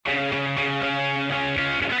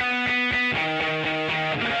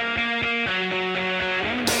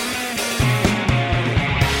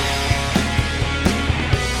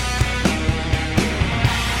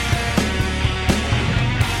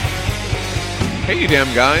Hey, you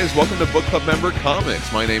damn guys. Welcome to Book Club Member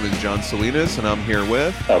Comics. My name is John Salinas, and I'm here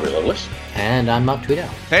with... Aubrey Loveless. And I'm Mark Tweedow.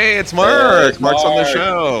 Hey, it's Mark. Hey, Mark's on the Mark.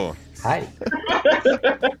 show. Hi.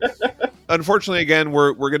 Unfortunately, again,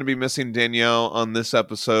 we're going to be missing Danielle on this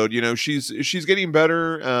episode. You know, she's getting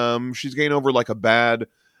better. She's getting over like a bad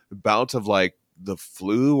bout of like the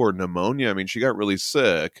flu or pneumonia. I mean, she got really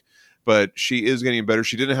sick, but she is getting better.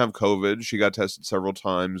 She didn't have COVID. She got tested several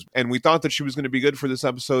times, and we thought that she was going to be good for this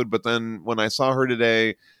episode. But then when I saw her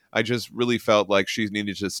today, I just really felt like she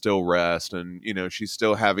needed to still rest, and you know, she's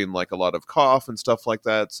still having like a lot of cough and stuff like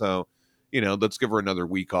that. So, you know, let's give her another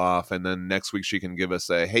week off, and then next week she can give us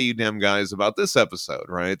a "Hey, you damn guys" about this episode,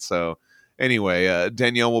 right? So. Anyway,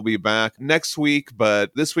 Danielle will be back next week, but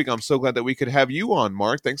this week I'm so glad that we could have you on,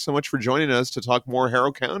 Mark. Thanks so much for joining us to talk more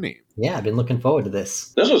Harrow County. Yeah, I've been looking forward to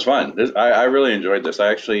this. This was fun. I really enjoyed this. I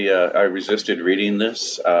actually I resisted reading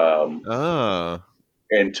this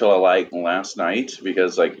until like last night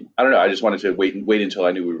because like I don't know. I just wanted to wait until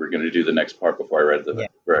I knew we were going to do the next part before I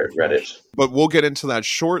read it. But we'll get into that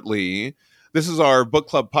shortly. This is our book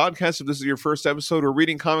club podcast. If this is your first episode, we're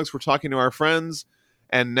reading comics. We're talking to our friends.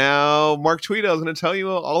 And now Mark Tweedow is going to tell you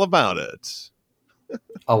all about it.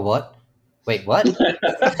 Oh, what? Wait, what?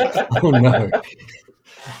 Oh,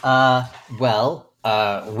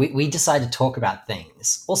 no. We decided to talk about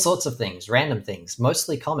things, all sorts of things, random things,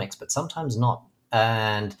 mostly comics, but sometimes not.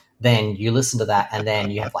 And then you listen to that, and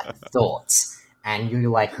then you have, like, thoughts. And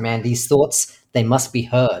you're like, man, these thoughts, they must be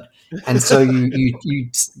heard. And so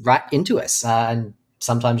you write into us, and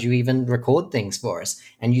sometimes you even record things for us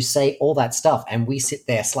and you say all that stuff and we sit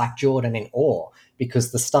there slack-jawed and in awe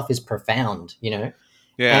because the stuff is profound, you know?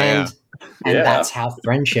 And that's how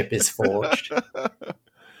friendship is forged.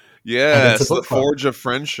 Yes, the forge of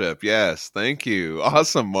friendship. Yes, thank you.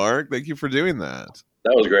 Awesome, Mark. Thank you for doing that.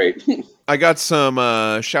 That was great. I got some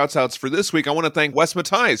shouts outs for this week. I want to thank Wes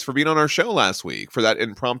Matthijs for being on our show last week for that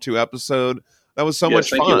impromptu episode. That was so much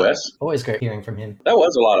fun. Thank you, Wes. Always great hearing from him. That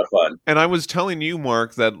was a lot of fun. And I was telling you,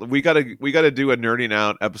 Mark, that we gotta do a nerding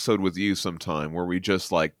out episode with you sometime where we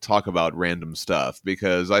just like talk about random stuff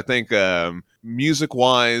because I think music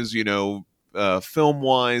wise, you know, film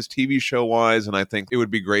wise, TV show wise, and I think it would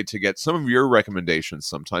be great to get some of your recommendations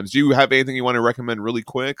sometimes. Do you have anything you want to recommend really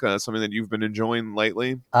quick? Something that you've been enjoying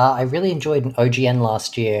lately? I really enjoyed an OGN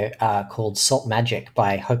last year called Salt Magic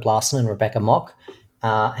by Hope Larson and Rebecca Mock.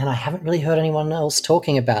 And I haven't really heard anyone else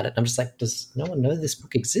talking about it. I'm just like, does no one know this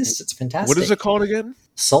book exists? It's fantastic. What is it called again?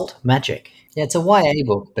 Salt Magic. Yeah, it's a YA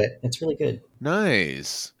book, but it's really good.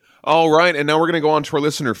 Nice. All right, and now we're going to go on to our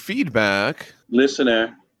listener feedback.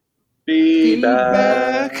 Listener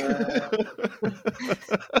feedback.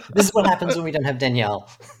 This is what happens when we don't have Danielle.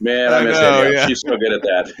 Man, I miss Danielle. Yeah. She's so good at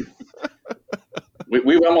that.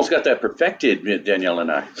 We almost got that perfected, Danielle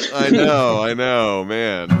and I. I know,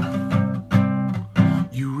 man.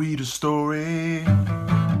 You read a story,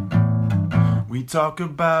 we talk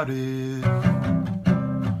about it.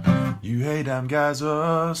 You hey damn guys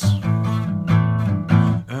us,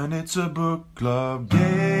 and it's a book club.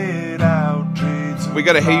 Get out, trades. We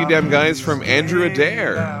got a Hey You Damn Guys from Andrew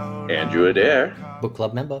Adair. Andrew Adair. Book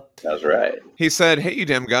club member. That's right. He said, "Hey you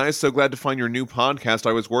damn guys, so glad to find your new podcast.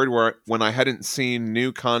 I was worried when I hadn't seen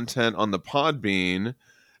new content on the Podbean.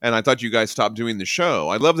 And I thought you guys stopped doing the show.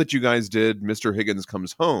 I love that you guys did Mr. Higgins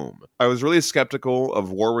Comes Home. I was really skeptical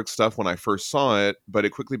of Warwick stuff when I first saw it, but it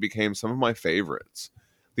quickly became some of my favorites.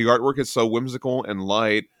 The artwork is so whimsical and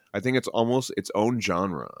light, I think it's almost its own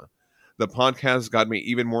genre. The podcast got me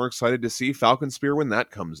even more excited to see Falcon Spear when that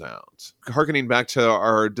comes out." Harkening back to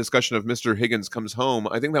our discussion of Mr. Higgins Comes Home,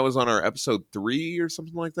 I think that was on our episode 3 or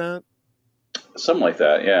something like that. Something like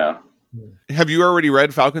that, yeah. Have you already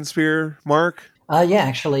read Falcon Spear, Mark? Yeah,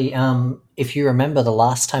 actually, if you remember the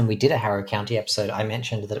last time we did a Harrow County episode, I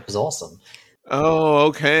mentioned that it was awesome. Oh,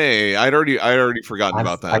 okay. I'd already forgotten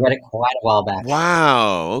about that. I read it quite a while back.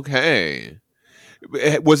 Wow, okay.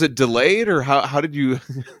 Was it delayed, or how did you...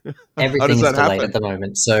 Everything is delayed at the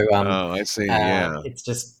moment. So, I see, yeah. It's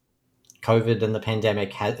just COVID and the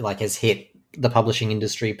pandemic has hit the publishing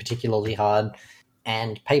industry particularly hard,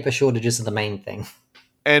 and paper shortages are the main thing.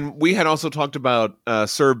 And we had also talked about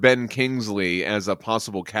Sir Ben Kingsley as a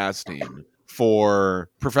possible casting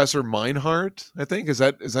for Professor Meinhardt, I think. Is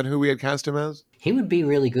that who we had cast him as? He would be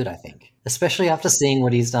really good, I think. Especially after seeing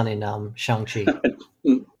what he's done in Shang-Chi.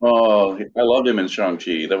 Oh, I loved him in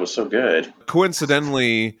Shang-Chi. That was so good.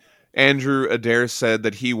 Coincidentally, Andrew Adair said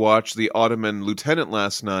that he watched The Ottoman Lieutenant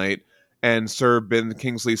last night, and Sir Ben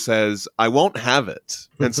Kingsley says, "I won't have it."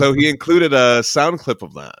 And so he included a sound clip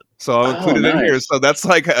of that. So I'll include it in here. Nice. So that's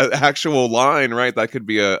like an actual line, right? That could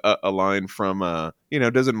be a line from,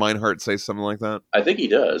 doesn't Meinhardt say something like that? I think he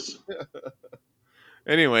does.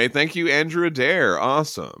 Anyway, thank you, Andrew Adair.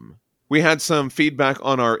 Awesome. We had some feedback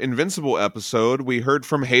on our Invincible episode. We heard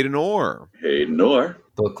from Hayden Orr. Hayden Orr.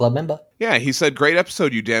 Book club member. Yeah, he said, great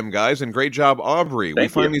episode, you damn guys, and great job, Aubrey.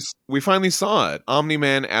 Thank you. We finally saw it.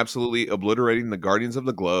 Omni-Man absolutely obliterating the Guardians of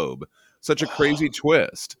the Globe. Such a crazy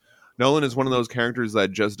twist. Nolan is one of those characters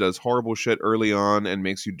that just does horrible shit early on and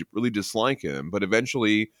makes you really dislike him. But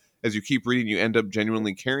eventually, as you keep reading, you end up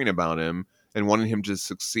genuinely caring about him and wanting him to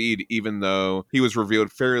succeed, even though he was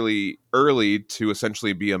revealed fairly early to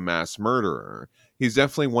essentially be a mass murderer. He's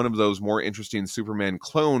definitely one of those more interesting Superman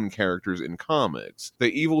clone characters in comics.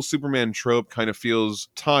 The evil Superman trope kind of feels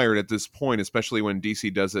tired at this point, especially when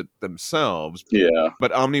DC does it themselves. Yeah.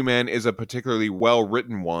 But Omni-Man is a particularly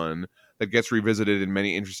well-written one that gets revisited in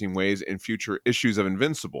many interesting ways in future issues of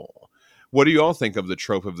Invincible. What do you all think of the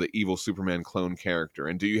trope of the evil Superman clone character?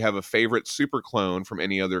 And do you have a favorite super clone from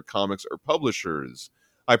any other comics or publishers?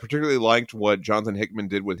 I particularly liked what Jonathan Hickman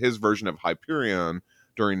did with his version of Hyperion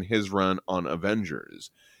during his run on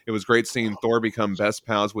Avengers. It was great seeing Thor become best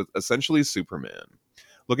pals with essentially Superman.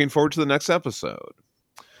 Looking forward to the next episode.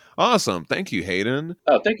 Awesome. Thank you, Hayden.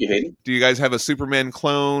 Oh, thank you, Hayden. Do you guys have a Superman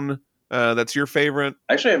clone that's your favorite?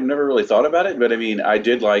 Actually, I've never really thought about it, but I mean, I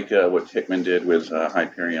did like what Hickman did with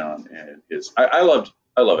Hyperion, and I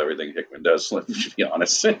love everything Hickman does. To be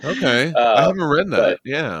honest. Okay, I haven't read that.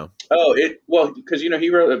 Yeah. Oh, because he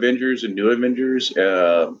wrote Avengers and New Avengers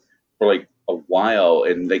for like a while,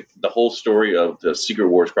 and the whole story of the Secret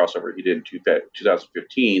Wars crossover he did in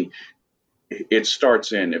 2015. It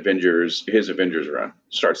starts in Avengers. His Avengers run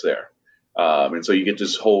starts there. And so you get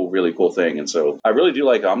this whole really cool thing. And so I really do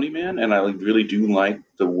like Omni-Man, and I really do like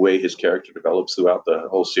the way his character develops throughout the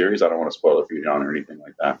whole series. I don't want to spoil it for you, John, or anything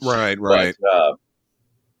like that. Right. But,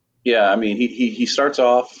 yeah, I mean, he starts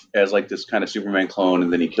off as like this kind of Superman clone,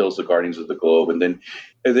 and then he kills the Guardians of the Globe, and then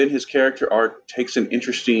his character arc takes an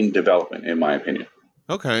interesting development, in my opinion.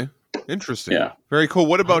 Okay. Interesting. Yeah. Very cool.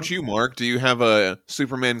 What about you, Mark? Do you have a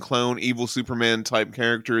Superman clone, evil Superman type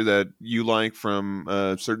character that you like from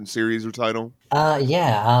a certain series or title?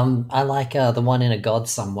 Yeah. I like the one in A God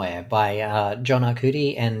Somewhere by John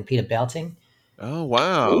Arcudi and Peter Belting. Oh,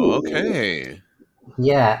 wow. Ooh. Okay.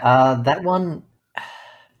 Yeah. That one,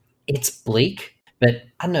 it's bleak, but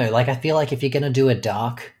I don't know. Like, I feel like if you're going to do a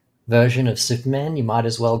dark version of Superman, you might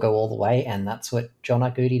as well go all the way, and that's what John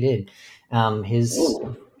Arcudi did.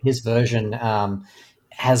 His version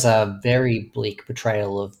has a very bleak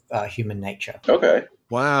portrayal of human nature. Okay.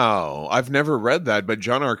 Wow. I've never read that, but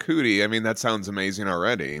John Arcudi, I mean, that sounds amazing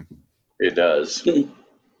already. It does.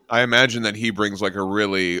 I imagine that he brings like a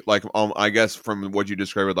really, like, I guess from what you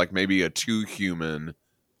described, like maybe a too human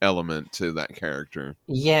element to that character.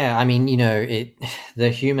 Yeah, I mean, the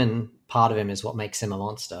human part of him is what makes him a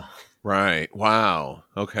monster. Right. Wow.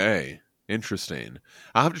 Okay. Interesting.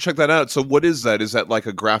 I'll have to check that out. So what is that? Is that like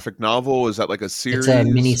a graphic novel? Is that like a series? It's a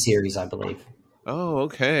mini-series, I believe. Oh,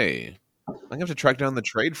 okay. I'm going to have to track down the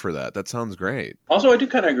trade for that. That sounds great. Also, I do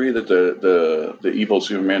kind of agree that the evil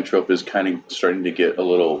Superman trope is kind of starting to get a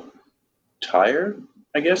little tired,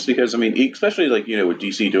 I guess, because, I mean, especially like, with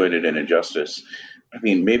DC doing it in Injustice. I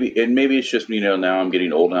mean, maybe it's just, now I'm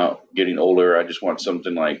getting older. I just want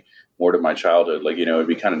something like more to my childhood. Like, it'd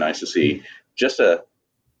be kind of nice to see just a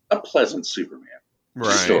pleasant Superman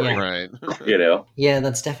story. Right. Yeah,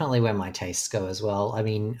 that's definitely where my tastes go as well. I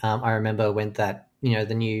mean, I remember when that,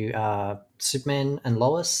 the new Superman and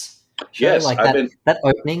Lois show, yes, like that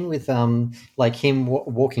opening with like him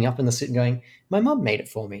walking up in the suit and going, "My mom made it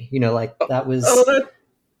for me." Like that was. Oh,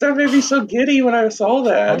 that made me so giddy when I saw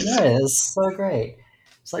that. I know, it was so great.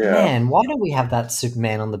 It's like, man, why don't we have that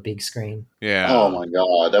Superman on the big screen? Yeah. Oh my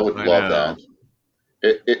God, I would love that.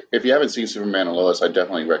 If you haven't seen Superman and Lois, I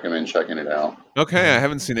definitely recommend checking it out. Okay, I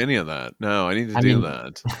haven't seen any of that. No, I need to do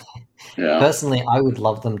that. Yeah. Personally, I would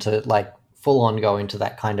love them to like full on go into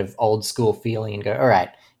that kind of old school feeling and go, all right,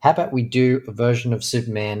 how about we do a version of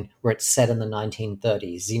Superman where it's set in the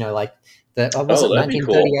 1930s? Like was it 1938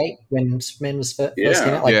 cool. When Superman was first came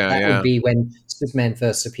out? Like that would be when Superman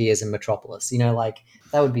first appears in Metropolis. Like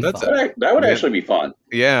that would be fun. That would actually be fun.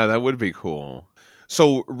 Yeah, that would be cool.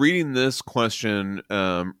 So reading this question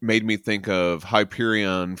made me think of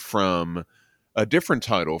Hyperion from a different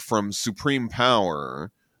title, from Supreme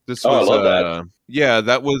Power. This was, I love that. Yeah,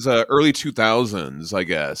 that was early 2000s, I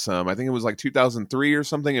guess. I think it was like 2003 or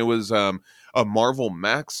something. It was a Marvel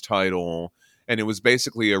Max title, and it was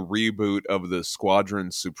basically a reboot of the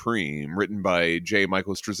Squadron Supreme, written by J.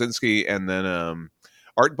 Michael Straczynski, and then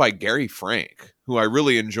art by Gary Frank, who I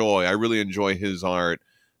really enjoy. I really enjoy his art.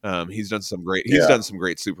 He's done some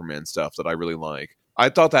great Superman stuff that I really like. I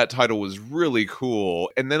thought that title was really cool.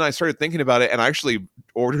 And then I started thinking about it, and I actually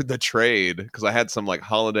ordered the trade because I had some like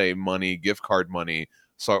holiday money, gift card money.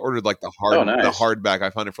 So I ordered like the hardback. I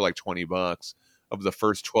found it for like $20 of the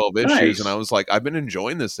first 12 issues. And I was like, I've been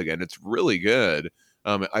enjoying this again. It's really good.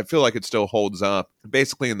 I feel like it still holds up.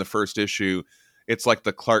 Basically in the first issue, it's like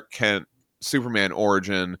the Clark Kent Superman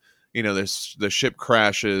origin. You know, the ship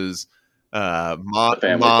crashes. Ma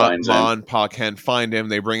and Pa Kent find him.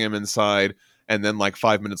 They bring him inside. And then like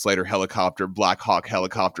 5 minutes later, Black Hawk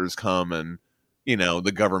helicopters come, and you know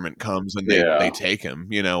the government comes and they take him.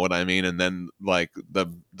 You know what I mean? And then like the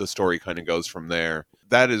story kind of goes from there.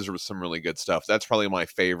 That is some really good stuff. That's probably my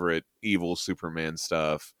favorite evil Superman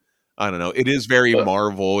stuff. I don't know. It is very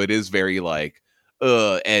Marvel. It is very like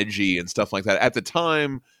edgy and stuff like that. At the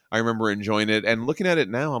time, I remember enjoying it, and looking at it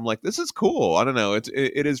now, I'm like, this is cool. I don't know. It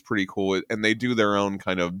is pretty cool, and they do their own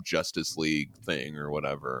kind of Justice League thing or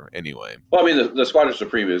whatever. Anyway, well, I mean, the Squadron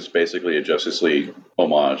Supreme is basically a Justice League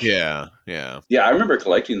homage. Yeah. I remember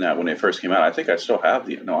collecting that when it first came out. I think I still have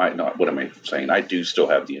what am I saying? I do still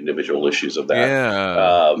have the individual issues of that.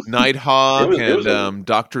 Yeah, Nighthawk and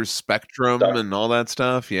Dr. Spectrum and all that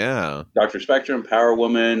stuff. Yeah, Dr. Spectrum, Power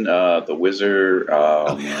Woman, the Wizard.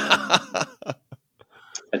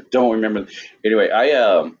 I don't remember. Anyway,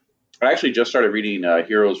 I actually just started reading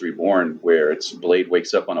Heroes Reborn, where it's Blade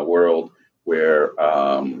wakes up on a world where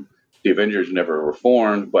the Avengers never were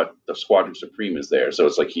formed, but the Squadron Supreme is there. So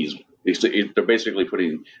it's like they're basically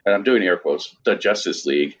putting, and I'm doing air quotes, the Justice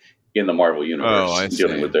League in the Marvel universe,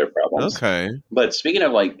 dealing with their problems. Okay. But speaking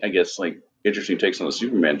of like, I guess like interesting takes on the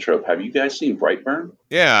Superman trope, have you guys seen Brightburn?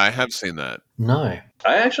 Yeah, I have seen that. No.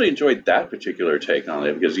 I actually enjoyed that particular take on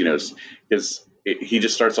it because, you know, he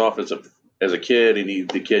just starts off as a kid, and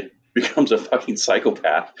the kid becomes a fucking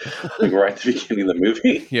psychopath like right at the beginning of the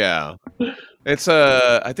movie. Yeah. It's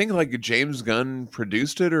I think like James Gunn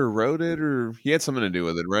produced it or wrote it, or he had something to do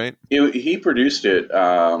with it, right? He produced it,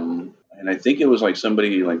 and I think it was like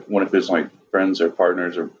somebody, like one of his like friends or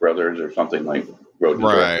partners or brothers or something, like wrote it.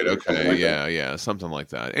 Right, okay, yeah, something like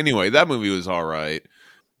that. Anyway, that movie was all right.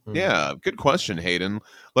 Yeah, good question, Hayden.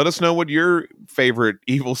 Let us know what your favorite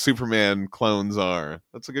evil Superman clones are.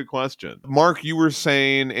 That's a good question. Mark, you were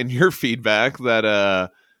saying in your feedback that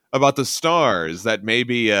about the stars, that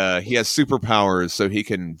maybe he has superpowers so he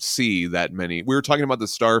can see that many. We were talking about the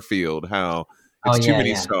star field, how it's too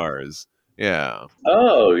many stars. Yeah.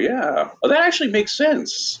 Oh, yeah. Well, that actually makes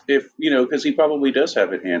sense. If, you know, because he probably does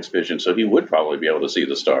have enhanced vision, so he would probably be able to see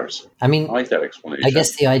the stars. I mean, I like that explanation. I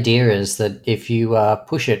guess the idea is that if you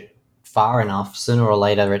push it far enough, sooner or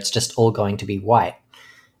later, it's just all going to be white.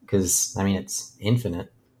 Because, I mean, it's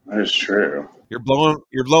infinite. That is true. You're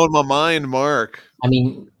blowing my mind, Mark. I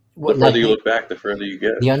mean, the further you look back, the further you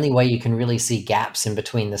get. The only way you can really see gaps in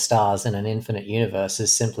between the stars in an infinite universe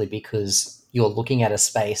is simply because you're looking at a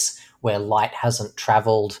space where light hasn't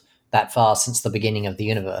traveled that far since the beginning of the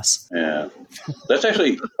universe. Yeah, that's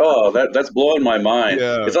actually that's blowing my mind.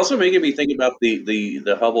 Yeah. It's also making me think about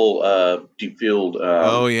the Hubble deep field.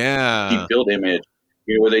 Deep field image,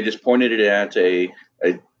 you know, where they just pointed it at a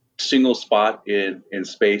single spot in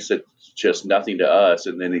space that's just nothing to us,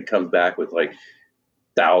 and then it comes back with like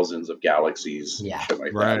thousands of galaxies. Yeah,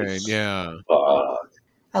 like right. Yeah,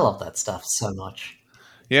 I love that stuff so much.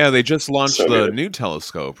 Yeah, they just launched the new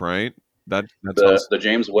telescope, right? That's the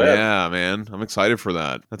James Webb. Yeah, man, I'm excited for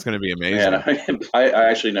that. That's going to be amazing. Man, I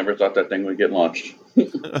actually never thought that thing would get launched.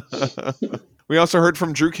 We also heard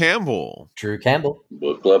from Drew Campbell.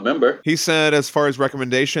 Book club member. He said, as far as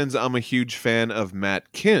recommendations, I'm a huge fan of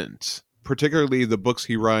Matt Kindt, particularly the books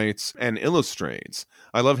he writes and illustrates.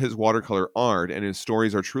 I love his watercolor art, and his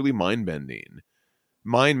stories are truly mind-bending.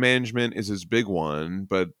 Mind Management is his big one,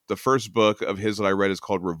 but the first book of his that I read is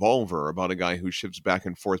called Revolver, about a guy who shifts back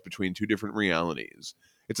and forth between two different realities.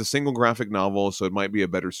 It's a single graphic novel, so it might be a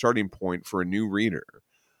better starting point for a new reader.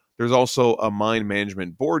 There's also a Mind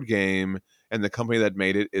Management board game, and the company that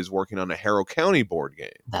made it is working on a Harrow County board game.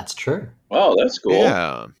 That's true. Oh, that's cool.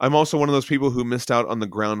 Yeah. I'm also one of those people who missed out on the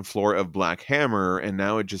ground floor of Black Hammer, and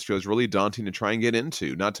now it just feels really daunting to try and get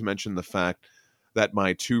into, not to mention the fact that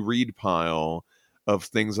my to-read pile of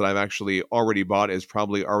things that I've actually already bought is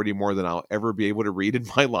probably already more than I'll ever be able to read in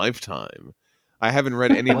my lifetime. I haven't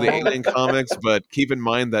read any of the Alien comics, but keep in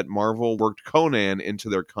mind that Marvel worked Conan into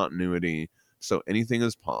their continuity, so anything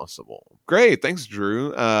is possible. Great, thanks,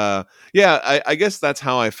 Drew. I guess that's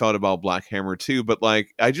how I felt about Black Hammer too, but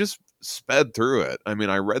like, I just sped through it. I mean,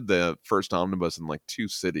 I read the first omnibus in like 2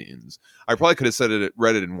 sittings. I probably could have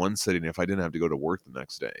read it in 1 sitting if I didn't have to go to work the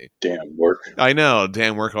next day. Damn work. I know,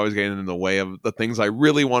 damn work always getting in the way of the things I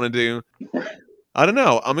really want to do. I don't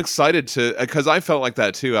know. I'm excited because I felt like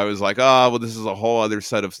that too. I was like, well, this is a whole other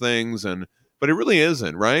set of things, but it really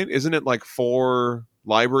isn't, right? Isn't it like 4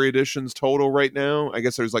 library editions total right now? I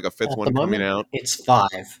guess there's like a 5th one coming out. It's 5.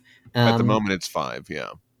 At the moment, it's 5. Yeah.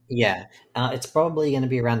 Yeah, it's probably going to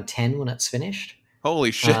be around 10 when it's finished.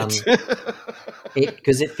 Holy shit!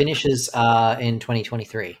 Because it finishes in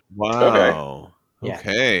 2023. Wow. Yeah.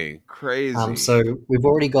 Okay. Crazy. So we've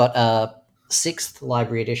already got a 6th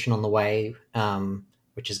library edition on the way,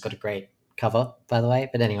 which has got a great cover, by the way.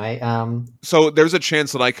 But anyway, so there's a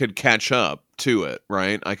chance that I could catch up to it,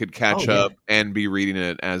 right? I could catch up and be reading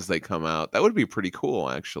it as they come out. That would be pretty cool,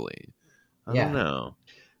 actually. I don't know.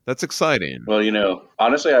 That's exciting. Well,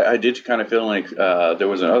 honestly, I did kind of feel like there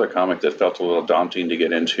was another comic that felt a little daunting to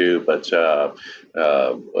get into, but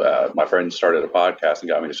my friend started a podcast and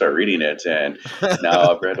got me to start reading it, and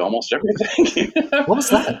now I've read almost everything. What was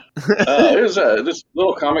that? It was this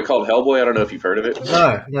little comic called Hellboy. I don't know if you've heard of it.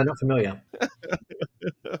 No, not familiar.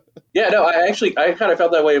 Yeah, no, I kind of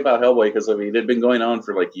felt that way about Hellboy because, I mean, it had been going on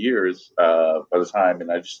for like years by the time,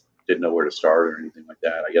 and I just didn't know where to start or anything like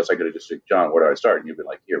that. I guess I could have just said, John, where do I start? And you'd been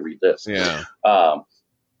like, here, read this. Yeah.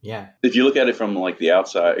 Yeah. If you look at it from like the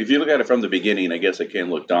outside, if you look at it from the beginning, I guess it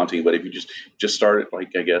can look daunting. But if you just start it,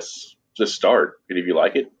 like, I guess just start. And if you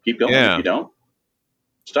like it, keep going. Yeah. If you don't,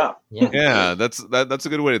 stop. Yeah, that's a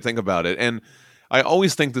good way to think about it. And I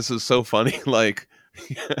always think this is so funny. Like,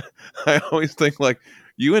 I always think like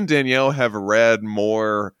you and Danielle have read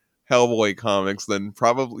more Hellboy comics than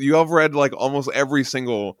probably you have read like almost every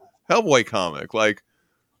single Hellboy comic. Like,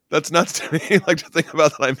 that's nuts to me. Like, to think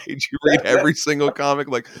about that I made you read every single comic.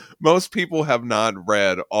 Like, most people have not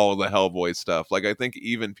read all the Hellboy stuff. Like, I think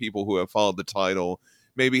even people who have followed the title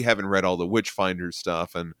maybe haven't read all the Witchfinder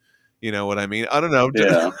stuff. And you know what I mean? I don't know.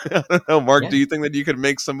 Yeah. I don't know, Mark. Do you think that you could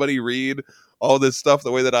make somebody read all this stuff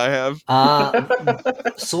the way that I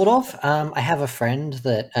have? Sort of. I have a friend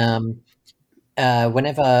that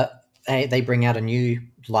whenever they bring out a new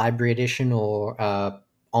library edition or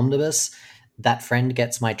omnibus, that friend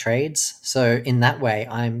gets my trades. So in that way,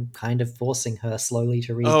 I'm kind of forcing her slowly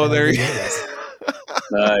to read. Oh, there you go.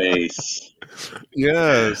 Nice.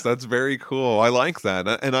 Yes, that's very cool. I like that,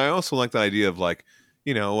 and I also like the idea of like,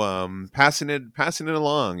 you know, passing it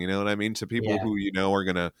along. You know what I mean, to people who you know are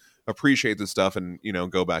gonna appreciate the stuff and you know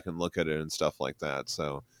go back and look at it and stuff like that.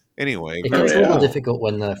 So anyway, it gets a little difficult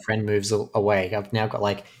when the friend moves away. I've now got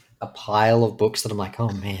like a pile of books that I'm like, oh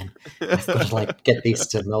man, I've got to like get these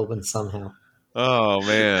to Melbourne somehow. Oh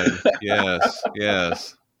man,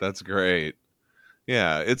 yes, that's great.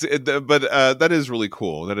 Yeah, but that is really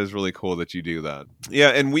cool. That is really cool that you do that. Yeah,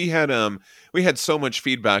 and we had so much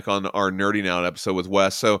feedback on our Nerding Out episode with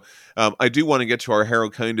Wes. So I do want to get to our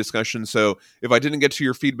Harold Kane discussion. So if I didn't get to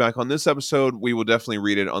your feedback on this episode, we will definitely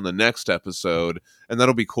read it on the next episode, and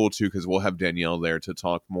that'll be cool too because we'll have Danielle there to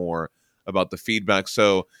talk more about the feedback.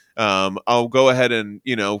 So I'll go ahead and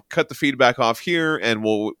cut the feedback off here, and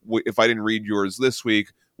we'll if I didn't read yours this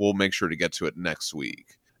week, we'll make sure to get to it next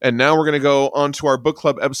week. And now we're going to go on to our book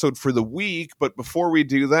club episode for the week. But before we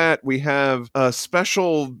do that, we have a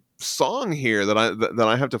special song here that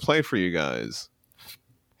I have to play for you guys.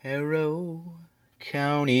 Harrow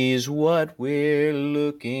County's what we're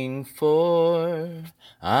looking for.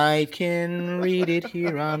 I can read it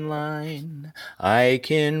here online. I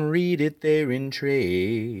can read it there in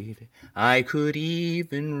trade. I could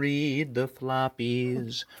even read the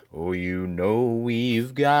floppies. Oh, you know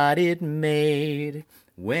we've got it made.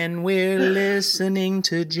 When we're listening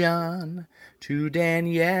to John, to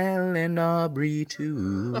Danielle and Aubrey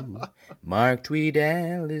too. Mark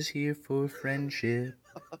Tweedale is here for friendship.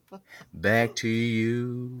 Back to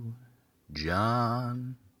you,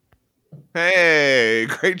 John. Hey,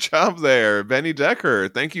 great job there, Benny Decker.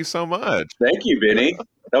 Thank you so much. Thank you, Benny.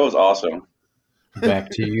 That was awesome.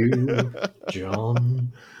 Back to you,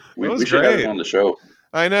 John. We should have him on the show.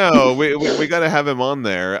 I know. We got to have him on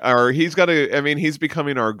there. Or he's got to, I mean, he's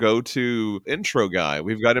becoming our go-to intro guy.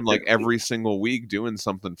 We've got him like every single week doing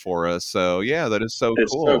something for us. So yeah, that is so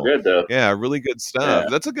it's cool. It's so good though. Yeah, really good stuff. Yeah.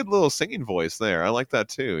 That's a good little singing voice there. I like that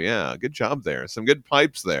too. Yeah, good job there. Some good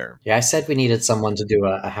pipes there. Yeah, I said we needed someone to do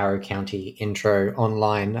a Harrow County intro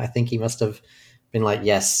online. I think he must have been like,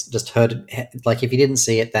 yes, just heard it. Like if he didn't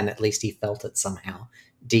see it, then at least he felt it somehow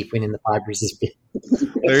deep within the fibers of his being.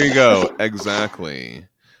 There you go. Exactly.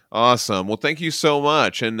 Awesome. Well, thank you so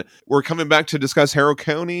much. And we're coming back to discuss Harrow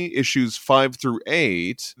County issues 5 through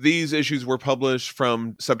 8. These issues were published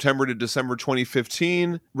from September to December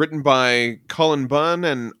 2015, written by Cullen Bunn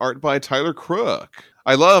and art by Tyler Crook.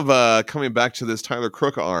 I love coming back to this Tyler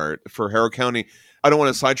Crook art for Harrow County. I don't want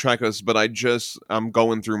to sidetrack us, but I'm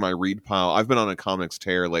going through my read pile. I've been on a comics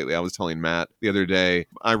tear lately. I was telling Matt the other day.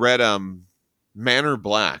 I read Manor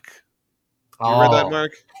Black. You read that,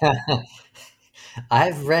 Mark?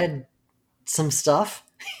 I've read some stuff.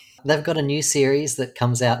 They've got a new series that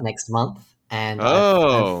comes out next month, and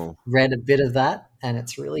I've read a bit of that, and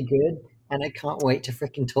it's really good, and I can't wait to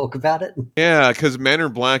freaking talk about it. Yeah, because Manor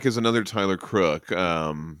Black is another Tyler Crook,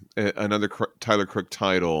 Tyler Crook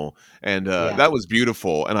title, and that was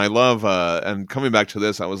beautiful, and I love. And coming back to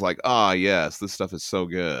this, I was like, yes, this stuff is so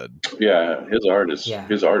good. Yeah, his art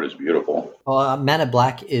is beautiful. Manor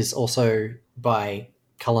Black is also by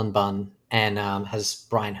Cullen Bunn and has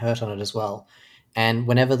Brian Hurt on it as well. And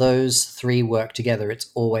whenever those three work together, it's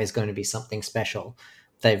always going to be something special.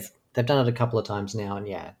 They've done it a couple of times now, and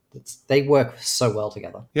they work so well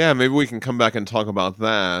together. Yeah, maybe we can come back and talk about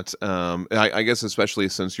that. I guess especially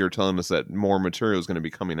since you're telling us that more material is going to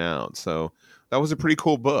be coming out. So that was a pretty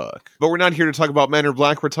cool book. But we're not here to talk about Manor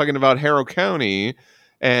Black. We're talking about Harrow County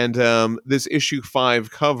and this issue 5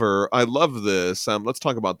 cover. I love this. Let's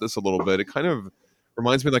talk about this a little bit. It kind of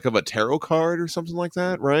reminds me like of a tarot card or something like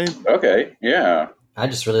that, right? Okay, yeah. I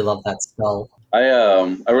just really love that spell. I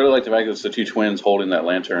really like the fact that it's the two twins holding that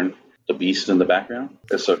lantern, the beast in the background.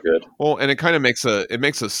 It's so good. Well, and it kind of makes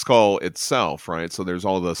a skull itself, right? So there's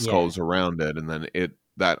all the skulls around it, and then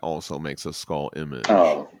that also makes a skull image.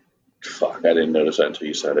 Oh, fuck! I didn't notice that until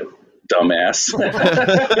you said it. Dumbass.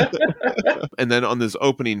 And then on this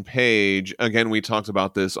opening page, again, we talked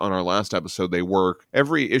about this on our last episode.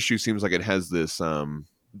 Every issue seems like it has this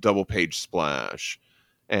double page splash,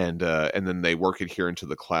 and then they work it here into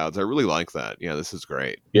the clouds. I really like that. Yeah, this is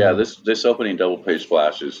great. Yeah, this opening double page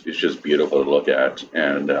splash is just beautiful to look at,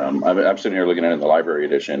 and I'm sitting here looking at it in the library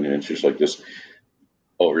edition, and it's just like this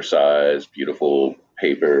oversized, beautiful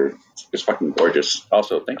paper. It's fucking gorgeous.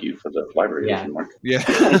 Also, thank you for the library edition, Mark. Yeah.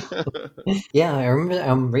 Yeah, I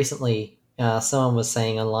remember recently someone was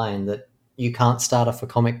saying online that you can't start off a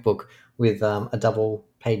comic book with a double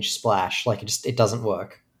page splash. Like it doesn't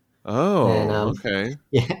work. Oh, and, okay.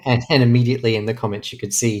 Yeah, and immediately in the comments you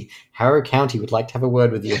could see Harrow County would like to have a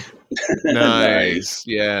word with you. Nice.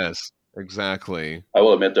 Yes. Exactly. I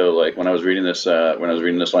will admit though, like when I was reading this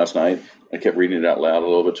last night, I kept reading it out loud a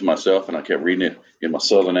little bit to myself, and I kept reading it in my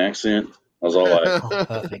southern accent. I was all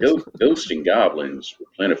like, "Ghosts and goblins were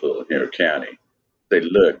plentiful in Harrow County. They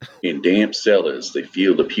lurked in damp cellars. They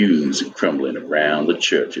feel the pews crumbling around the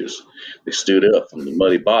churches. They stood up from the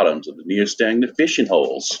muddy bottoms of the near stagnant fishing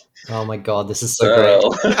holes." Oh my god, this is so great.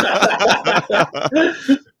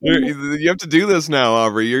 You have to do this now,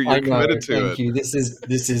 Aubrey. You're committed to it. Thank you. This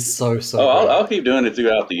is so. Oh, I'll keep doing it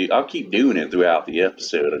throughout the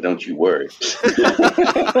episode. Don't you worry.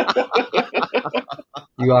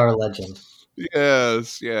 You are a legend.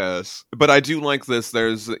 Yes. But I do like this.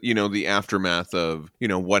 There's, the aftermath of,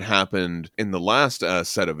 what happened in the last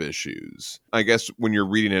set of issues. I guess when you're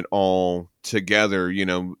reading it all together,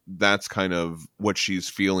 that's kind of what she's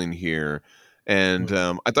feeling here. And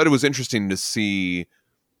I thought it was interesting to see,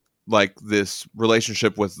 like, this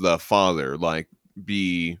relationship with the father, like,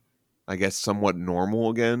 be, I guess, somewhat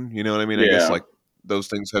normal again. You know what I mean? Yeah. I guess, like, those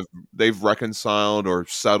things they've reconciled or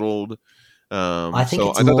settled. I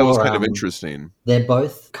thought that was kind of interesting. They're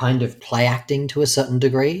both kind of play acting to a certain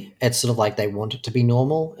degree. It's sort of like they want it to be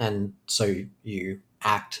normal, and so you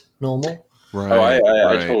act normal. Right.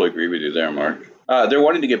 I totally agree with you there, Mark. They're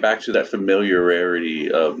wanting to get back to that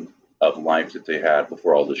familiarity of life that they had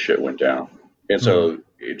before all this shit went down. And so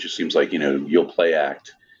it just seems like, you'll play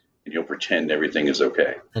act and you'll pretend everything is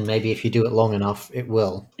okay. And maybe if you do it long enough, it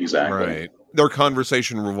will. Exactly. Right. Their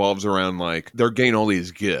conversation revolves around, like, they're getting all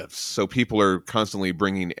these gifts. So people are constantly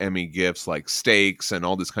bringing Emmy gifts, like steaks and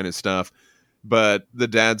all this kind of stuff. But the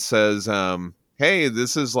dad says, hey,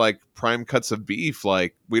 this is like prime cuts of beef.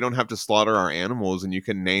 Like, we don't have to slaughter our animals, and you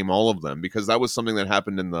can name all of them. Because that was something that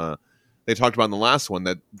happened they talked about in the last one,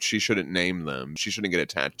 that she shouldn't name them. She shouldn't get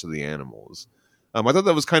attached to the animals. I thought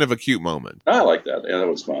that was kind of a cute moment. I like that. Yeah, that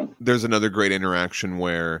was fun. There's another great interaction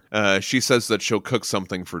where she says that she'll cook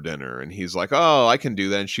something for dinner. And he's like, oh, I can do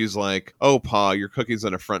that. And she's like, oh, Pa, your cooking's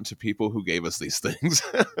an affront to people who gave us these things.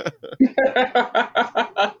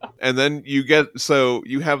 And then you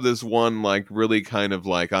have this one, like, really kind of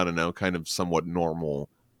like, I don't know, kind of somewhat normal,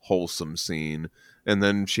 wholesome scene. And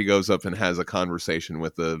then she goes up and has a conversation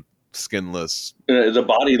with the skinless The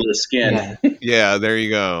bodiless skin. Yeah. Yeah, there you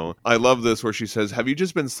go. I love this where she says, "Have you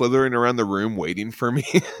just been slithering around the room waiting for me?"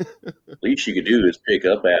 Least you could do is pick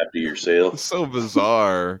up after yourself. So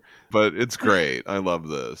bizarre, but it's great. I love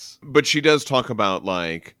this. But she does talk about,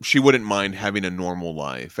 like, she wouldn't mind having a normal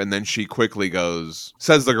life. And then she quickly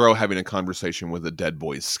says the girl having a conversation with a dead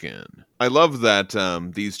boy's skin. I love that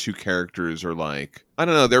these two characters are like, I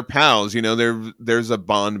don't know, they're pals, you know, there's a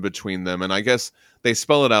bond between them. And I guess they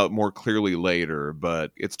spell it out more clearly later,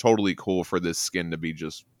 but it's totally cool for this skin to be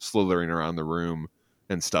just slithering around the room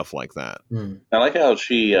and stuff like that. I like how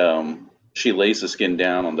she lays the skin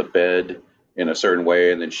down on the bed in a certain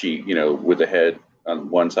way, and then she, with the head on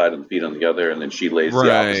one side and the feet on the other, and then she lays the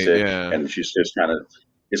opposite, and she's just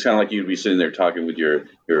it's kind of like you'd be sitting there talking with your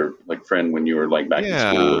like friend when you were like back in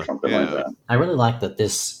school or something like that. I really like that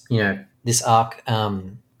this arc,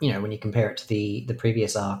 when you compare it to the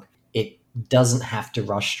previous arc, it doesn't have to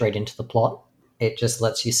rush straight into the plot. It just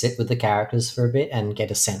lets you sit with the characters for a bit and get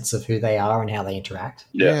a sense of who they are and how they interact.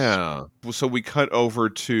 Yeah. So we cut over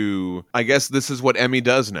to, I guess this is what Emmy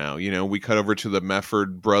does now. You know, we cut over to the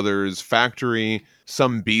Mefford brothers factory.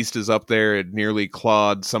 Some beast is up there. It nearly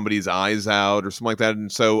clawed somebody's eyes out or something like that.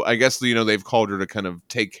 And so I guess, they've called her to kind of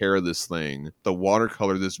take care of this thing. The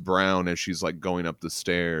watercolor, this brown, as she's like going up the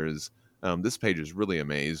stairs. This page is really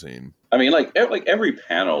amazing. I mean, like every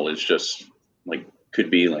panel is just like, could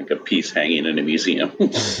be like a piece hanging in a museum.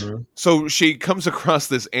 So she comes across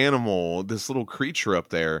this animal, this little creature up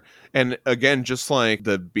there. And again, just like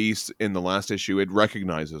the beast in the last issue, it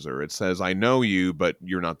recognizes her. It says, "I know you, but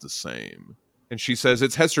you're not the same." And she says,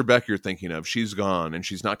 "It's Hester Beck you're thinking of. She's gone and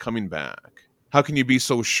she's not coming back." "How can you be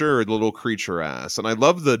so sure?" the little creature asks. And I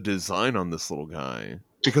love the design on this little guy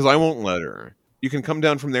because I won't let her. "You can come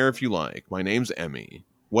down from there if you like. My name's Emmy.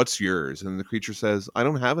 What's yours?" And the creature says, "I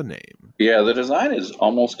don't have a name." Yeah, the design is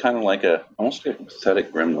almost kind of like a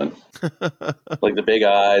pathetic gremlin. Like the big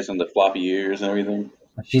eyes and the floppy ears and everything.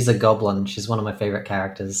 She's a goblin. She's one of my favorite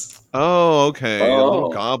characters. Oh, okay. A little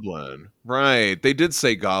goblin. Right. They did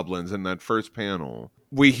say goblins in that first panel.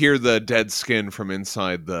 We hear the dead skin from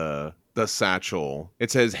inside the satchel. It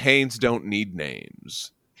says, "Hanes don't need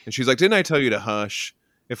names." And she's like, "Didn't I tell you to hush?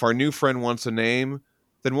 If our new friend wants a name,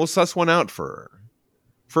 then we'll suss one out for her.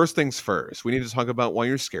 First things first, we need to talk about why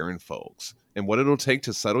you're scaring folks and what it'll take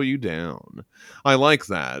to settle you down." I like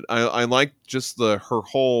that. I like just her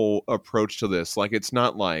whole approach to this. Like, it's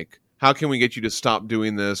not like, how can we get you to stop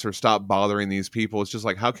doing this or stop bothering these people? It's just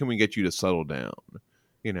like, how can we get you to settle down?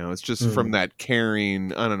 It's just from that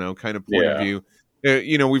caring, I don't know, kind of point of view.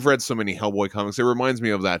 We've read so many Hellboy comics. It reminds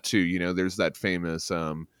me of that too. There's that famous,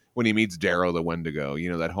 when he meets Darrow the Wendigo,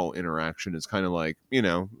 that whole interaction is kind of like,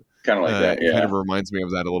 kind of like that, yeah. Kind of reminds me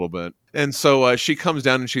of that a little bit. And so she comes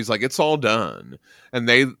down and she's like, "It's all done." And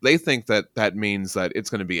they think that means that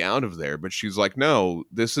it's going to be out of there. But she's like, "No,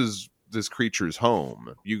 this is this creature's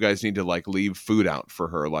home. You guys need to like leave food out for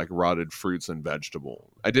her, like rotted fruits and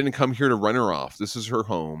vegetables. I didn't come here to run her off. This is her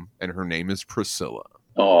home, and her name is Priscilla."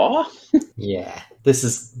 Aw. Yeah, this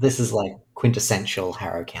is like quintessential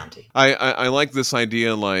Harrow County. I like this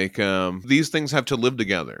idea, like these things have to live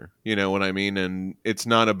together. You know what I mean? And it's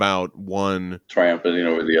not about one triumphing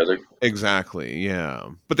over the other. Exactly, yeah.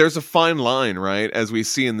 But there's a fine line, right? As we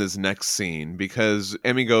see in this next scene, because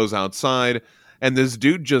Emmy goes outside and this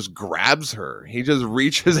dude just grabs her. He just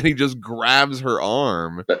reaches and he just grabs her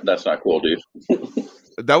arm. That's not cool, dude.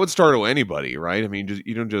 That would startle anybody, right? I mean,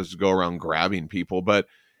 you don't just go around grabbing people, but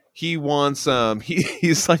he wants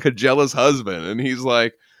he's like a jealous husband, and he's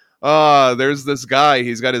like, there's this guy,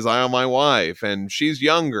 he's got his eye on my wife, and she's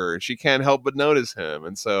younger, and she can't help but notice him,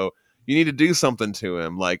 and so you need to do something to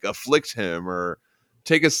him, like afflict him or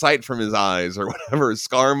take a sight from his eyes or whatever,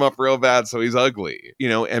 scar him up real bad so he's ugly.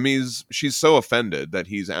 She's so offended that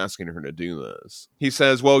he's asking her to do this. He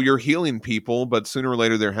says, "Well, you're healing people, but sooner or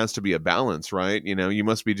later there has to be a balance, right? You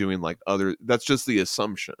must be doing like that's just the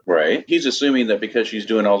assumption." Right. He's assuming that because she's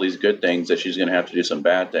doing all these good things that she's going to have to do some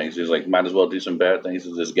bad things. He's like, might as well do some bad things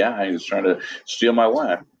as this guy who's trying to steal my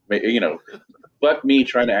wife. Fuck me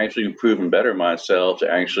trying to actually improve and better myself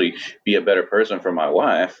to actually be a better person for my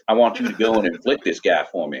wife. I want you to go and inflict this guy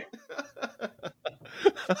for me.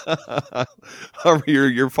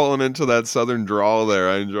 You're falling into that southern drawl there.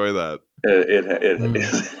 I enjoy that. It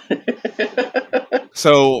is.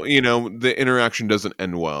 So, the interaction doesn't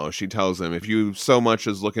end well. She tells him, "If you so much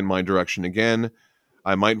as look in my direction again,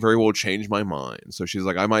 I might very well change my mind." So she's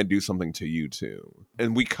like, "I might do something to you too."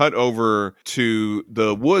 And we cut over to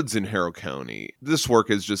the woods in Harrow County. This work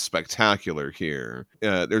is just spectacular here.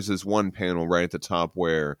 There's this one panel right at the top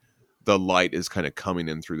where the light is kind of coming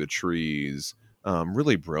in through the trees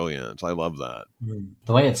really brilliant. I love that.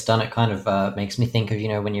 The way it's done, it kind of makes me think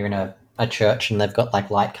of, when you're in a church and they've got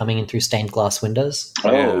like light coming in through stained glass windows.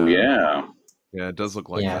 Oh, yeah. Yeah, it does look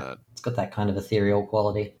like that. It's got that kind of ethereal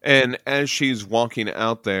quality. And as she's walking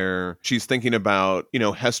out there, she's thinking about,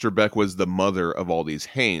 Hester Beck was the mother of all these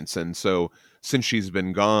Haints. And so since she's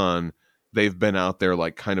been gone, they've been out there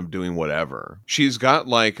like kind of doing whatever. She's got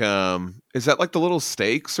like, is that like the little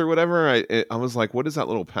stakes or whatever? I was like, what is that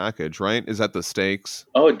little package, right? Is that the stakes?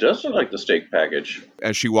 Oh, it does look like the stake package.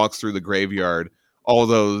 As she walks through the graveyard, all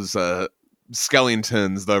those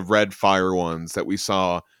skeletons, the red fire ones that we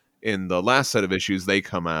saw in the last set of issues, they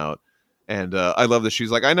come out. And I love that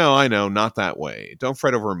she's like, I know, not that way. Don't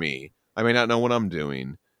fret over me. I may not know what I'm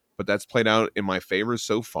doing, but that's played out in my favor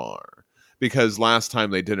so far. Because last time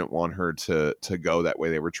they didn't want her to go that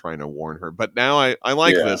way. They were trying to warn her. But now I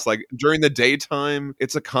like this. Like during the daytime,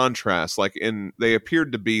 it's a contrast. Like they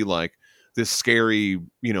appeared to be like this scary,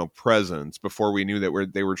 presence before we knew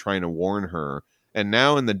that they were trying to warn her. And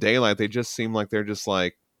now in the daylight, they just seem like they're just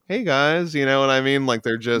like, hey guys, you know what I mean? Like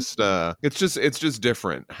they're just it's just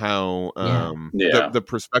different how the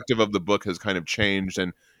perspective of the book has kind of changed,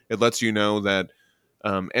 and it lets you know that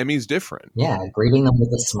Emmy's different. Yeah, greeting them with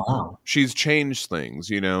a smile. She's changed things,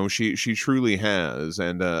 she truly has.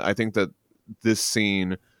 And I think that this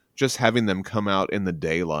scene, just having them come out in the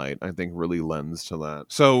daylight, I think really lends to that.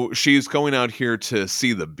 So she's going out here to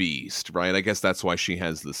see the Beast, right? I guess that's why she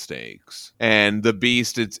has the stakes. And the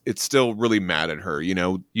Beast, it's still really mad at her,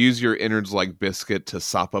 use your innards like biscuit to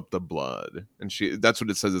sop up the blood. And that's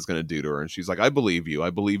what it says it's going to do to her. And she's like, I believe you. I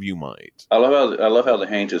believe you might. I love how the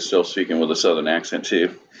Haint is still speaking with a Southern accent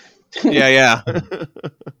too. Yeah.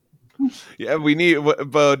 Yeah, we need,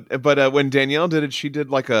 but when Danielle did it, she did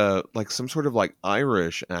like some sort of like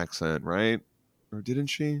Irish accent, right? Or didn't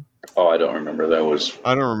she? Oh, I don't remember.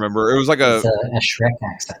 I don't remember. It was like a Shrek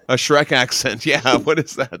accent. A Shrek accent, yeah. What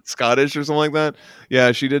is that? Scottish or something like that?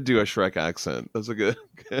 Yeah, she did do a Shrek accent. That's a good.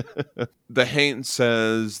 The Haint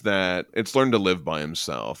says that it's learned to live by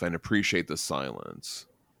himself and appreciate the silence.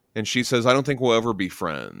 And she says, I don't think we'll ever be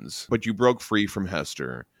friends, but you broke free from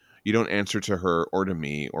Hester. You don't answer to her or to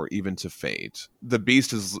me or even to fate. The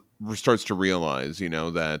Beast starts to realize,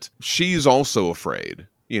 that she's also afraid,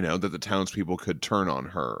 that the townspeople could turn on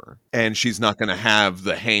her. And she's not going to have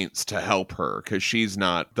the Haints to help her because she's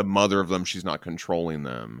not the mother of them. She's not controlling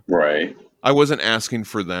them. Right. I wasn't asking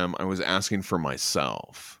for them. I was asking for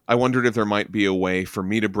myself. I wondered if there might be a way for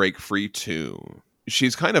me to break free too.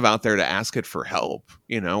 She's kind of out there to ask it for help,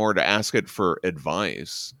 or to ask it for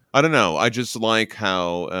advice. I don't know. I just like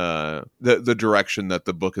how the direction that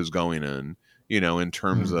the book is going in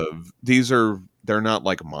terms of they're not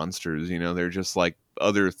like monsters, they're just like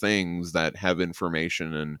other things that have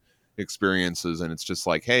information and experiences. And it's just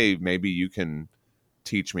like, hey, maybe you can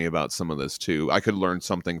teach me about some of this too. I could learn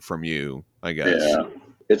something from you, I guess. Yeah.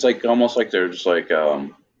 It's like almost like they're just like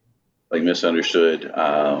misunderstood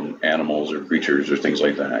animals or creatures or things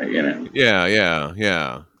like that,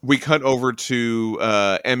 Yeah. We cut over to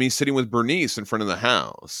Emmy sitting with Bernice in front of the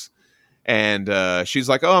house. And she's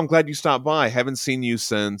like, oh, I'm glad you stopped by. Haven't seen you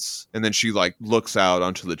since. And then she like looks out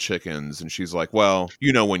onto the chickens and she's like, well,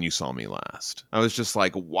 when you saw me last. I was just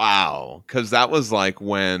like, wow. Because that was like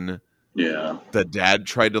when the dad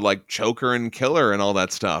tried to like choke her and kill her and all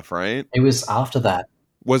that stuff, right? It was after that.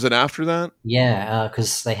 Was it after that? Yeah,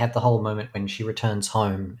 because they had the whole moment when she returns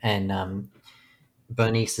home and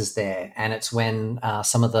Bernice is there. And it's when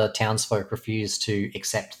some of the townsfolk refuse to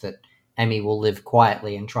accept that Emmy will live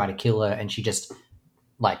quietly and try to kill her. And she just,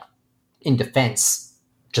 like, in defense,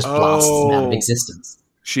 just blasts them out of existence.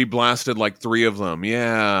 She blasted like 3 of them.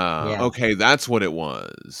 Yeah. Okay, that's what it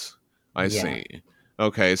was. I see.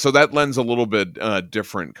 Okay, so that lends a little bit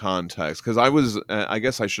different context because I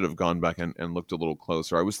guess I should have gone back and looked a little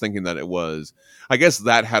closer. I was thinking that it was, I guess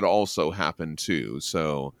that had also happened too.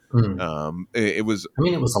 So it was. I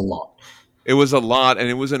mean, it was a lot. It was a lot, and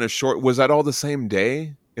it was in a short. Was that all the same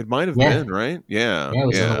day? It might have been, right? Yeah. Yeah, it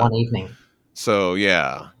was in one evening. So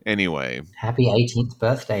yeah. Anyway, happy 18th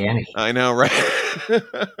birthday, Emmy. I know, right?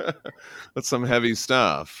 That's some heavy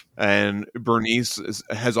stuff. And Bernice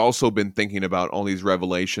has also been thinking about all these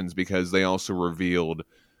revelations because they also revealed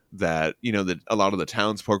that that a lot of the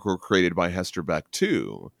townsfolk were created by Hester Beck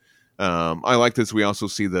too. I like this. We also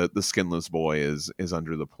see the skinless boy is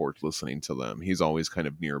under the porch listening to them. He's always kind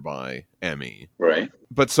of nearby Emmy. Right.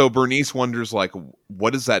 But so Bernice wonders, like,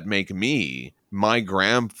 what does that make me? My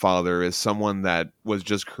grandfather is someone that was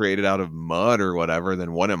just created out of mud or whatever.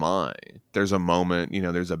 Then what am I? There's a moment,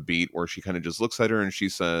 there's a beat where she kind of just looks at her and she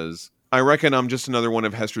says, I reckon I'm just another one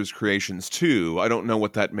of Hester's creations too. I don't know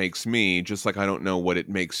what that makes me, just like I don't know what it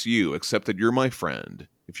makes you, except that you're my friend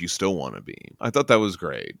if you still want to be. I thought that was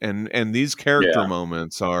great. And these character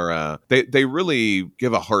moments are they really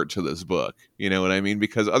give a heart to this book. You know what I mean?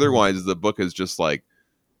 Because otherwise the book is just like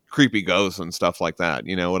creepy ghosts and stuff like that,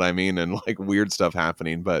 you know what I mean? And like weird stuff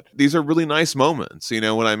happening. But these are really nice moments, you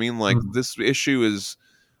know what I mean? Like this issue is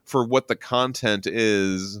for what the content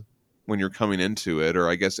is when you're coming into it, or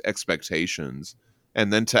I guess expectations,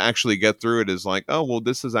 and then to actually get through it is like, oh well,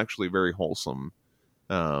 this is actually very wholesome.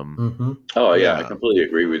 Oh yeah, I completely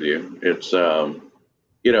agree with you. It's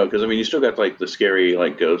you know, because I mean, you still got like the scary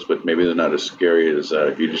like ghosts, but maybe they're not as scary as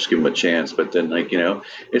if you just give them a chance. But then, like, you know,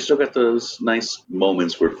 it's still got those nice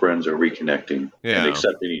moments where friends are reconnecting and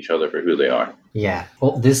accepting each other for who they are. Yeah,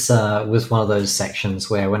 well, this was one of those sections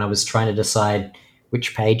where when I was trying to decide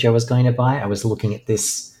which page I was going to buy, I was looking at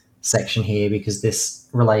this section here because this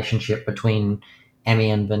relationship between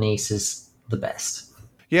Emmy and Bernice is the best.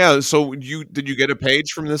 Yeah, so did you get a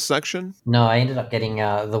page from this section? No, I ended up getting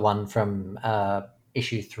the one from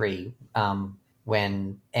issue 3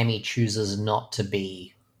 when Emmy chooses not to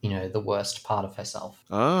be, you know, the worst part of herself.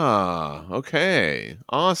 Ah, okay,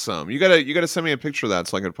 awesome. You gotta send me a picture of that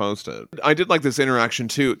so I can post it. I did like this interaction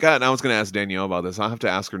too. God, and I was gonna ask Danielle about this. I'll have to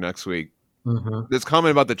ask her next week. This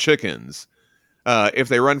comment about the chickens. If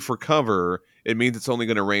they run for cover, it means it's only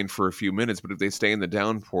going to rain for a few minutes. But if they stay in the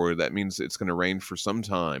downpour, that means it's going to rain for some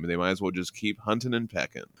time. And they might as well just keep hunting and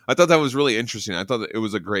pecking. I thought that was really interesting. I thought that it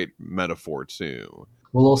was a great metaphor too.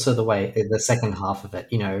 Well, also the second half of it,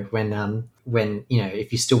 you know, when you know,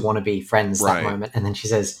 if you still want to be friends, that moment, and then she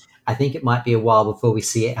says, "I think it might be a while before we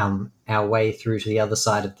see our way through to the other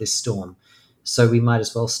side of this storm. So we might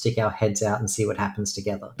as well stick our heads out and see what happens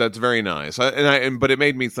together." That's very nice. But it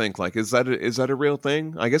made me think, like, is that a real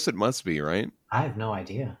thing? I guess it must be, right? I have no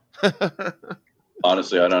idea.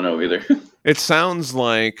 Honestly, I don't know either. It sounds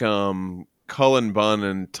like Cullen Bunn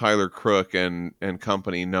and Tyler Crook and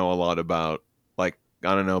company know a lot about, like,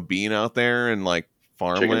 I don't know, being out there and like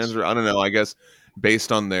farmlands, or I don't know. I guess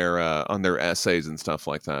based on their essays and stuff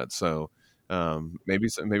like that. So maybe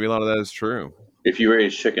a lot of that is true. If you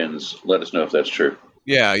raise chickens, let us know if that's true.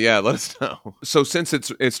 Yeah, let us know. So since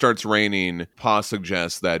it starts raining, Pa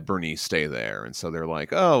suggests that Bernice stay there. And so they're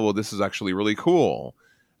like, oh, well, this is actually really cool.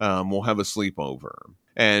 We'll have a sleepover.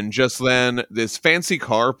 And just then, this fancy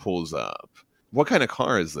car pulls up. What kind of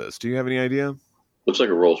car is this? Do you have any idea? Looks like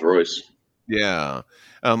a Rolls Royce. Yeah.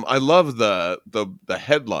 I love the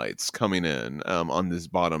headlights coming in on this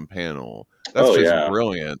bottom panel. That's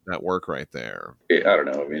brilliant. That work right there. I don't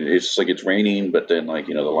know. I mean, it's like it's raining, but then, like,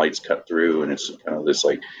 you know, the lights cut through, and it's kind of this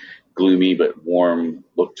like gloomy but warm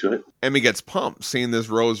look to it. Emmy gets pumped seeing this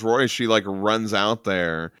Rolls Royce. She like runs out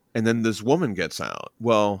there, and then this woman gets out.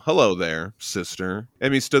 Well, hello there, sister.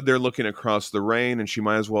 Emmy stood there looking across the rain, and she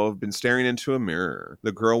might as well have been staring into a mirror.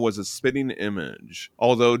 The girl was a spitting image.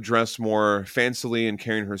 Although dressed more fancily and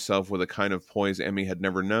carrying herself with a kind of poise Emmy had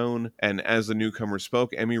never known, and as the newcomer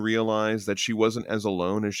spoke, Emmy realized that she wasn't as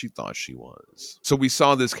alone as she thought she was. So we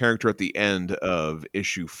saw this character at the end of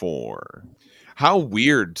issue 4. How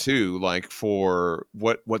weird too, like, for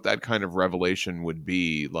what that kind of revelation would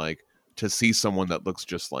be, like, to see someone that looks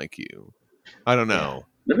just like you. I don't know.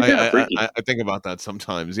 Yeah. I think about that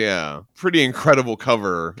sometimes. Yeah, pretty incredible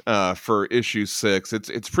cover for issue 6.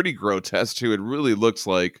 It's pretty grotesque too. It really looks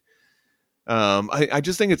like. I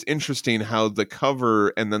just think it's interesting how the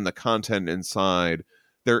cover and then the content inside.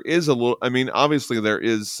 There is a little. I mean, obviously there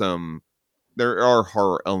are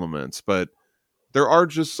horror elements, but there are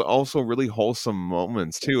just also really wholesome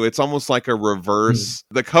moments too. It's almost like a reverse.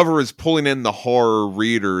 The cover is pulling in the horror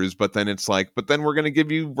readers, but then it's like, but then we're gonna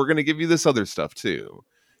give you this other stuff too.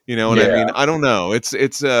 You know what I mean? I don't know. It's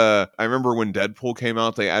I remember when Deadpool came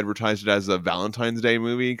out, they advertised it as a Valentine's Day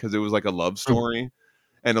movie because it was like a love story,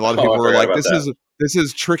 and a lot of people were like, this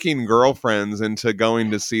is tricking girlfriends into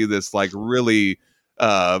going to see this like really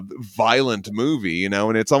violent movie, you know,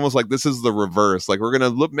 and it's almost like this is the reverse. Like, we're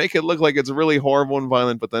gonna make it look like it's really horrible and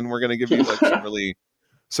violent, but then we're gonna give you like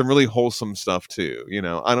some really wholesome stuff too. You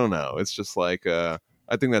know, I don't know. It's just like I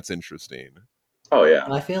think that's interesting. Oh yeah,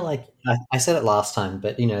 I feel like I said it last time,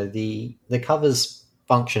 but you know, the covers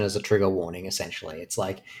function as a trigger warning. Essentially, it's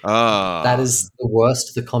like that is the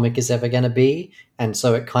worst the comic is ever going to be, and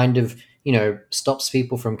so it kind of, you know, stops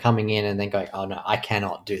people from coming in and then going, oh no, I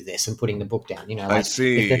cannot do this, and putting the book down. You know, like, I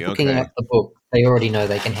see. If they're picking up the book, they already know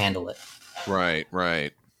they can handle it.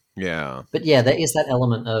 Right. Yeah. But yeah, there is that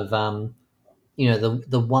element of, you know,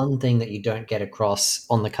 the one thing that you don't get across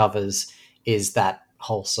on the covers is that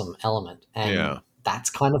wholesome element. And that's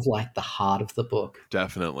kind of like the heart of the book.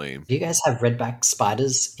 Definitely. Do you guys have redback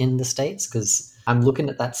spiders in the States? Because I'm looking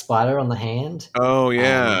at that spider on the hand. Oh,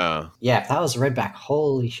 yeah. Yeah, if that was a redback,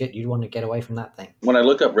 holy shit, you'd want to get away from that thing. When I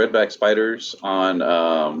look up redback spiders on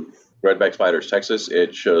Redback Spiders Texas,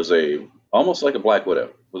 it shows almost like a black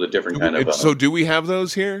widow with a different kind of. So do we have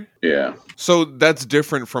those here? Yeah. So that's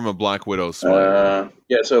different from a black widow spider.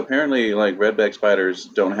 Yeah. So apparently, like redback spiders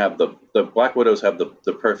don't have the black widows have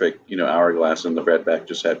the perfect hourglass, and the redback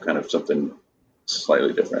just have kind of something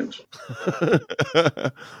slightly different.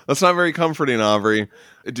 That's not very comforting, Aubrey.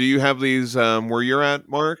 Do you have these where you're at,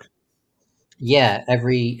 Mark? Yeah,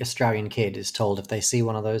 every Australian kid is told if they see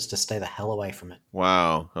one of those to stay the hell away from it.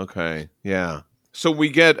 Wow. Okay. Yeah. So we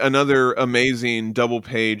get another amazing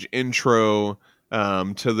double-page intro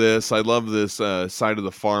to this. I love this side of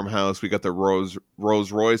the farmhouse. We got the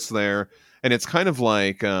Rolls Royce there, and it's kind of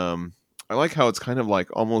like I like how it's kind of like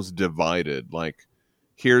almost divided. Like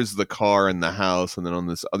here's the car and the house, and then on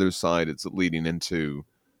this other side, it's leading into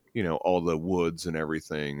all the woods and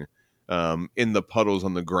everything. In the puddles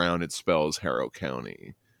on the ground, it spells Harrow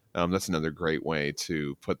County. That's another great way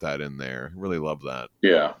to put that in there. Really love that.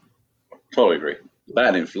 Yeah, totally agree.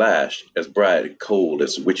 Lightning flashed as bright and cold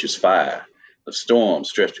as a witch's fire. The storm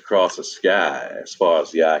stretched across the sky as far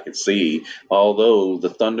as the eye could see. Although the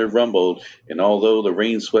thunder rumbled and although the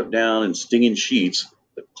rain swept down in stinging sheets,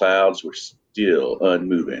 the clouds were still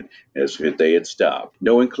unmoving, as if they had stopped.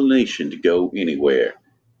 No inclination to go anywhere,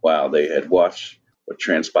 while they had watched what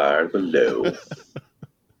transpired below.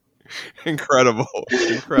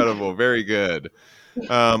 Incredible. Very good.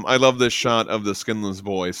 I love this shot of the skinless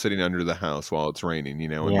boy sitting under the house while it's raining,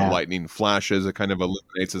 and the lightning flashes. It kind of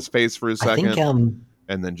illuminates his face for a second, I think,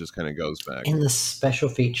 and then just kind of goes back. In the special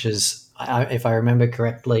features, if I remember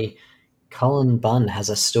correctly, Cullen Bunn has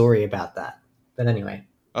a story about that. But anyway.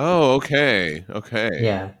 Oh, okay.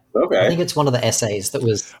 Yeah. Okay. I think it's one of the essays that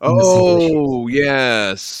was. Oh,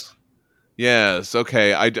 yes.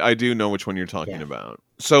 Okay. I do know which one you're talking about.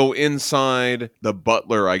 So inside, the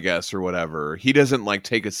butler, I guess, or whatever, he doesn't like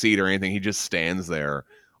take a seat or anything. He just stands there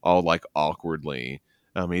all like awkwardly.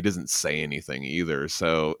 He doesn't say anything either.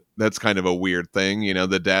 So that's kind of a weird thing.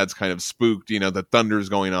 The dad's kind of spooked, the thunder's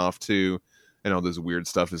going off too, and all this weird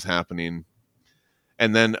stuff is happening.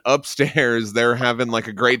 And then upstairs, they're having like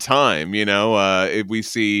a great time. We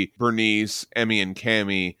see Bernice, Emmy, and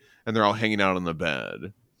Cammy, and they're all hanging out on the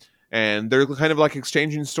bed. And they're kind of like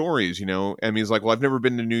exchanging stories, Emmy's like, well, I've never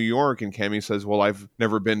been to New York. And Cammy says, well, I've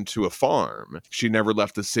never been to a farm. She never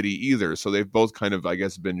left the city either. So they've both kind of, I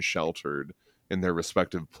guess, been sheltered in their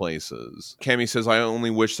respective places. Cammy says, I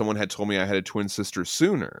only wish someone had told me I had a twin sister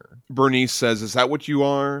sooner. Bernice says, is that what you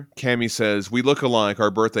are? Cammy says, we look alike. Our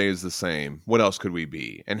birthday is the same. What else could we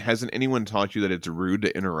be? And hasn't anyone taught you that it's rude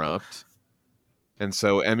to interrupt? And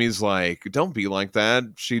so Emmy's like, don't be like that.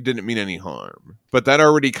 She didn't mean any harm. But that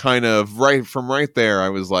already kind of, right there, I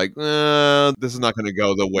was like, this is not going to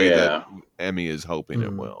go the way that Emmy is hoping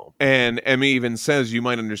it will. And Emmy even says, you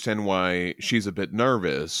might understand why she's a bit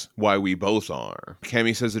nervous, why we both are.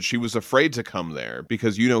 Cammy says that she was afraid to come there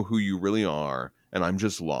because you know who you really are. And I'm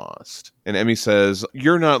just lost. And Emmy says,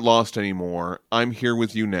 you're not lost anymore. I'm here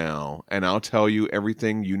with you now, and I'll tell you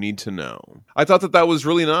everything you need to know. I thought that was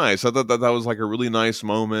really nice. I thought that was like a really nice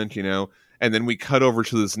moment, And then we cut over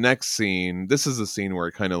to this next scene. This is the scene where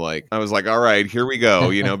it kind of like, I was like, all right, here we go,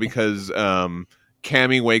 because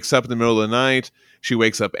Cammy wakes up in the middle of the night. She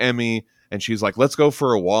wakes up Emmy. And she's like, let's go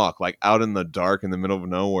for a walk, like out in the dark in the middle of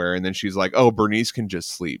nowhere. And then she's like, oh, Bernice can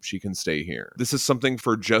just sleep. She can stay here. This is something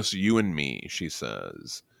for just you and me, she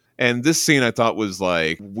says. And this scene I thought was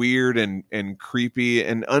like weird and creepy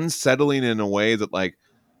and unsettling in a way that like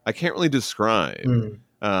I can't really describe.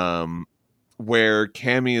 Where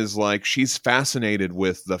Cammy is like, she's fascinated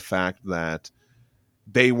with the fact that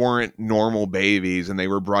they weren't normal babies and they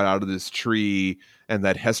were brought out of this tree, and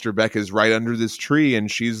that Hester Beck is right under this tree and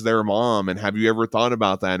she's their mom. And have you ever thought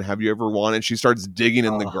about that? And have you ever wanted, she starts digging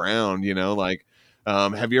in the ground,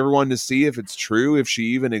 have you ever wanted to see if it's true, if she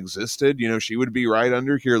even existed? She would be right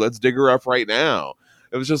under here. Let's dig her up right now.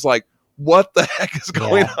 It was just like, what the heck is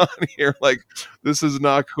going on here? Like, this is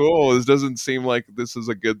not cool. This doesn't seem like this is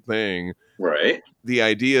a good thing. Right. The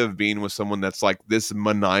idea of being with someone that's like this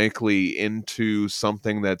maniacally into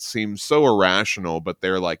something that seems so irrational, but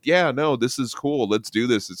they're like, yeah, no, this is cool. Let's do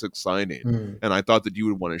this. It's exciting. And I thought that you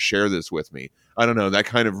would want to share this with me. I don't know. That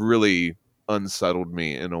kind of really unsettled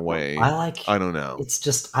me in a way. I don't know. It's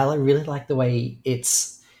just, I really like the way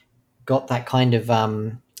it's got that kind of,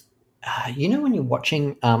 when you're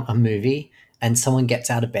watching a movie and someone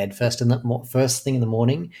gets out of bed first thing in the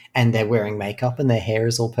morning, and they're wearing makeup and their hair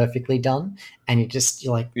is all perfectly done, and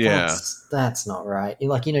you're like, that's not right.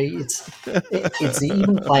 You're like, it's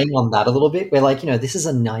even playing on that a little bit. Where like, this is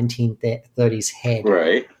a 1930s head,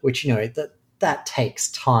 right? Which that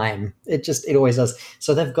takes time. It always does.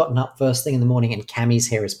 So they've gotten up first thing in the morning, and Cammie's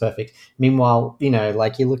hair is perfect. Meanwhile,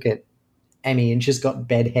 like you look at Emmy and she's got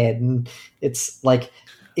bed head, and it's like,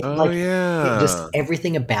 just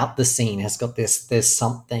everything about the scene has got this, there's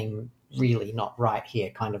something really not right here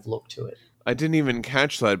kind of look to it. I didn't even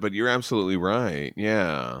catch that, but you're absolutely right.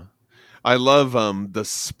 Yeah. I love the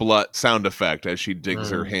splut sound effect as she digs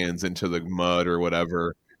her hands into the mud or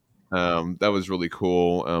whatever. That was really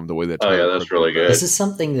cool. The way that that's really good. This is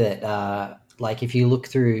something that like if you look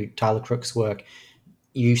through Tyler Crook's work,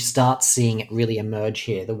 you start seeing it really emerge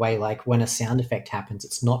here. The way like when a sound effect happens,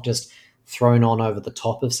 it's not just thrown on over the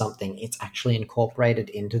top of something, it's actually incorporated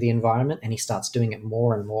into the environment, and he starts doing it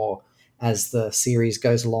more and more as the series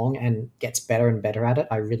goes along and gets better and better at it.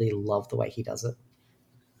 I really love the way he does it.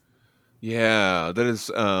 Yeah, that is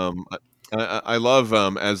I love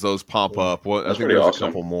as those pop up. Well, I think there's a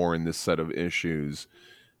couple more in this set of issues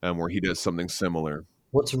where he does something similar.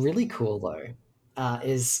 What's really cool though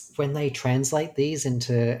is when they translate these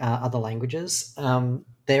into other languages,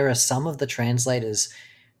 there are some of the translators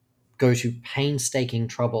go to painstaking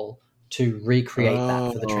trouble to recreate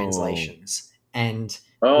that for the translations. And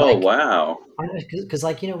wow. Because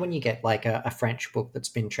like, when you get like a French book that's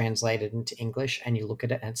been translated into English and you look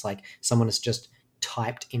at it and it's like someone has just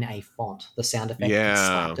typed in a font the sound effect and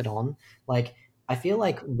slapped it on. Like, I feel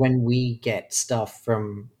like when we get stuff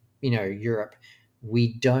from, Europe,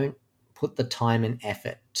 we don't put the time and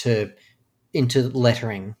effort into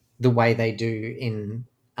lettering the way they do in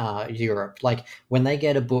Europe. Like when they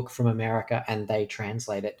get a book from America and they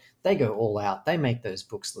translate it, they go all out. They make those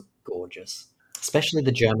books look gorgeous, especially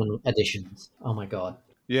the German editions. Oh my God.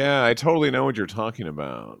 Yeah, I totally know what you're talking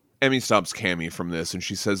about. Emmy stops Cammie from this and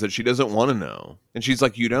she says that she doesn't want to know. And she's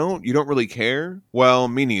like, you don't really care? Well,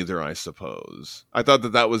 me neither, I suppose. I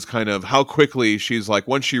thought that was kind of how quickly she's like,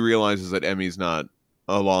 once she realizes that Emmy's not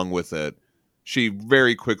along with it, she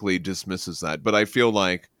very quickly dismisses that. But I feel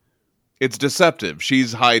like it's deceptive.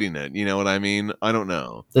 She's hiding it. You know what I mean? I don't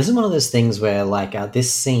know. This is one of those things where like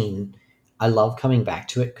this scene, I love coming back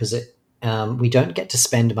to it because we don't get to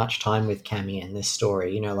spend much time with Cammie in this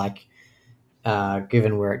story,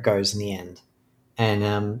 given where it goes in the end.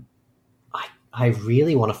 And I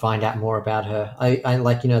really want to find out more about her. I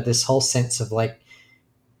like, this whole sense of like,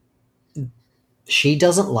 she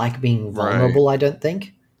doesn't like being vulnerable, right. I don't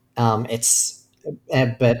think. But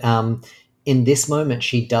in this moment,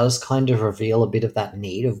 she does kind of reveal a bit of that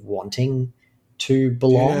need of wanting to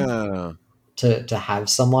belong, to have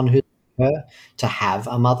someone who's her, to have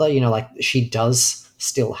a mother, like she does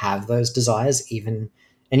still have those desires even.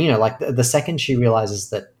 And, like the second she realizes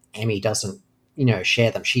that Emmy doesn't,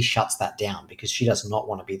 share them, she shuts that down because she does not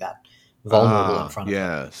want to be that vulnerable in front of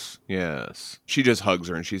her. Yes. She just hugs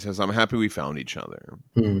her and she says, I'm happy we found each other.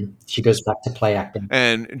 She goes back to play acting.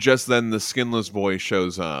 And just then the skinless boy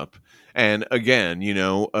shows up. And again,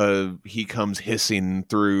 he comes hissing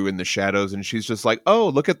through in the shadows and she's just like, oh,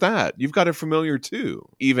 look at that. You've got a familiar too.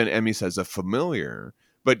 Even Emmy says a familiar.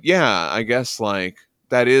 But yeah, I guess like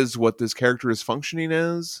that is what this character is functioning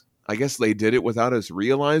as. I guess they did it without us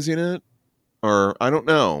realizing it. Or I don't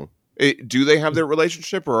know. Do they have their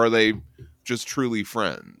relationship or are they just truly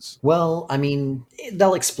friends? Well, I mean,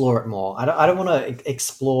 they'll explore it more. I don't want to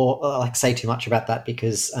explore, say too much about that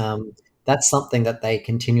because that's something that they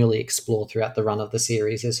continually explore throughout the run of the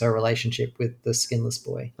series is her relationship with the skinless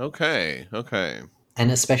boy. Okay.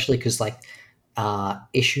 And especially because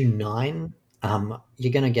issue 9,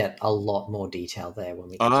 you're going to get a lot more detail there when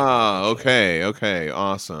we get okay.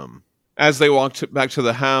 Awesome. As they walk back to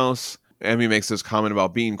the house, Emmy makes this comment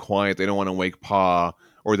about being quiet. They don't want to wake Pa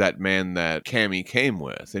or that man that Cammie came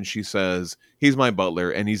with. And she says, he's my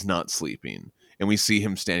butler and he's not sleeping. And we see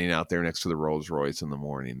him standing out there next to the Rolls Royce in the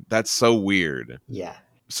morning. That's so weird. Yeah.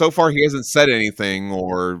 So far, he hasn't said anything,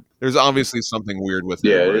 or there's obviously something weird with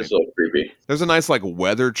him. Yeah, it is a little creepy. There's a nice,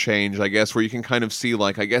 weather change, I guess, where you can kind of see,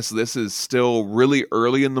 I guess this is still really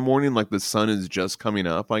early in the morning, the sun is just coming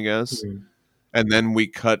up, I guess. Mm-hmm. And then we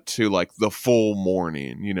cut to, the full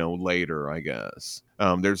morning, later, I guess.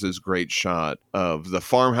 There's this great shot of the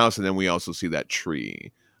farmhouse, and then we also see that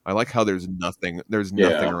tree. I like how there's nothing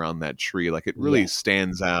around that tree. It really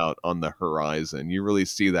stands out on the horizon. You really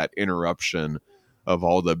see that interruption of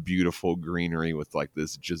all the beautiful greenery with like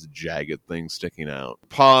this just jagged thing sticking out.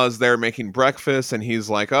 Pa's there making breakfast, and he's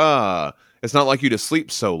like, it's not like you to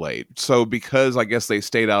sleep so late. So because I guess they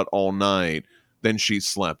stayed out all night, then she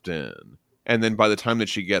slept in. And then by the time that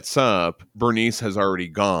she gets up, Bernice has already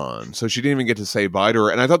gone. So she didn't even get to say bye to her.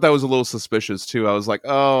 And I thought that was a little suspicious too. I was like,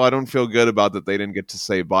 I don't feel good about that they didn't get to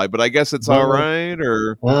say bye. But I guess it's all right.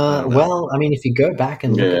 Or well, I mean, if you go back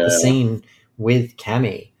and look at the scene with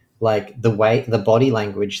Cammy, like the way, the body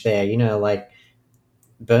language there, you know, like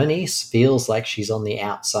Bernice feels like she's on the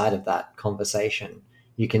outside of that conversation.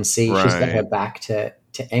 You can see she's got her back to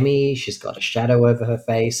Emmy. She's got a shadow over her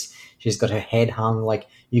face. She's got her head hung. Like,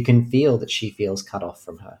 you can feel that she feels cut off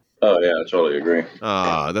from her. Oh yeah, I totally agree.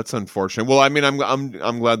 That's unfortunate. Well, I mean,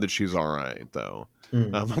 I'm glad that she's all right though.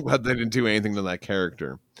 I'm glad they didn't do anything to that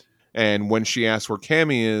character. And when she asks where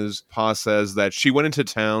Cammy is, Pa says that she went into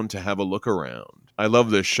town to have a look around. I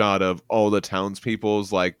love this shot of all the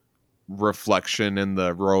townspeople's like reflection in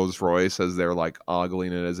the Rolls Royce as they're like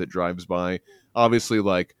ogling it as it drives by. Obviously,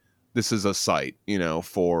 like, this is a sight, you know,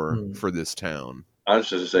 for this town. I was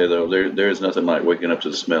just to say though, there is nothing like waking up to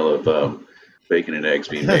the smell of bacon and eggs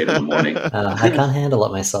being made in the morning. I can't handle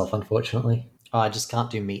it myself, unfortunately. I just can't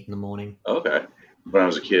do meat in the morning. Okay. When I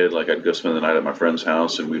was a kid, like, I'd go spend the night at my friend's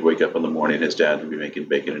house, and we'd wake up in the morning. His dad would be making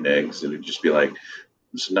bacon and eggs, and it'd just be like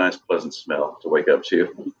this nice, pleasant smell to wake up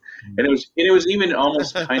to. And it was even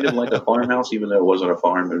almost kind of like a farmhouse, even though it wasn't a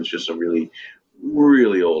farm. It was just a really,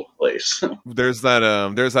 really old place. There's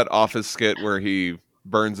that Office skit where he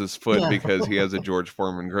burns his foot because he has a George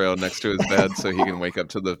Foreman grill next to his bed, so he can wake up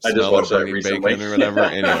to the smell of burning bacon or whatever.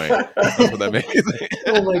 Anyway, that's what that made me think.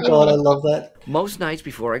 Oh my god, I love that. Most nights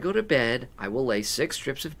before I go to bed, I will lay 6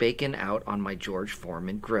 strips of bacon out on my George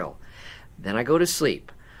Foreman grill. Then I go to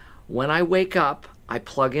sleep. When I wake up, I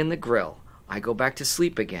plug in the grill. I go back to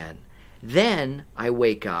sleep again. Then I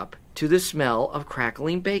wake up to the smell of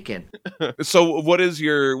crackling bacon. So what is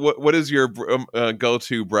your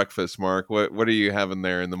go-to breakfast, Mark? What are you having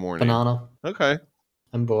there in the morning? Banana. Okay.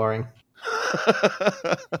 I'm boring.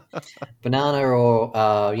 Banana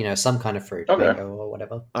or some kind of fruit, mango or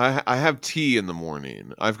whatever. I have tea in the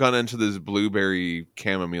morning. I've gone into this blueberry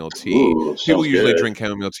chamomile tea. Ooh, people usually drink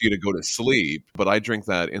chamomile tea to go to sleep, but I drink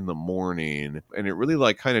that in the morning, and it really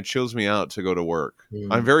like kind of chills me out to go to work.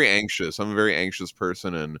 I'm very anxious. I'm a very anxious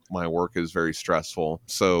person, and my work is very stressful.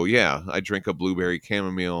 So yeah, I drink a hot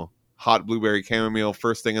blueberry chamomile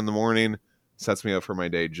first thing in the morning. Sets me up for my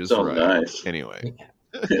day just right. Nice. Anyway. Yeah.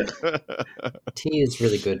 Tea is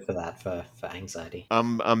really good for that, for anxiety.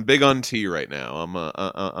 I'm big on tea right now.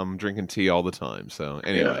 I'm drinking tea all the time. So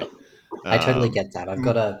anyway, I totally get that. I've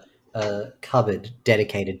got a cupboard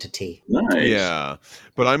dedicated to tea. Nice. Yeah,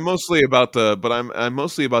 but I'm mostly about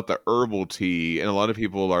the herbal tea, and a lot of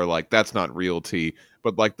people are like, that's not real tea.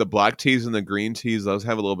 But like the black teas and the green teas, those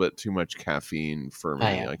have a little bit too much caffeine for me.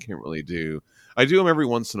 I can't really do. I do them every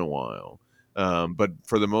once in a while, but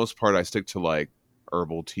for the most part, I stick to like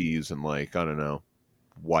herbal teas and like, I don't know,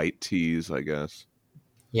 white teas, I guess.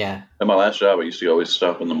 Yeah. At my last job, I used to always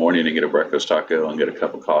stop in the morning and get a breakfast taco and get a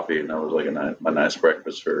cup of coffee, and that was like a nice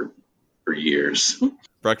breakfast for years.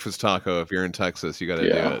 Breakfast taco, if you're in Texas, you got to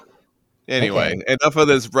do it. Anyway, enough of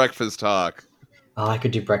this breakfast talk. Oh, I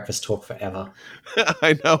could do breakfast talk forever.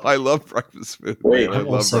 I know, I love breakfast food. Wait,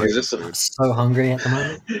 I'm so hungry at the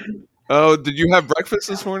moment. Oh, did you have breakfast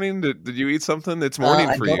this morning? Did you eat something? It's morning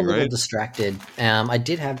for you, right? I got a little distracted. I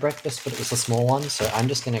did have breakfast, but it was a small one, so I'm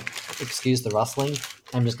just going to excuse the rustling.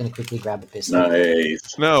 I'm just going to quickly grab a biscuit.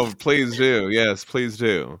 Nice. No, please do. Yes, please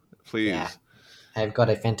do. Please. Yeah. I've got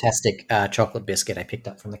a fantastic chocolate biscuit I picked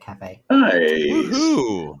up from the cafe. Nice.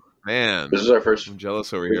 Woohoo! Man, this is our first. I'm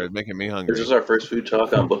jealous over here. It's making me hungry. This is our first food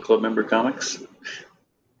talk on Book Club Member Comics.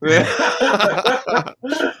 Let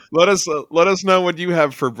us know what you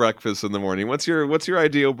have for breakfast in the morning. What's your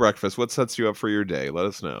ideal breakfast? What sets you up for your day? Let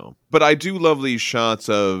us know. But I do love these shots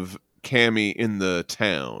of Cammy in the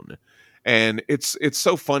town. And it's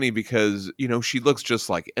so funny because, you know, she looks just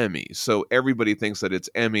like Emmy. So everybody thinks that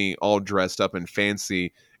it's Emmy all dressed up and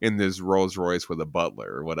fancy in this Rolls Royce with a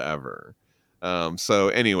butler or whatever. So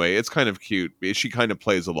anyway, it's kind of cute. She kind of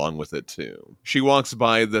plays along with it too. She walks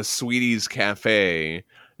by the Sweeties Cafe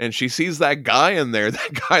and she sees that guy in there,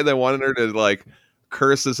 that guy that wanted her to like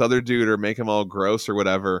curse this other dude or make him all gross or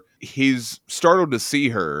whatever. He's startled to see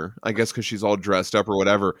her, I guess because she's all dressed up or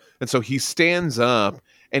whatever. And so he stands up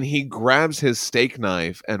and he grabs his steak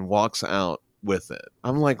knife and walks out with it.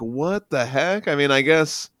 I'm like, what the heck? I mean, I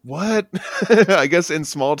guess, what? I guess in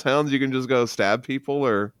small towns you can just go stab people,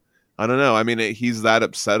 or I don't know. I mean, he's that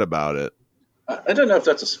upset about it. I don't know if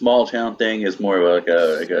that's a small town thing. It's more of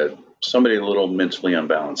like a Somebody a little mentally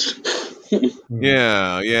unbalanced.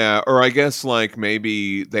 Yeah. Or I guess like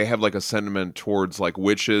maybe they have like a sentiment towards like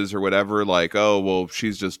witches or whatever. Like, oh, well,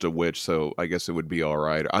 she's just a witch, so I guess it would be all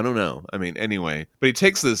right. I don't know. I mean, anyway. But he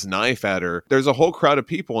takes this knife at her. There's a whole crowd of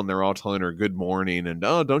people and they're all telling her good morning and,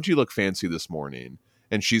 oh, don't you look fancy this morning?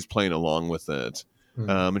 And she's playing along with it.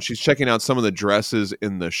 And she's checking out some of the dresses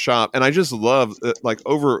in the shop. And I just love, like,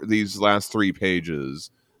 over these last 3 pages,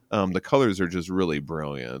 the colors are just really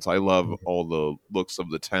brilliant. I love all the looks of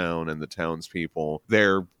the town and the townspeople,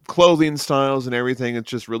 their clothing styles and everything. It's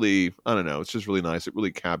just really, I don't know, it's just really nice. It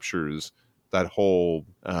really captures that whole,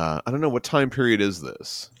 I don't know, what time period is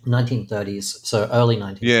this? 1930s, so early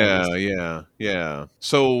 1930s. Yeah.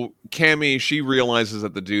 So Cammy, she realizes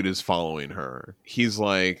that the dude is following her. He's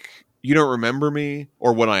like, you don't remember me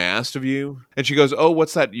or what I asked of you? And she goes, oh,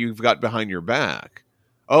 what's that you've got behind your back?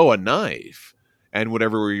 Oh, a knife. And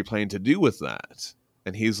whatever were you planning to do with that?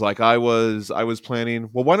 And he's like, I was planning,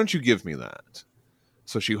 well, why don't you give me that?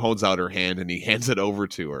 So she holds out her hand and he hands it over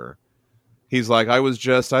to her. He's like,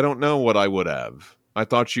 I don't know what I would have. I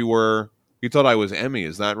thought you thought I was Emmy,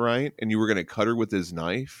 is that right? And you were going to cut her with his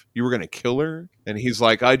knife? You were going to kill her? And he's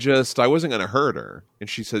like, I wasn't going to hurt her. And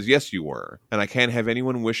she says, yes, you were. And I can't have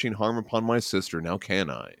anyone wishing harm upon my sister, now can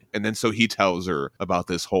I? And then so he tells her about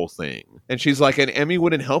this whole thing. And she's like, and Emmy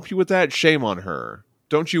wouldn't help you with that? Shame on her.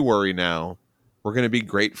 Don't you worry now. We're going to be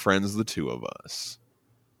great friends, the two of us.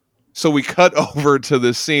 So we cut over to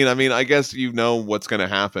this scene. I mean, I guess you know what's going to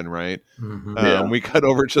happen, right? Mm-hmm. We cut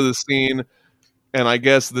over to the scene. And I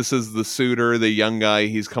guess this is the suitor, the young guy.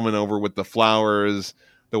 He's coming over with the flowers.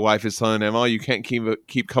 The wife is telling him, oh, you can't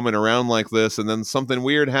keep coming around like this. And then something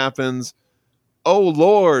weird happens. Oh,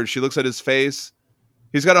 Lord. She looks at his face.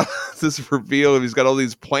 He's got this reveal. He's got all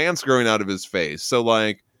these plants growing out of his face. So,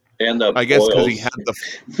 like, and the I guess because he boils. had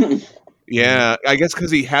the... Yeah, I guess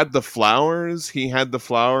because he had the flowers.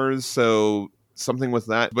 So something with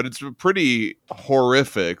that. But it's pretty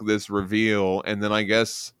horrific, this reveal. And then I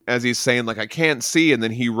guess as he's saying, like, I can't see, and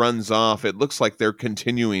then he runs off, it looks like they're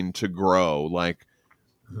continuing to grow. Like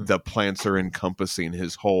the plants are encompassing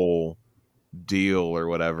his whole deal or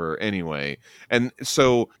whatever. Anyway. And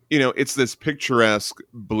so, you know, it's this picturesque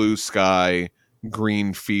blue sky,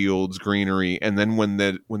 green fields, greenery. And then when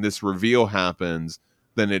this reveal happens,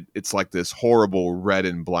 then it's like this horrible red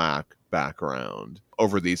and black background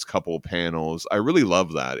over these couple panels. I really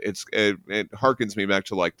love that. It harkens me back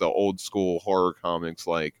to like the old school horror comics,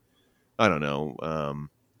 like, I don't know,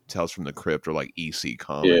 Tales from the Crypt or like EC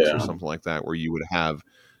Comics or something like that, where you would have,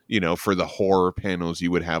 you know, for the horror panels,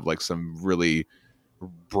 you would have like some really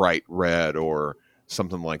bright red or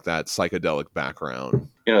something like that, psychedelic background.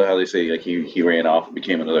 You know how they say like he ran off and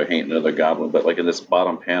became another Haint, another goblin, but like in this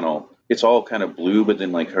bottom panel, it's all kind of blue, but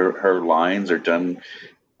then like her lines are done,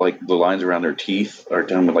 like the lines around her teeth are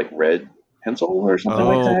done with like red pencil or something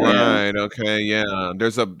like that. Right. Okay. Yeah.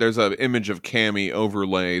 There's a image of Cammy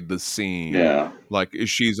overlaid the scene. Yeah. Like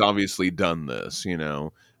she's obviously done this, you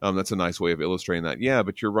know. That's a nice way of illustrating that. Yeah,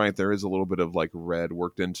 but you're right. There is a little bit of like red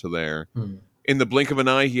worked into there. In the blink of an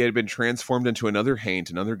eye, he had been transformed into another Haint,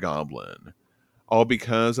 another goblin. All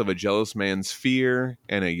because of a jealous man's fear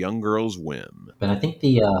and a young girl's whim. But I think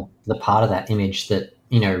the part of that image that,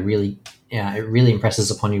 you know, really, it really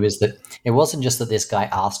impresses upon you is that it wasn't just that this guy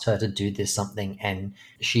asked her to do this something and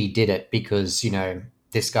she did it because, you know,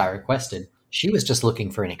 this guy requested. She was just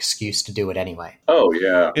looking for an excuse to do it anyway. Oh,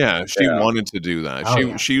 yeah. Yeah, she wanted to do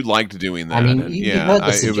that. She liked doing that. I mean, you heard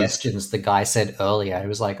the suggestions the guy said earlier. It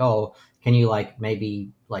was like, oh, can you like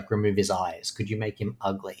maybe like remove his eyes? Could you make him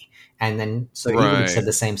ugly? And then so he even said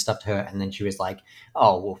the same stuff to her, and then she was like,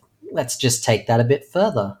 oh, well, let's just take that a bit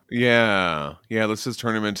further. Yeah, let's just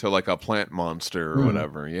turn him into like a plant monster or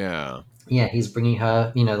whatever. Yeah, he's bringing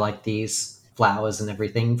her, you know, like these flowers and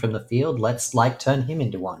everything from the field. Let's like turn him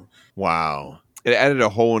into one. Wow. It added a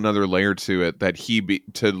whole another layer to it that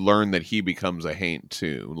to learn that he becomes a Haint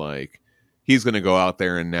too. Like he's going to go out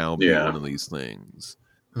there and now be one of these things.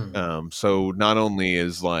 So not only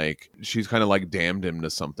is like she's kind of like damned him to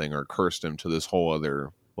something or cursed him to this whole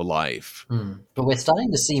other life. But we're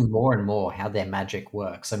starting to see more and more how their magic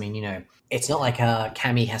works. I mean, you know, it's not like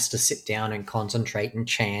Cammy has to sit down and concentrate and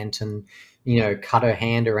chant and, you know, cut her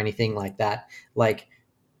hand or anything like that. Like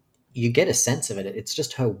you get a sense of it. It's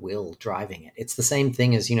just her will driving it. It's the same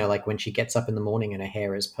thing as, you know, like when she gets up in the morning and her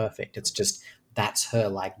hair is perfect. It's just that's her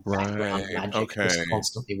like background magic just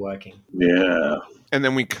constantly working. Yeah. And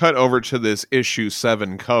then we cut over to this issue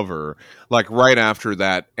 7 cover, like right after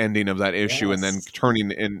that ending of that issue, and then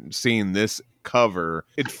turning and seeing this cover.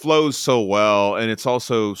 It flows so well, and it's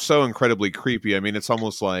also so incredibly creepy. I mean, it's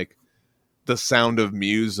almost like the Sound of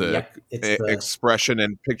Music expression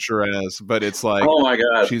and picturesque, but it's like, oh my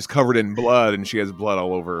god, she's covered in blood and she has blood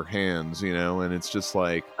all over her hands, and it's just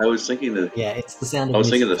like, I was thinking that. Yeah, it's the Sound of Music. I was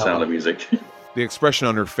thinking the cover. Sound of Music. The expression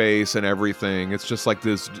on her face and everything, it's just like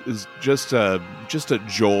this is just a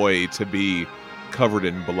joy to be covered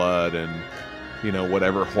in blood and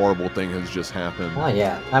whatever horrible thing has just happened. Oh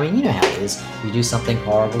yeah, I mean, you know how it is. You do something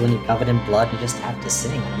horrible and you're covered in blood, you just have to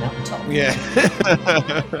sing on a mountaintop. Yeah.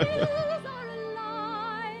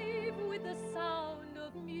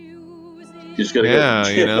 Just gotta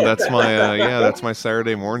that's my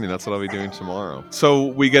Saturday morning. That's what I'll be doing tomorrow. So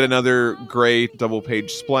we get another great double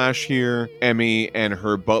page splash here. Emmy and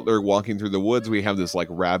her butler walking through the woods. We have this like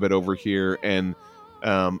rabbit over here, and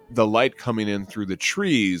the light coming in through the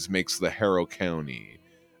trees makes the Harrow County,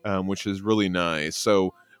 which is really nice.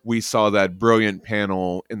 So we saw that brilliant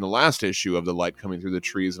panel in the last issue of the light coming through the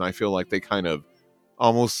trees, and I feel like they kind of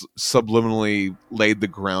almost subliminally laid the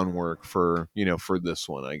groundwork for this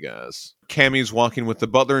one, I guess. Cammie's walking with the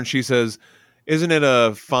butler, and she says, "Isn't it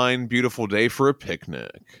a fine, beautiful day for a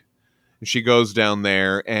picnic?" And she goes down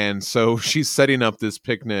there, and so she's setting up this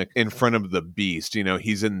picnic in front of the beast.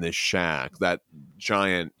 He's in this shack, that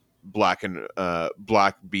giant black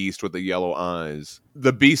beast with the yellow eyes.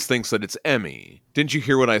 The beast thinks that it's Emmy. "Didn't you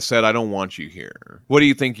hear what I said? I don't want you here. What do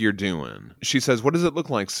you think you're doing?" She says, "What does it look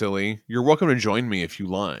like, silly? You're welcome to join me if you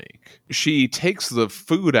like." She takes the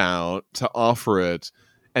food out to offer it,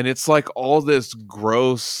 and it's like all this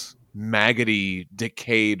gross, maggoty,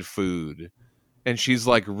 decayed food. And she's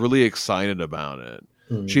like really excited about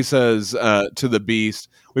it. She says to the beast,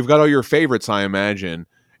 "We've got all your favorites, I imagine.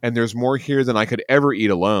 And there's more here than I could ever eat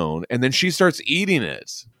alone." And then she starts eating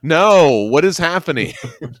it. No, what is happening?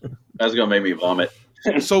 That's gonna make me vomit.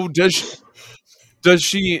 So does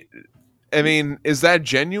she? I mean, is that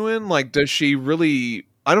genuine? Like, does she really?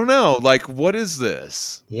 I don't know. Like, what is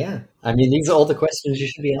this? Yeah, I mean, these are all the questions you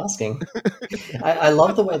should be asking. I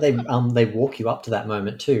love the way they walk you up to that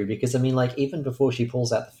moment too, because I mean, like, even before she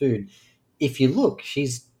pulls out the food, if you look,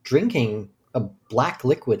 she's drinking a black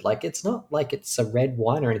liquid. Like, it's not like it's a red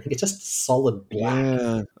wine or anything. It's just solid black.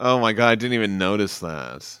 Yeah. Oh my god, I didn't even notice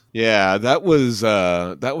that. Yeah, that was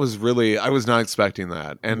really, I was not expecting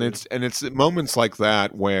that. And it's moments like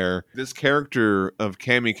that where this character of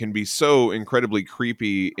Cammie can be so incredibly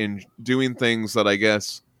creepy in doing things that I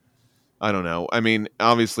guess, I don't know. I mean,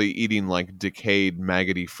 obviously eating like decayed,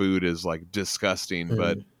 maggoty food is like disgusting,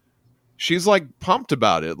 but she's like pumped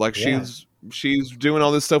about it. Like she's doing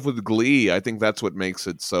all this stuff with glee. I think that's what makes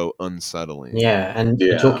it so unsettling. Yeah, and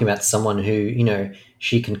you're talking about someone who,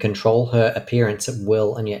 she can control her appearance at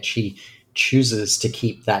will, and yet she chooses to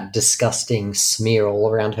keep that disgusting smear all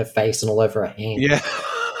around her face and all over her hand. Yeah.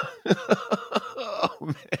 Oh,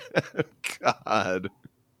 man. God.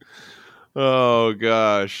 Oh,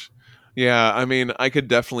 gosh. Yeah, I mean, I could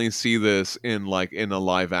definitely see this in a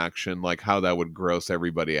live action, like how that would gross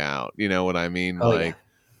everybody out. You know what I mean?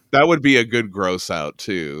 That would be a good gross out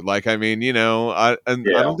too. Like, I mean, I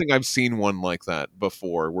don't think I've seen one like that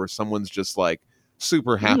before, where someone's just like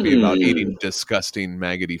super happy about eating disgusting,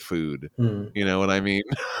 maggoty food. You know what I mean?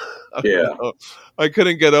 Yeah. I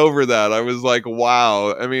couldn't get over that. I was like,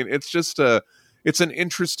 wow. I mean, it's an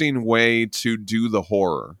interesting way to do the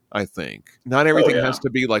horror, I think. Not everything has to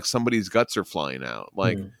be like somebody's guts are flying out.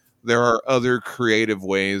 Like, there are other creative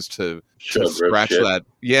ways to scratch that.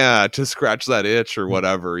 Yeah, to scratch that itch or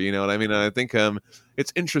whatever. You know what I mean? And I think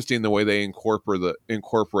it's interesting the way they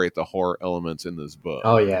incorporate the horror elements in this book.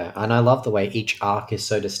 Oh yeah, and I love the way each arc is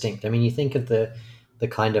so distinct. I mean, you think of the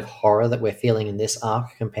kind of horror that we're feeling in this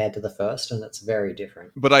arc compared to the first, and it's very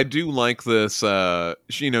different. But I do like this.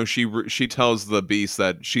 She tells the beast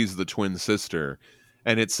that she's the twin sister.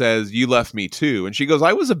 And it says, "You left me too." And she goes,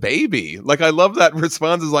 "I was a baby." Like, I love that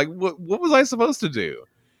response. Is like, what was I supposed to do?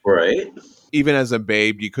 Right. Even as a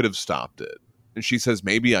babe, you could have stopped it. And she says,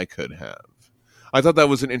 "Maybe I could have." I thought that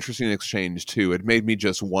was an interesting exchange too. It made me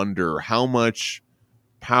just wonder how much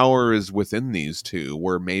power is within these two,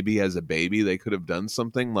 where maybe as a baby they could have done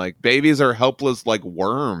something. Like, babies are helpless like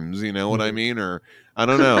worms, you know what I mean? Or I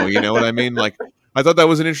don't know, you know what I mean? Like, I thought that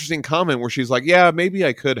was an interesting comment where she's like, "Yeah, maybe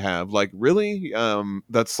I could have." Like, really?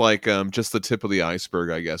 That's like just the tip of the iceberg,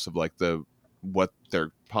 I guess, of like what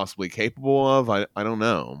they're possibly capable of. I don't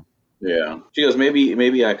know. Yeah. She goes,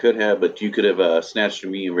 maybe I could have, but you could have snatched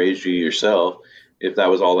me and raised you yourself if that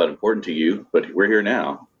was all that important to you. But we're here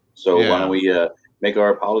now, so why don't we make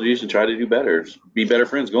our apologies and try to do better, be better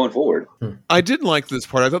friends going forward. I did like this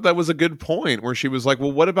part. I thought that was a good point where she was like,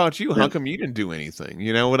 well, what about you? How come you didn't do anything?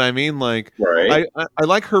 You know what I mean? Like, right. I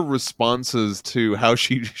like her responses to how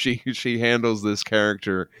she handles this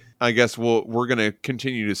character. I guess we're going to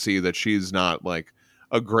continue to see that she's not like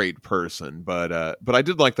a great person, but I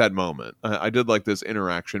did like that moment. I did like this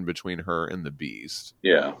interaction between her and the Beast.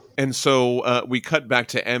 Yeah. And so we cut back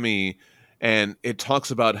to Emmy, and it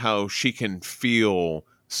talks about how she can feel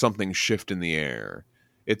something shift in the air.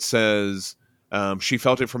 It says she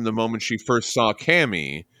felt it from the moment she first saw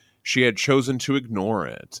Cammy. She had chosen to ignore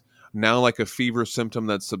it. Now, like a fever symptom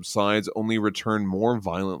that subsides, only returned more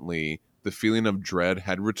violently. The feeling of dread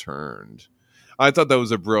had returned. I thought that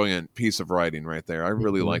was a brilliant piece of writing right there. I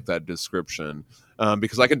really like that description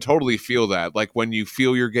because I can totally feel that. Like when you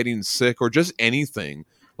feel you're getting sick or just anything,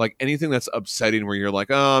 like anything that's upsetting where you're like,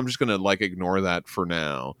 oh, I'm just going to like ignore that for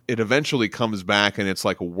now. It eventually comes back and it's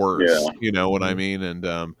like worse. Yeah. You know what I mean? And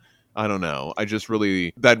I don't know.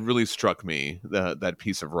 That really struck me, that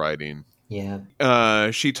piece of writing.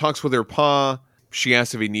 Yeah. She talks with her pa. She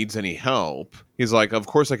asks if he needs any help. He's like, of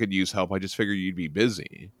course I could use help. I just figured you'd be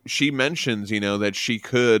busy. She mentions, that she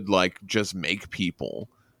could like just make people,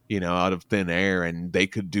 out of thin air and they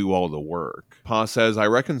could do all the work. Pa says, I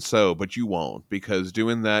reckon so, but you won't, because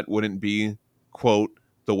doing that wouldn't be, quote,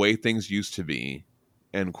 the way things used to be,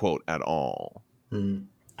 end quote, at all.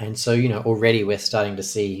 And so, already we're starting to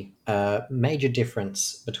see a major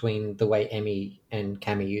difference between the way Emmy and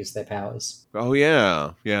Cammy use their powers. Oh,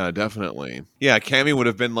 yeah. Yeah, definitely. Yeah, Cammy would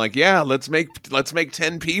have been like, yeah, let's make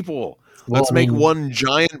 10 people. Let's make one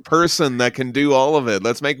giant person that can do all of it.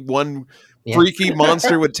 Let's make one freaky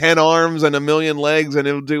monster with 10 arms and 1,000,000 legs and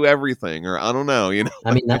it'll do everything. Or I don't know,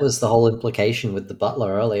 I mean, that was the whole implication with the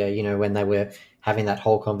butler earlier, when they were having that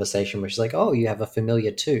whole conversation where she's like, oh, you have a familiar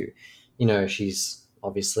too. She's...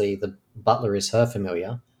 Obviously, the butler is her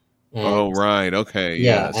familiar. And, right. Okay.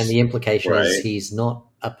 Yeah, yes. And the implication is he's not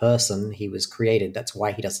a person. He was created. That's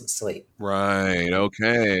why he doesn't sleep. Right.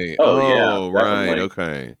 Okay. Yeah. Right.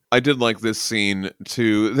 Okay. I did like this scene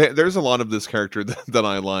too. There's a lot of this character that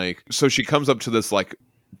I like. So she comes up to this like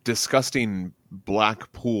disgusting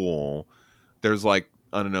black pool. There's like,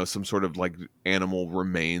 I don't know, some sort of like animal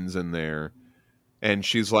remains in there. And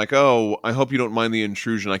she's like, oh, I hope you don't mind the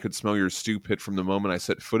intrusion. I could smell your stew pit from the moment I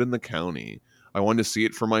set foot in the county. I wanted to see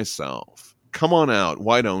it for myself. Come on out.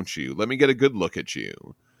 Why don't you? Let me get a good look at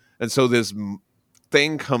you. And so this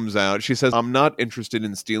thing comes out. She says, I'm not interested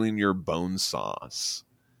in stealing your bone sauce.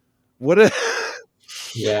 What a...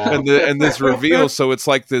 Yeah. And this reveal, so it's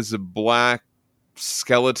like this black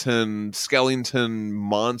skeleton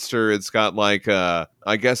monster. It's got like, I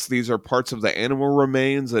guess these are parts of the animal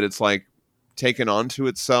remains that it's like, taken onto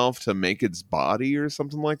itself to make its body or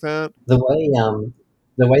something like that.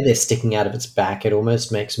 The way they're sticking out of its back, it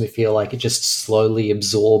almost makes me feel like it just slowly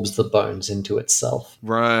absorbs the bones into itself.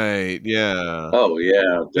 Right, yeah. Oh,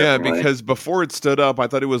 yeah, definitely. Yeah, because before it stood up, I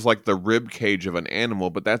thought it was like the rib cage of an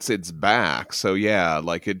animal, but that's its back. So yeah,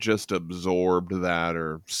 like it just absorbed that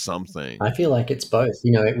or something. I feel like it's both.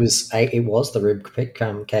 It was the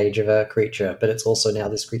rib cage of a creature, but it's also now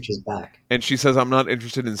this creature's back. And she says, I'm not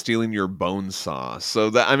interested in stealing your bone sauce. So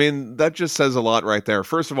that just says a lot right there.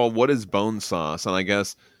 First of all, what is bone sauce? And I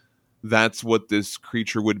guess that's what this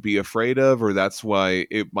creature would be afraid of, or that's why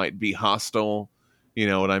it might be hostile. You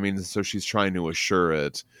know what I mean? So she's trying to assure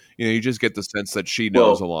it. You just get the sense that she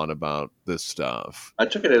knows a lot about this stuff. I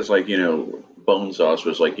took it as like, bone sauce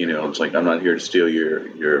was like, it's like, I'm not here to steal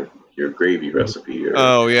your gravy recipe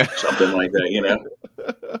or something like that,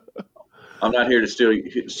 I'm not here to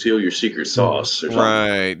steal your secret sauce or something.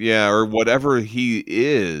 Right, yeah, or whatever he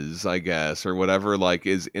is, I guess, or whatever like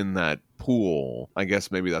is in that pool. I guess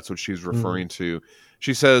maybe that's what she's referring to.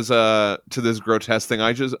 She says to this grotesque thing,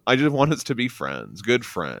 I just want us to be friends, good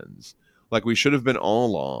friends. Like we should have been all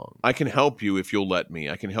along. I can help you if you'll let me.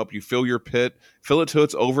 I can help you fill your pit, fill it till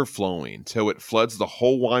it's overflowing, till it floods the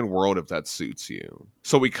whole wide world if that suits you.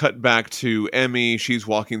 So we cut back to Emmy. She's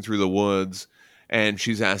walking through the woods. And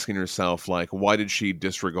she's asking herself, like, why did she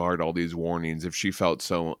disregard all these warnings if she felt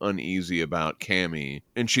so uneasy about Cammy?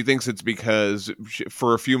 And she thinks it's because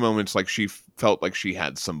for a few moments, like, she felt like she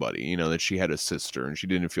had somebody, that she had a sister and she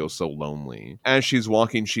didn't feel so lonely. As she's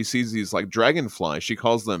walking, she sees these, like, dragonflies. She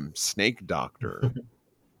calls them Snake Doctor.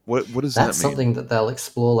 What does that mean? That's something that they'll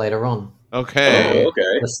explore later on. Okay. Oh,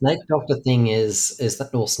 okay. The Snake Doctor thing is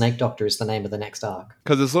that, well, Snake Doctor is the name of the next arc.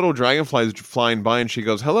 Because this little dragonfly is flying by and she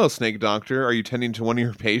goes, hello, Snake Doctor. Are you tending to one of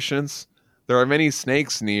your patients? there are many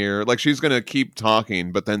snakes near. Like, she's going to keep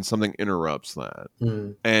talking, but then something interrupts that.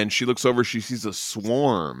 And she looks over, she sees a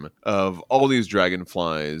swarm of all these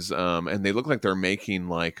dragonflies, and they look like they're making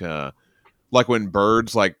like when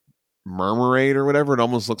birds like murmurate or whatever. It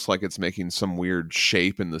almost looks like it's making some weird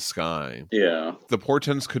shape in the sky. Yeah. The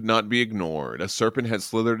portents could not be ignored. A serpent had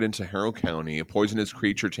slithered into Harrow County, a poisonous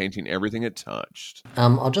creature tainting everything it touched.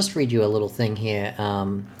 I'll just read you a little thing here.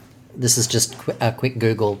 This is just a quick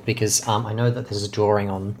Google, because I know that there's a drawing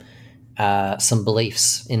on some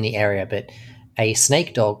beliefs in the area, but a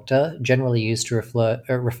snake doctor, generally used to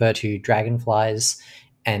refer to dragonflies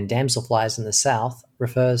and damselflies in the south,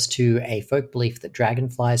 refers to a folk belief that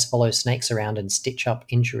dragonflies follow snakes around and stitch up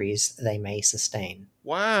injuries they may sustain.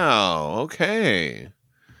 Wow. Okay.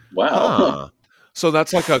 Wow. Huh. So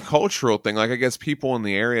that's like a cultural thing. Like, I guess people in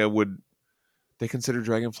the area they consider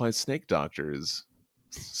dragonflies snake doctors,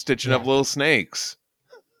 stitching up little snakes.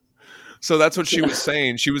 So that's what she was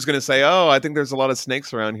saying. She was going to say, oh, I think there's a lot of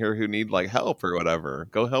snakes around here who need like help or whatever.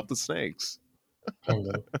 Go help the snakes.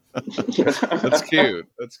 That's cute.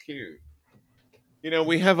 That's cute. You know,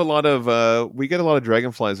 we get a lot of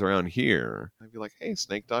dragonflies around here. I'd be like, hey,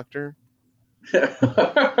 snake doctor.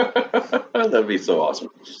 That'd be so awesome.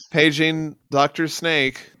 Paging Dr.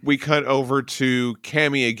 Snake. We cut over to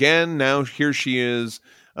Cammy again. Now here she is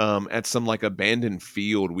at some like abandoned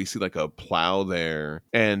field. We see like a plow there.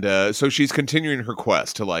 And so she's continuing her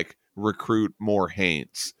quest to like recruit more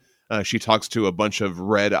Haints. She talks to a bunch of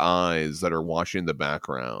red eyes that are watching the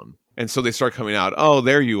background. And so they start coming out. Oh,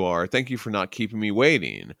 there you are. Thank you for not keeping me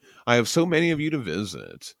waiting. I have so many of you to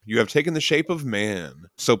visit. You have taken the shape of man.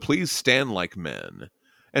 So please stand like men.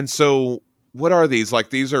 And so what are these? Like,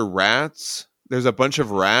 these are rats? There's a bunch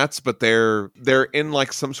of rats, but they're in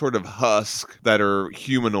like some sort of husk that are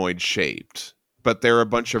humanoid shaped. But they're a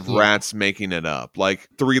bunch of rats making it up. Like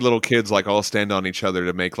 3 little kids like all stand on each other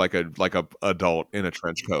to make like a adult in a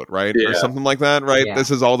trench coat, right? Yeah. Or something like that, right? Yeah. This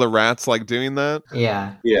is all the rats like doing that?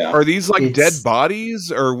 Yeah. Yeah. Are these like dead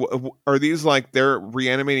bodies, or are these like they're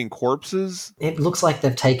reanimating corpses? It looks like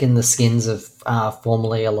they've taken the skins of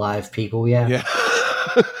formerly alive people, Yeah.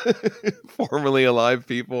 Formerly alive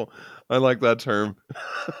people. I like that term.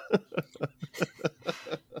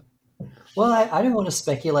 Well, I don't want to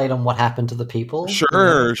speculate on what happened to the people.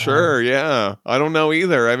 Sure, yeah. I don't know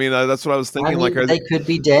either. I mean, that's what I was thinking. They could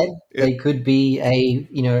be dead. They could be a,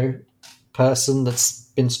 person that's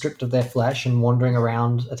been stripped of their flesh and wandering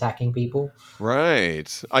around attacking people.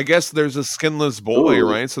 Right. I guess there's a skinless boy, Ooh.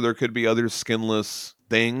 right? So there could be other skinless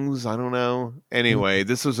things. I don't know. Anyway,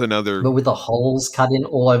 this was another... But with the holes cut in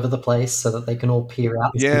all over the place so that they can all peer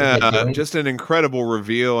out. And see what they're doing. Just an incredible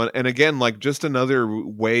reveal. And again, like, just another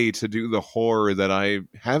way to do the horror that I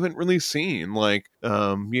haven't really seen. Like,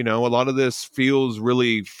 a lot of this feels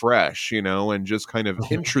really fresh, and just kind of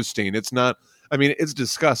interesting. It's not... I mean, it's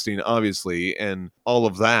disgusting, obviously, and all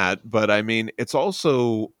of that. But, I mean, it's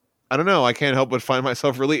also... I don't know. I can't help but find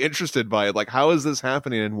myself really interested by it. Like, how is this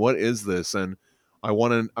happening and what is this? And I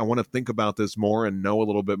want to think about this more and know a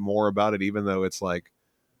little bit more about it, even though it's like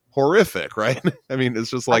horrific, right? I mean,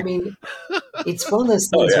 it's just like, it's one of those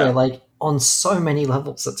things where, like, on so many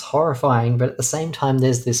levels, it's horrifying, but at the same time,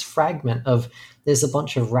 there's this fragment of there's a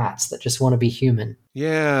bunch of rats that just want to be human.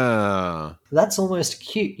 Yeah, that's almost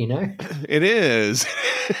cute, It is.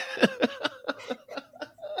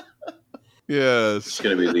 Yes. It's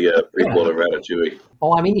going to be the prequel to Ratatouille.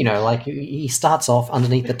 Oh, I mean, he starts off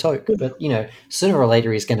underneath the toque, but, sooner or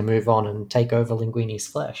later he's going to move on and take over Linguini's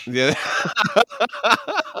flesh. Yeah.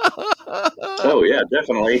 Oh, yeah,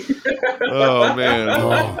 definitely. Oh, man.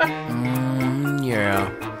 Yeah.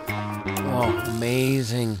 Oh,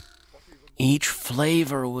 amazing. Each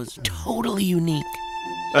flavor was totally unique.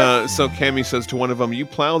 So Cammy says to one of them, you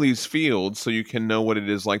plow these fields so you can know what it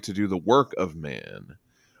is like to do the work of man.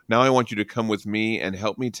 Now I want you to come with me and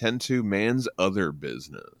help me tend to man's other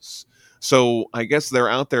business. So I guess they're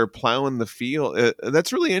out there plowing the field.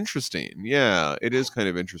 That's really interesting. Yeah, it is kind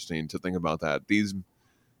of interesting to think about that. These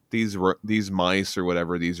mice or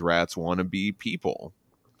whatever, these rats want to be people.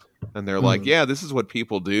 And they're like, yeah, this is what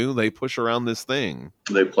people do. They push around this thing.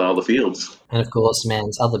 They plow the fields. And of course,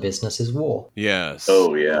 man's other business is war. Yes.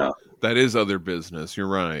 Oh, yeah. That is other business. You're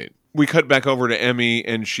right. We cut back over to Emmy,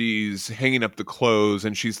 and she's hanging up the clothes,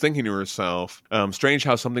 and she's thinking to herself, strange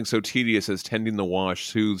how something so tedious as tending the wash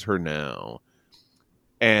soothes her now.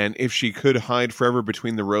 And if she could hide forever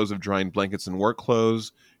between the rows of drying blankets and work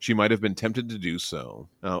clothes, she might have been tempted to do so.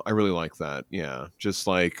 I really like that. Yeah, just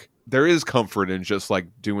like there is comfort in just like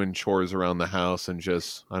doing chores around the house and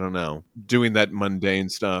just, I don't know, doing that mundane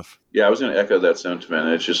stuff. Yeah, I was going to echo that sentiment.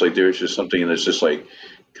 It's just like there's just something that's just like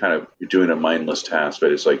kind of doing a mindless task,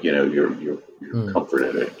 but it's like, you're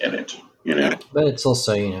comforted in it. But it's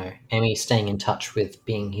also, Emmy staying in touch with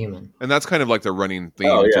being human. And that's kind of like the running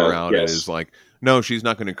theme throughout it is like, no, she's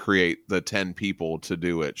not going to create the 10 people to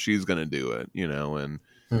do it. She's going to do it,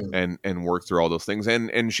 and work through all those things.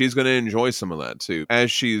 And she's going to enjoy some of that too.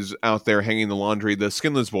 As she's out there hanging the laundry, the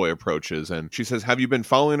skinless boy approaches and she says, "Have you been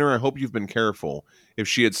following her? I hope you've been careful. If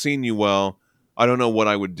she had seen you well, I don't know what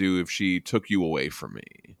I would do if she took you away from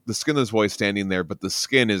me." The skinless boy standing there, but the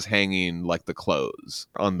skin is hanging like the clothes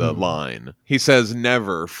on the line. He says,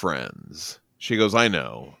 "Never, friends." She goes, "I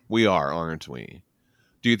know. We are, aren't we?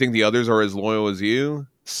 Do you think the others are as loyal as you?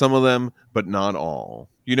 Some of them, but not all.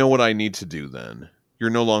 You know what I need to do then. You're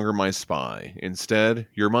no longer my spy. Instead,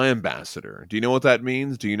 you're my ambassador. Do you know what that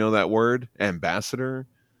means? Do you know that word? Ambassador?"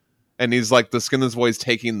 And he's like, the skinless boy's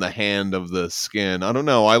taking the hand of the skin. I don't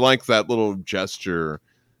know. I like that little gesture.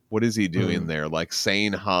 What is he doing there? Like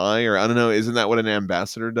saying hi? Or I don't know. Isn't that what an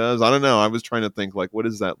ambassador does? I don't know. I was trying to think, like, what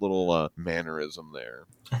is that little mannerism there?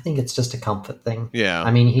 I think it's just a comfort thing. Yeah.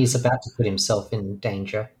 I mean, he's about to put himself in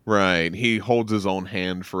danger. Right. He holds his own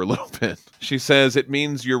hand for a little bit. She says, "It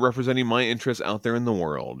means you're representing my interests out there in the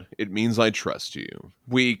world. It means I trust you."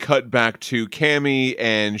 We cut back to Cammy,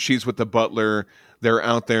 and she's with the butler. They're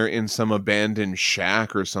out there in some abandoned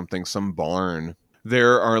shack or something, some barn.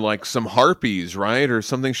 There are like some harpies, right? Or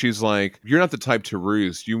something. She's like, "You're not the type to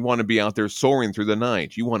roost. You want to be out there soaring through the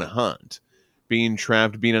night. You want to hunt. Being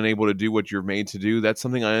trapped, being unable to do what you're made to do, that's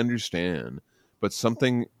something I understand. But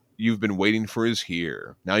something you've been waiting for is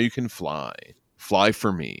here. Now you can fly. Fly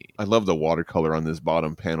for me." I love the watercolor on this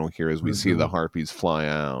bottom panel here as we see the harpies fly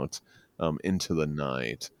out into the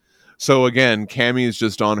night. So again, Cammy is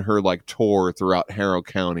just on her like tour throughout Harrow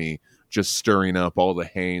County, just stirring up all the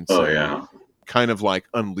haints. Oh, yeah. Kind of like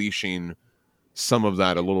unleashing some of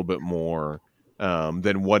that a little bit more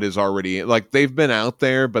than what is already, like, they've been out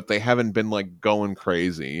there, but they haven't been like going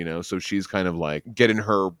crazy, so she's kind of like getting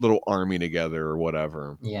her little army together or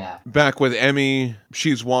whatever. Yeah. Back with Emmy,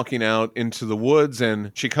 she's walking out into the woods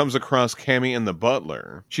and she comes across Cammy and the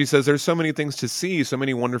butler. She says, "There's so many things to see, so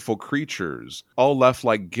many wonderful creatures, all left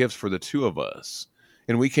like gifts for the two of us.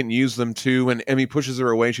 And we can use them too." And Emmy pushes her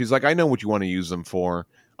away. She's like, "I know what you want to use them for.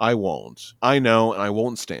 I won't. I know, and I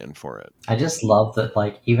won't stand for it." I just love that,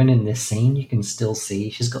 like, even in this scene, you can still see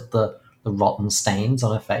she's got the rotten stains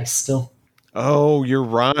on her face still. Oh, you're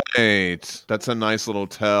right. That's a nice little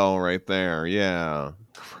tell right there. Yeah.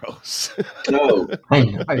 Gross. Oh, I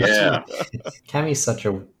know. yeah. Cammy's such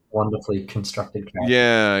a wonderfully constructed character.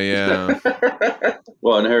 Yeah.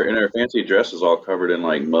 Well, and her fancy dress is all covered in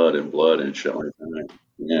like mud and blood and shit like that.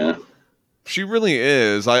 Yeah. She really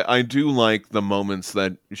is. I do like the moments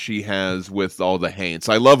that she has with all the haints.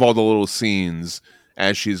 I love all the little scenes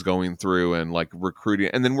as she's going through and like recruiting.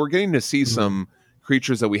 And then we're getting to see some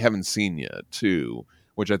creatures that we haven't seen yet too,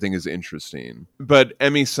 which I think is interesting. But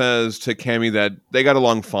Emmy says to Cammy that they got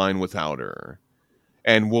along fine without her.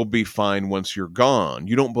 And we'll be fine once you're gone.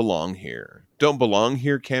 You don't belong here. Don't belong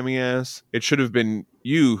here, Cammy asks. It should have been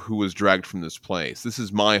you who was dragged from this place. This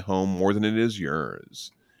is my home more than it is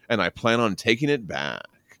yours. And I plan on taking it back.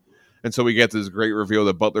 And so we get this great reveal.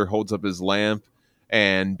 The butler holds up his lamp,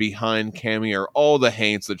 and behind Cammy are all the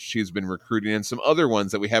haints that she's been recruiting and some other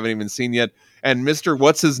ones that we haven't even seen yet. And Mr.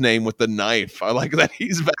 What's-His-Name with the knife. I like that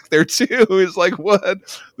he's back there too. He's like,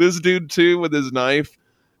 what? This dude too with his knife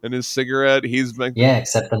and his cigarette. He's back there. Yeah,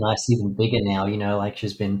 except the knife's even bigger now, like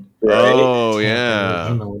she's been... Oh, yeah.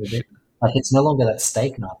 Him a little bit. Like, it's no longer that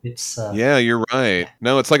steak knife. It's yeah, you're right.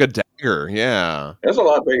 No, it's like a dagger. Yeah, it's a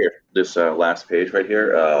lot bigger. This last page right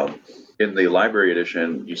here. In the library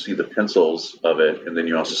edition, you see the pencils of it, and then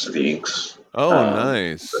you also see the inks. Oh,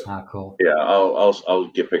 nice. Cool. Yeah,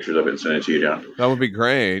 I'll get pictures of it and send it to you, John. That would be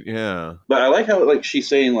great. Yeah. But I like how like she's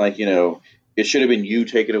saying like it should have been you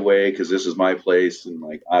take it away because this is my place and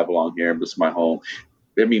like I belong here. This is my home.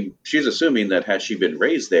 I mean, she's assuming that had she been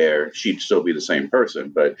raised there, she'd still be the same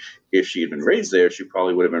person. But if she had been raised there, she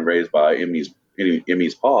probably would have been raised by Emmy's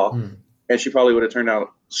paw, and she probably would have turned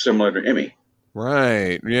out similar to Emmy.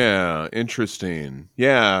 Right. Yeah. Interesting.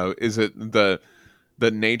 Yeah. Is it the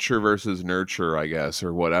nature versus nurture, I guess,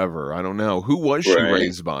 or whatever? I don't know. Who was she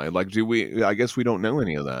raised by? Like, I guess we don't know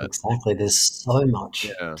any of that. Exactly. There's so much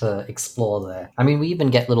to explore there. I mean, we even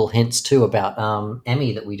get little hints too about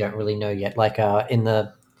Emmy that we don't really know yet. Like in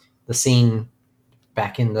the scene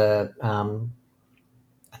back in the,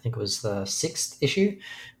 I think it was the 6th issue,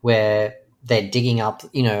 where they're digging up,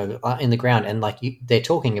 in the ground, and like they're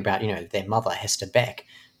talking about, their mother, Hester Beck.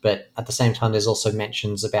 But at the same time, there's also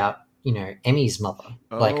mentions about Emmy's mother,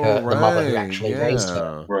 Oh, the mother who right, actually raised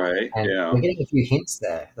her. Right. And Yeah. we're getting a few hints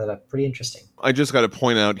there that are pretty interesting. I just got to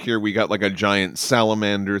point out here we got like a giant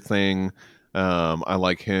salamander thing. I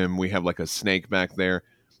like him. We have like a snake back there.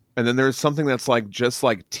 And then there's something that's like just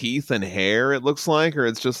like teeth and hair, it looks like, or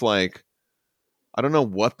it's just like, I don't know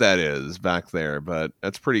what that is back there, but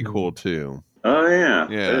that's pretty cool too. Oh yeah.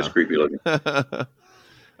 Yeah. That is creepy looking.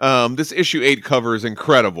 This issue 8 cover is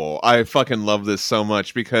incredible. I fucking love this so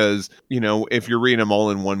much because, if you're reading them all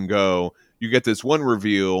in one go, you get this one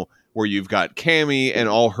reveal where you've got Cammy and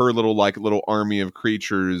all her little army of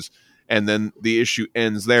creatures, and then the issue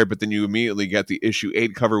ends there, but then you immediately get the issue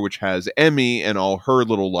 8 cover, which has Emmy and all her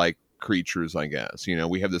little creatures, I guess.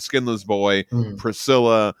 We have the skinless boy,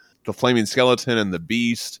 Priscilla, the flaming skeleton, and the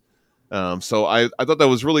beast. So I thought that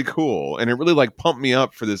was really cool, and it really pumped me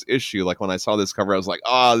up for this issue. Like when I saw this cover, I was like,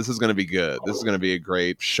 this is going to be good. This is going to be a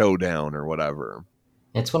great showdown or whatever.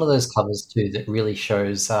 It's one of those covers too that really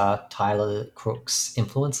shows Tyler Crook's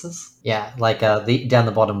influences. Yeah, down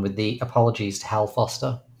the bottom with the apologies to Hal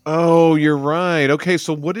Foster. Oh, you're right. Okay,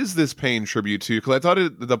 so what is this paying tribute to? Because I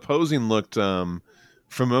thought the posing looked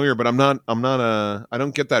familiar, but I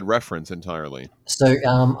don't get that reference entirely. So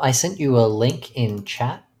I sent you a link in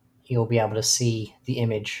chat. You'll be able to see the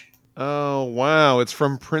image. Oh, wow. It's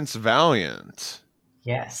from Prince Valiant.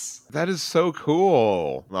 Yes. That is so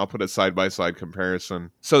cool. I'll put a side-by-side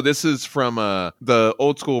comparison. So this is from the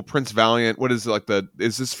old school Prince Valiant. What is it,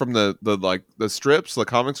 is this from the strips, the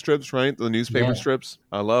comic strips, right? The newspaper strips?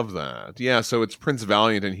 I love that. Yeah, so it's Prince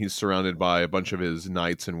Valiant and he's surrounded by a bunch of his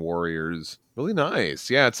knights and warriors. Really nice.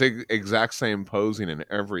 Yeah, it's exact same posing and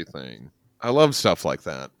everything. I love stuff like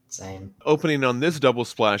that. Same. Opening on this double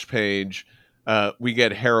splash page, we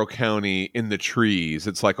get Harrow County in the trees.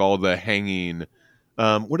 It's like all the hanging.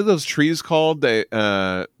 What are those trees called? There's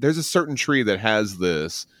a certain tree that has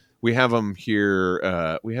this. We have them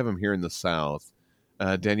here. We have them here in the South.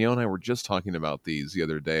 Danielle and I were just talking about these the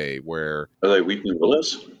other day. Where are they? Weeping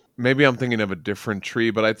willows? Maybe I'm thinking of a different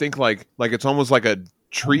tree, but I think like it's almost like a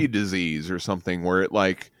tree disease or something where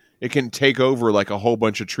it can take over a whole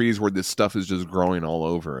bunch of trees where this stuff is just growing all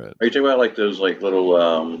over it. Are you talking about those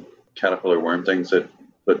little caterpillar worm things that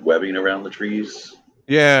put webbing around the trees?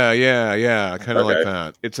 Yeah, kind of like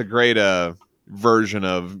that. It's a great version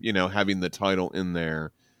of having the title in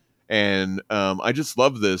there, and I just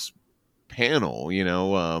love this panel,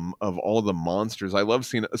 of all the monsters. I love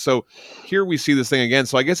seeing. So here we see this thing again.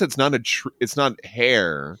 So I guess it's not it's not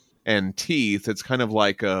hair and teeth. It's kind of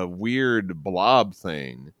like a weird blob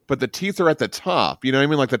thing, but the teeth are at the top. You know what I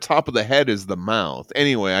mean? Like the top of the head is the mouth.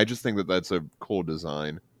 Anyway, I just think that that's a cool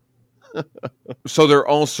design. So they're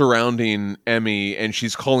all surrounding Emmy and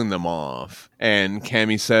she's calling them off. And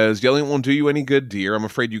Cammy says, "Yelling won't do you any good, dear. I'm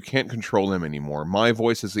afraid you can't control them anymore. My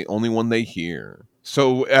voice is the only one they hear."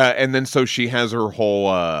 So, so she has her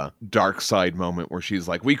whole dark side moment where she's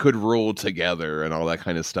like, "We could rule together," and all that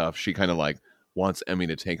kind of stuff. She kind of wants Emmy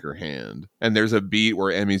to take her hand. And there's a beat where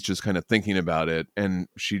Emmy's just kind of thinking about it and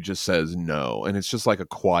she just says no. And it's just like a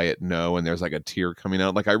quiet no. And there's a tear coming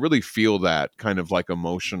out. I really feel that kind of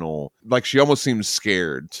emotional, she almost seems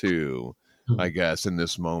scared too, I guess, in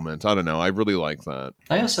this moment. I don't know. I really like that.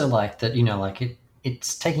 I also like that,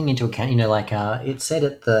 it's taking into account, it said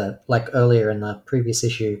at the, earlier in the previous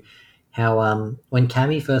issue, how when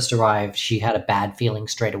Cammy first arrived, she had a bad feeling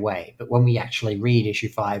straight away. But when we actually read issue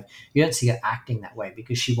 5, you don't see her acting that way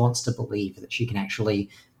because she wants to believe that she can actually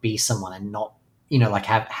be someone and not,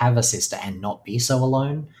 have a sister and not be so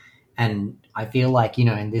alone. And I feel like,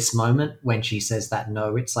 in this moment when she says that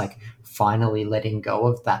no, it's finally letting go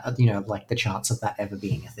of that, the chance of that ever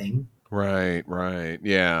being a thing. Right.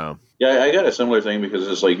 Yeah. Yeah, I got a similar thing because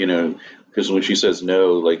it's because when she says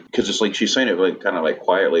no, because it's she's saying it kind of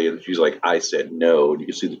quietly, and she's like, "I said no," and you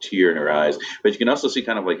can see the tear in her eyes, but you can also see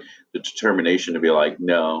kind of the determination to be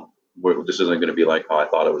no, this isn't going to be how I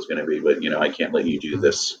thought it was going to be, but I can't let you do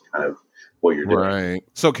this kind of what you're doing. Right.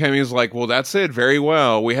 So Cammy's like, "Well, that's it. Very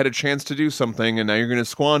well. We had a chance to do something, and now you're going to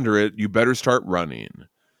squander it. You better start running."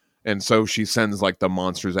 And so she sends the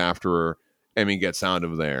monsters after her. Emmy gets out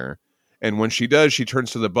of there. And when she does, she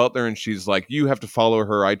turns to the butler and she's like, "You have to follow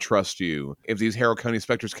her. I trust you. If these Harrow County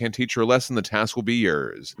specters can't teach her a lesson, the task will be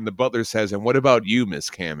yours." And the butler says, "And what about you,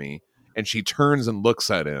 Miss Cammy?" And she turns and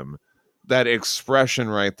looks at him. That expression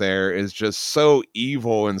right there is just so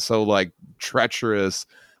evil and so treacherous.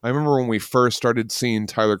 I remember when we first started seeing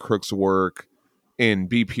Tyler Crook's work in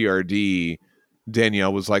BPRD,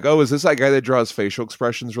 Danielle was like, "Oh, is this that guy that draws facial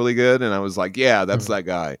expressions really good?" And I was like, "Yeah, that's that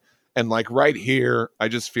guy." And right here, I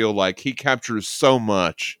just feel he captures so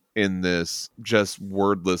much in this just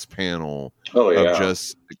wordless panel of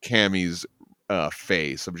just Cammy's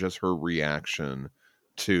face, of just her reaction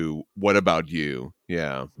to "What about you?"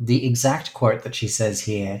 Yeah. The exact quote that she says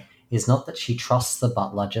here is not that she trusts the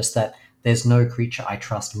butler, just that there's no creature I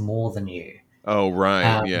trust more than you. Oh,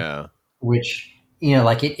 right. Yeah. Which,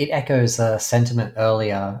 like it echoes a sentiment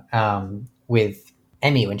earlier with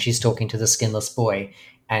Emmy when she's talking to the skinless boy,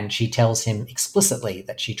 and she tells him explicitly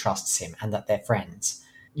that she trusts him and that they're friends.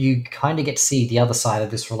 You kind of get to see the other side of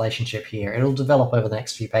this relationship here. It'll develop over the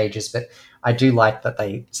next few pages, but I do like that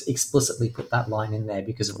they explicitly put that line in there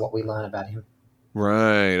because of what we learn about him.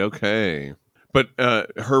 Right. Okay. But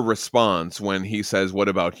her response when he says, "What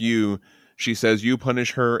about you?" She says, "You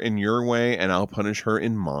punish her in your way, and I'll punish her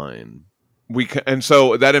in mine." And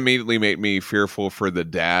so that immediately made me fearful for the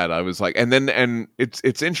dad. I was like, and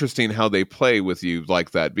it's interesting how they play with you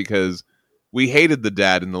like that, because we hated the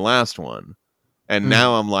dad in the last one. And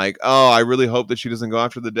now I'm like, oh, I really hope that she doesn't go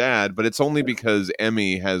after the dad. But it's only because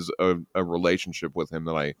Emmy has a relationship with him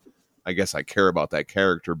that I guess I care about that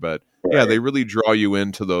character. But yeah, they really draw you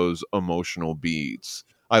into those emotional beats.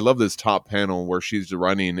 I love this top panel where she's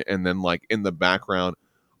running, and then like in the background,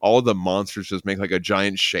 all the monsters just make like a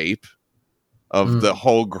giant shape of the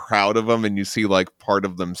whole crowd of them, and you see like part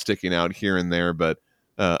of them sticking out here and there. But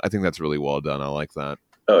I think that's really well done. I like that.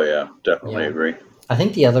 Oh yeah, definitely agree. I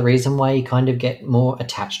think the other reason why you kind of get more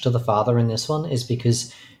attached to the father in this one is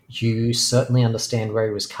because you certainly understand where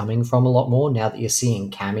he was coming from a lot more now that you're seeing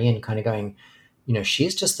Cammy and kind of going,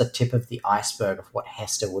 she's just the tip of the iceberg of what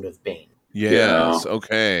Hester would have been. Yes. Yeah.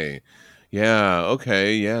 Okay. Yeah.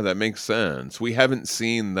 Okay. Yeah, that makes sense. We haven't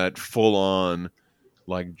seen that full on,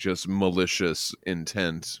 like, just malicious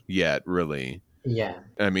intent yet, really. Yeah.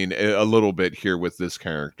 I mean, a little bit here with this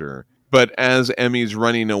character. But as Emmy's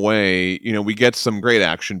running away, we get some great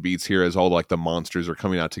action beats here as all like the monsters are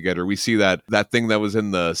coming out together. We see that thing that was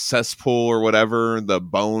in the cesspool or whatever, the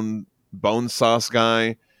bone sauce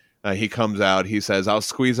guy. He comes out. He says, "I'll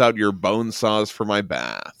squeeze out your bone sauce for my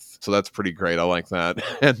bath." So that's pretty great. I like that.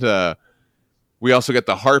 And we also get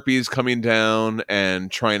the harpies coming down and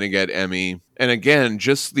trying to get Emmy. And again,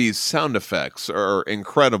 just these sound effects are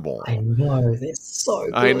incredible. I know, they're so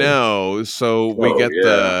good. I know. So we get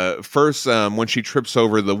the first when she trips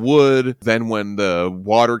over the wood, then when the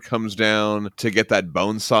water comes down to get that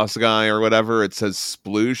bone sauce guy or whatever, it says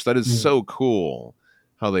sploosh. That is so cool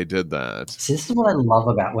how they did that. See, this is what I love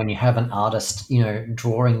about when you have an artist,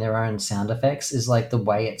 drawing their own sound effects, is like the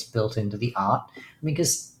way it's built into the art.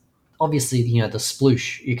 Because obviously, the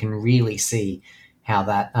sploosh, you can really see how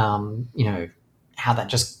that, how that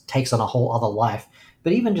just takes on a whole other life.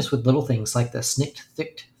 But even just with little things like the snicked,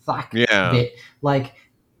 thick, thack bit, like,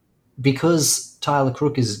 because Tyler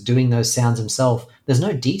Crook is doing those sounds himself, there's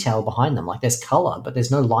no detail behind them. Like, there's color, but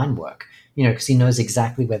there's no line work, because he knows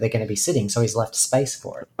exactly where they're going to be sitting, so he's left space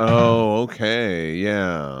for it. Oh, okay,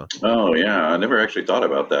 yeah. Oh, yeah, I never actually thought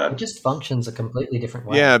about that. It just functions a completely different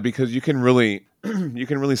way. Yeah, because you can really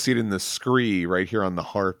see it in the scree right here on the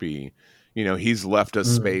harpy. He's left a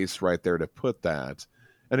space right there to put that,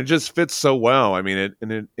 and it just fits so well. I mean,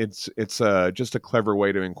 it's just a clever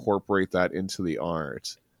way to incorporate that into the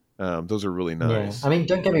art. Those are really nice. Yeah. I mean,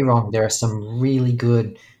 don't get me wrong. There are some really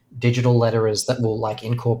good digital letterers that will like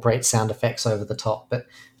incorporate sound effects over the top, but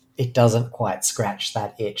it doesn't quite scratch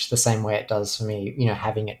that itch the same way it does for me,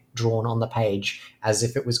 having it drawn on the page as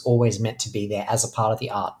if it was always meant to be there as a part of the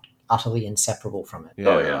art, utterly inseparable from it. Yeah.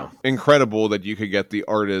 Oh yeah. Incredible that you could get the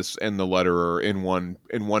artist and the letterer in one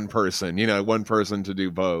person, one person to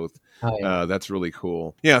do both. Oh, yeah. That's really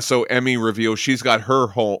cool. Yeah, so Emmy reveals she's got her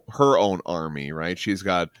own army, right?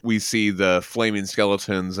 We see the flaming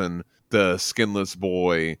skeletons and the skinless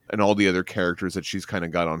boy and all the other characters that she's kind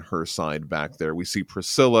of got on her side back there. We see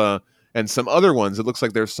Priscilla and some other ones. It looks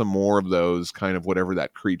like there's some more of those, kind of whatever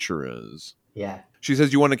that creature is. Yeah. She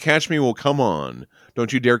says, "You want to catch me? Well, come on.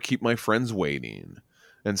 Don't you dare keep my friends waiting."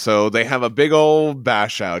 And so they have a big old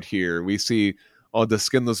bash out here. We see the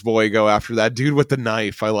skinless boy go after that dude with the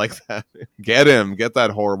knife. I like that. Get him. Get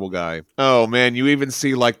that horrible guy. Oh, man. You even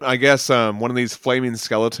see, like, I guess one of these flaming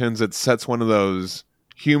skeletons, it sets one of those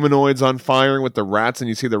humanoids on fire with the rats, and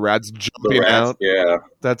you see the rats jumping out. Yeah.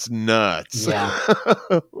 That's nuts. Yeah.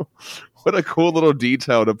 What a cool little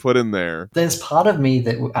detail to put in there. There's part of me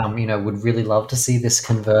that, would really love to see this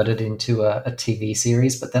converted into a TV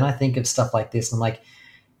series, but then I think of stuff like this, and I'm like,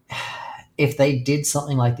 if they did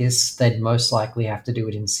something like this, they'd most likely have to do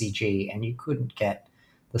it in CG, and you couldn't get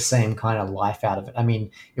the same kind of life out of it. I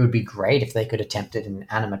mean, it would be great if they could attempt it in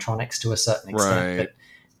animatronics to a certain extent, but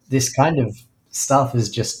this kind of stuff is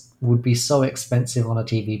just would be so expensive on a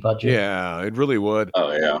TV budget. Yeah, it really would.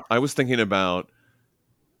 Oh yeah. I was thinking about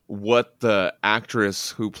what the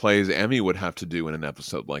actress who plays Emmy would have to do in an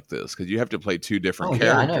episode like this, because you have to play two different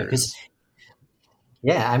characters. Yeah, I know.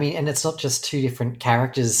 Yeah, I mean, and it's not just two different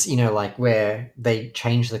characters, like where they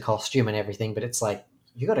change the costume and everything, but it's like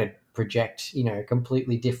you got to project,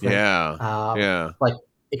 completely different. Like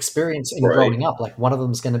experience in growing up. Like one of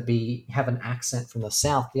them's going to have an accent from the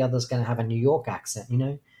South, the other's going to have a New York accent.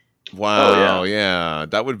 Wow, yeah.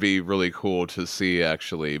 That would be really cool to see,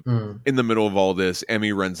 actually. In the middle of all this,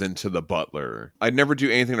 Emmy runs into the butler. I'd never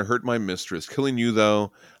do anything to hurt my mistress. Killing you,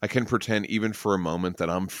 though, I can pretend even for a moment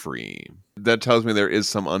that I'm free. That tells me there is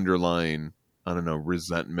some underlying, I don't know,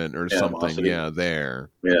 resentment or something. There.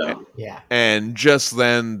 Yeah. And just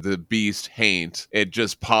then, the beast Haint, it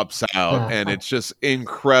just pops out, and it's just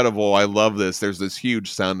incredible. I love this. There's this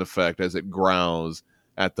huge sound effect as it growls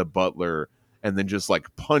at the butler, and then just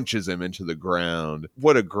like punches him into the ground.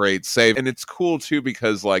 What a great save. And it's cool too,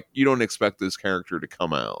 because like you don't expect this character to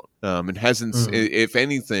come out. It hasn't, if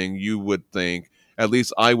anything, you would think, at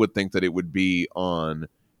least I would think, that it would be on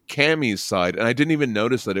Cammie's side. And I didn't even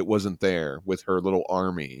notice that it wasn't there with her little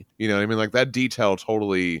army. You know what I mean? Like that detail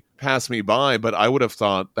totally passed me by, but I would have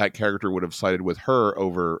thought that character would have sided with her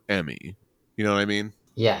over Emmy. You know what I mean?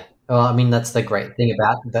 Yeah. Well, I mean, that's the great thing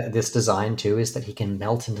about this design too, is that he can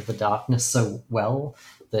melt into the darkness so well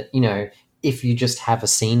that, if you just have a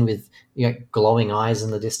scene with glowing eyes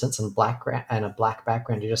in the distance and a black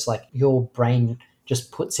background, you're just like, your brain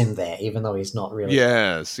just puts him there, even though he's not really.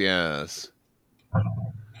 Yes.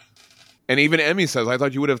 And even Emmy says, I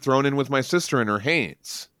thought you would have thrown in with my sister in her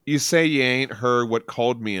haints. You say you ain't heard what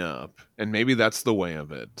called me up, and maybe that's the way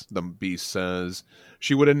of it, the beast says.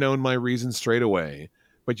 She would have known my reason straight away.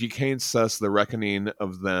 But you can't suss the reckoning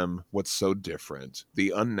of them what's so different,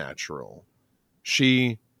 the unnatural.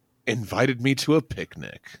 She invited me to a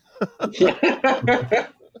picnic.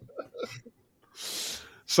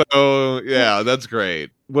 So, yeah, that's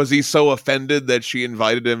great. Was he so offended that she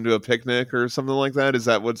invited him to a picnic or something like that? Is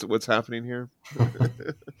that what's happening here?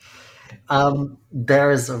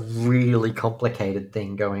 There is a really complicated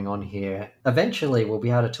thing going on here. Eventually, we'll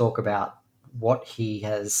be able to talk about what he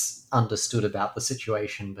has understood about the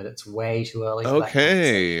situation, but it's way too early for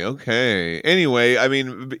Okay. Anyway, I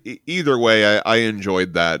mean, either way, I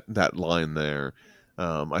enjoyed that line there.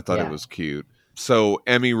 I thought it was cute. So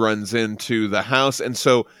Emmy runs into the house, and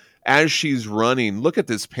so as she's running, look at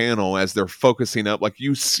this panel as they're focusing up, like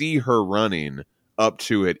you see her running up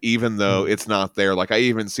to it, even though it's not there. Like I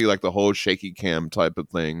even see like the whole shaky cam type of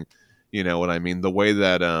thing. You know what I mean? The way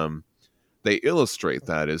that they illustrate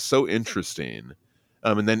that is so interesting.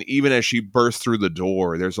 And then even as she bursts through the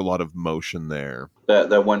door, there's a lot of motion there.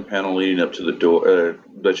 That one panel leading up to the door,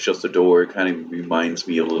 that's just the door, kind of reminds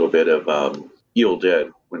me a little bit of Evil Dead,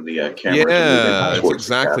 when the camera it's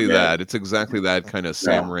exactly that. It's exactly that kind of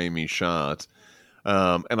Sam Raimi shot.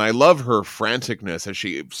 And I love her franticness as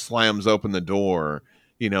she slams open the door.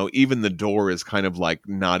 Even the door is kind of like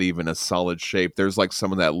not even a solid shape. There's like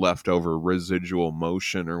some of that leftover residual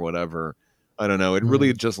motion or whatever. I don't know. It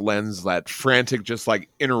really just lends that frantic, just like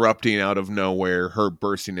interrupting out of nowhere, her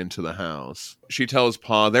bursting into the house. She tells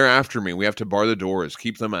Pa, they're after me. We have to bar the doors.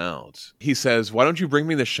 Keep them out. He says, why don't you bring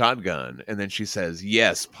me the shotgun? And then she says,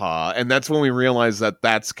 yes, Pa. And that's when we realize that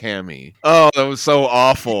that's Cammie. Oh, that was so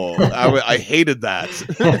awful. I hated that.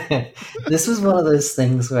 This was one of those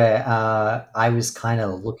things where I was kind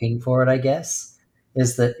of looking for it, I guess.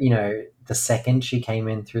 Is that, the second she came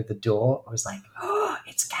in through the door, I was like, oh,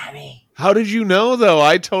 it's Cammie. How did you know, though?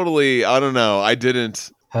 I don't know. I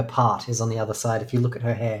didn't. Her part is on the other side if you look at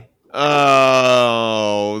her hair.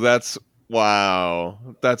 Oh, wow.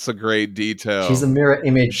 That's a great detail. She's a mirror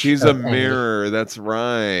image. She's a mirror. Emmy. That's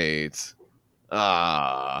right.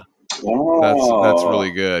 That's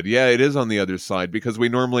really good. Yeah, it is on the other side because we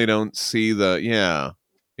normally don't see the, yeah.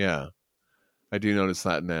 I do notice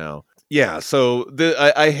that now. Yeah, so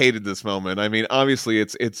I hated this moment. I mean, obviously,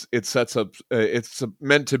 it sets up. It's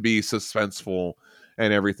meant to be suspenseful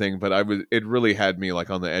and everything, but it really had me like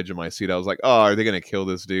on the edge of my seat. I was like, oh, are they going to kill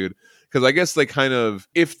this dude? Because I guess they kind of,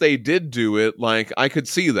 if they did do it, like I could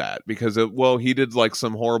see that because he did like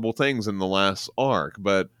some horrible things in the last arc,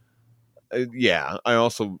 but I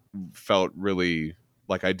also felt really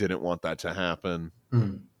like I didn't want that to happen.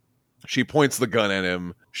 She points the gun at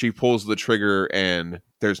him. She pulls the trigger, and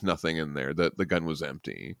there's nothing in there. The gun was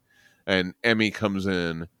empty. And Emmy comes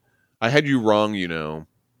in. I had you wrong,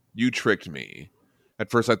 You tricked me. At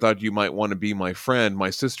first, I thought you might want to be my friend, my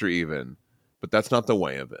sister even. But that's not the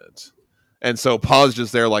way of it. And so Pa's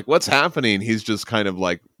just there like, what's happening? He's just kind of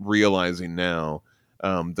like realizing now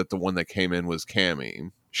that the one that came in was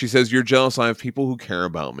Cammy. She says, you're jealous. I have people who care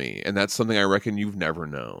about me, and that's something I reckon you've never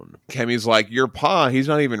known. Cammy's like, your Pa, he's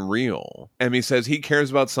not even real. Emmy says he cares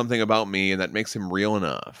about something about me, and that makes him real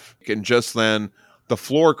enough. And just then, the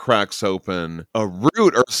floor cracks open. A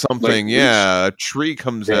root or something, a tree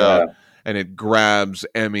comes out, and it grabs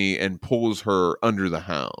Emmy and pulls her under the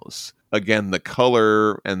house. Again, the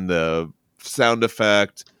color and the sound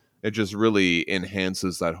effect, it just really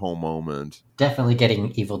enhances that whole moment. Definitely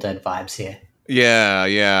getting Evil Dead vibes here.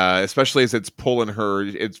 Yeah, especially as it's pulling her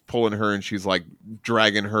and she's like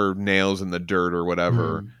dragging her nails in the dirt or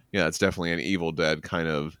whatever. Yeah, it's definitely an Evil Dead kind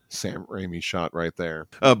of Sam Raimi shot right there.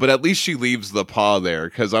 But at least she leaves the Pa there,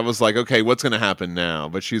 because I was like, okay, what's going to happen now?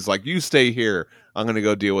 But she's like, you stay here. I'm going to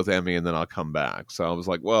go deal with Emmy and then I'll come back. So I was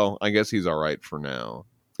like, well, I guess he's all right for now.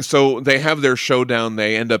 So they have their showdown.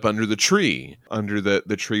 They end up under the tree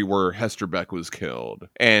where Hester Beck was killed.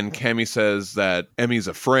 And Cammy says that Emmy's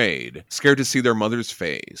afraid, scared to see their mother's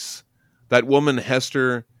face. That woman,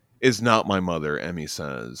 Hester, is not my mother, Emmy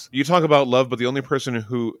says. You talk about love, but the only person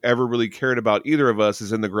who ever really cared about either of us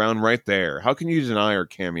is in the ground right there. How can you deny her,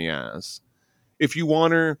 Cammy asks. If you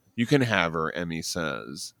want her, you can have her, Emmy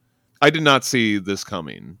says. I did not see this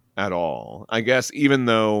coming at all. I guess even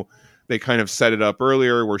though they kind of set it up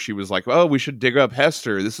earlier where she was like, oh, we should dig up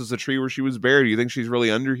Hester. This is the tree where she was buried. Do you think she's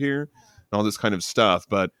really under here? And all this kind of stuff.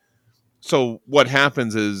 But so what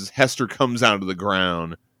happens is Hester comes out of the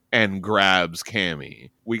ground and grabs Cammy.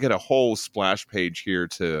 We get a whole splash page here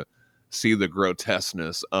to see the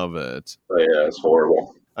grotesqueness of it. Oh, yeah, it's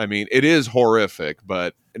horrible. I mean, it is horrific,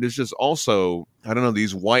 but it is just also, I don't know,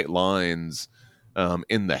 these white lines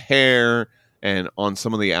in the hair and on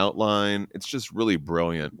some of the outline. It's just really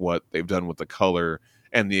brilliant what they've done with the color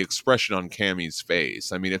and the expression on Cammy's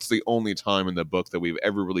face. I mean, it's the only time in the book that we've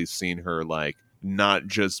ever really seen her, like, not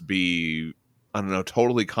just be, I don't know,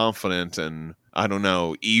 totally confident and, I don't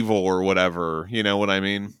know, evil or whatever. You know what I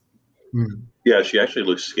mean? Yeah, she actually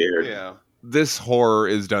looks scared. Yeah. This horror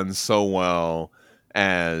is done so well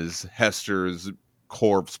as Hester's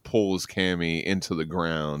corpse pulls Cammy into the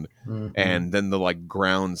ground, and then the like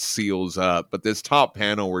ground seals up. But this top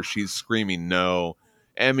panel where she's screaming, no,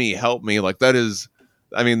 Emmy, help me. Like that is,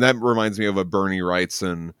 I mean, that reminds me of a Bernie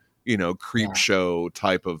Wrightson, creep show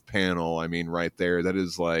type of panel. I mean, right there, that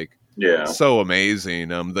is like, so amazing.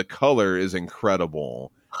 The color is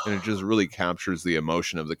incredible, and it just really captures the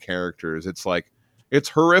emotion of the characters. It's like, it's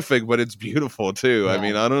horrific, but it's beautiful too. I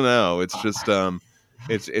mean, I don't know. It's just,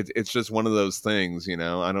 it's just one of those things,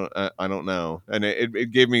 I don't know. And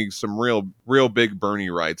it gave me some real big Bernie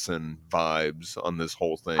Wrightson vibes on this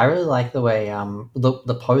whole thing. I really like the way,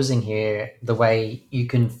 the posing here, the way you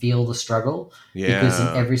can feel the struggle. Yeah. Because in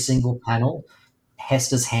every single panel,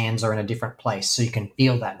 Hester's hands are in a different place, so you can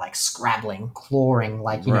feel that like scrabbling, clawing,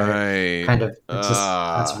 like kind of. It's just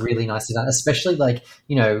that's really nicely done, especially like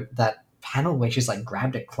that panel where she's like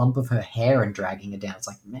grabbed a clump of her hair and dragging it down. It's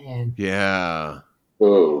like, man, yeah,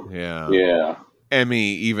 oh yeah.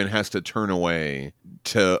 Emmy even has to turn away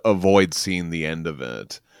to avoid seeing the end of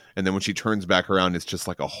it, and then when she turns back around, it's just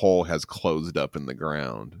like a hole has closed up in the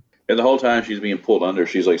ground. And the whole time she's being pulled under,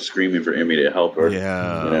 she's like screaming for Emmy to help her.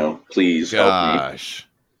 Yeah. Please help me.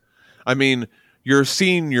 I mean, you're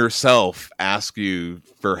seeing yourself ask you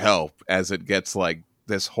for help as it gets like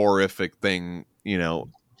this horrific thing,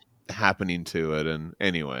 happening to it. And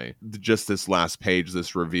anyway, just this last page,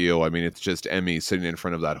 this reveal, I mean, it's just Emmy sitting in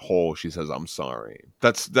front of that hole. She says, I'm sorry.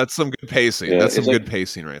 That's some good pacing. That's some good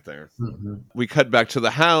pacing right there. Mm-hmm. We cut back to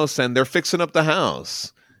the house and they're fixing up the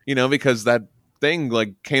house, because that thing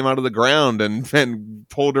like came out of the ground and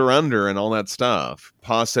pulled her under and all that stuff.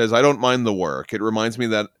 Pa says, I don't mind the work. It reminds me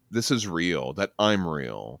that this is real, that I'm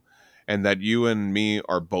real, and that you and me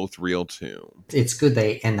are both real too. It's good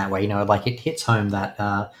they end that way, like it hits home that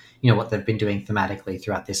what they've been doing thematically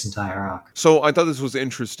throughout this entire arc. So I thought this was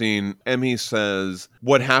interesting. Emmy says,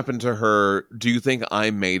 what happened to her? Do you think I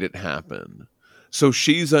made it happen? So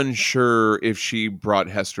she's unsure if she brought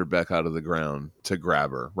Hester Beck out of the ground to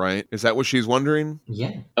grab her, right? Is that what she's wondering?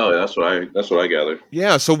 Yeah. Oh, that's what I gathered.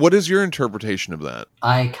 Yeah. So what is your interpretation of that?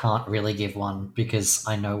 I can't really give one because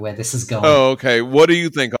I know where this is going. Oh, okay. What do you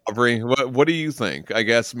think, Aubrey? What do you think? I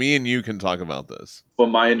guess me and you can talk about this.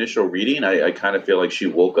 From my initial reading, I kind of feel like she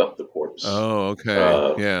woke up the corpse. Oh,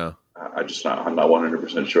 okay. Yeah. I'm not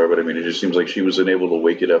 100% sure, but I mean, it just seems like she was unable to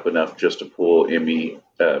wake it up enough just to pull Cammy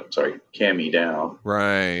down.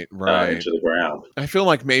 Right. Into the ground. I feel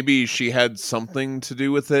like maybe she had something to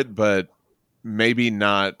do with it, but maybe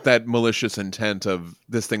not that malicious intent of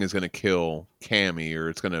this thing is going to kill Cammy or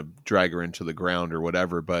it's going to drag her into the ground or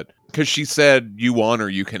whatever, but because she said, you want her,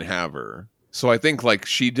 you can have her. So I think like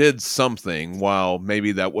she did something, while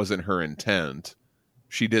maybe that wasn't her intent.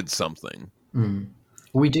 She did something.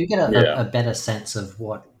 We do get a better sense of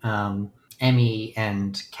what Emmy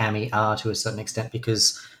and Cammy are to a certain extent,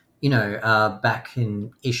 because, you know, back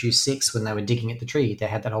in issue 6 when they were digging at the tree, they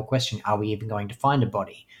had that whole question, are we even going to find a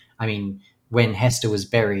body? I mean, when Hester was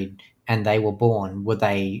buried and they were born, were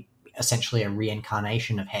they essentially a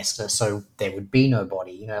reincarnation of Hester, so there would be no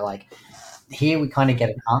body? You know, like, here we kind of get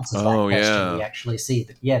an answer to that question. Yeah. We actually see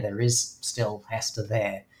that, yeah, there is still Hester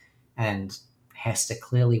there, and Hester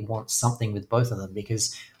clearly wants something with both of them,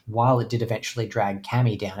 because while it did eventually drag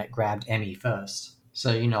Cammy down, it grabbed Emmy first.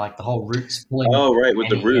 So, you know, like the whole roots pulling. Oh, right,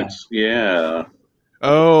 with Emmy, the roots. Yeah.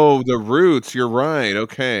 Oh, the roots. You're right.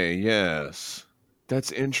 Okay. Yes.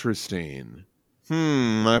 That's interesting.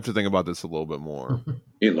 I have to think about this a little bit more.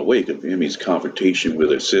 In the wake of Emmy's confrontation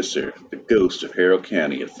with her sister, the ghost of Harold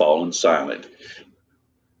County had fallen silent.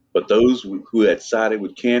 But those who had sided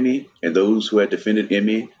with Cammy and those who had defended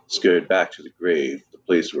Emmy scurried back to the grave, the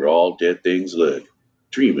place where all dead things lived,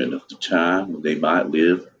 dreaming of the time when they might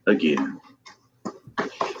live again.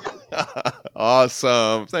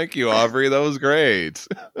 Awesome. Thank you, Aubrey. That was great.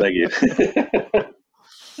 Thank you.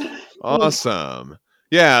 Awesome.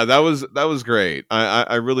 Yeah, that was great.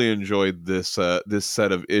 I really enjoyed this this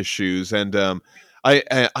set of issues, and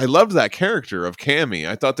I loved that character of Cammy.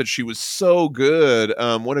 I thought that she was so good.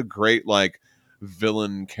 What a great like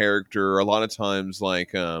villain character. A lot of times,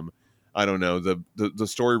 like I don't know, the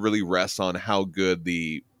story really rests on how good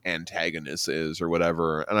the antagonist is or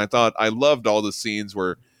whatever. And I thought I loved all the scenes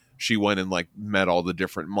where she went and like met all the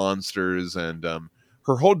different monsters, and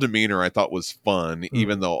her whole demeanor I thought was fun,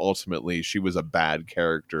 even though ultimately she was a bad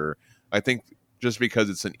character. I think just because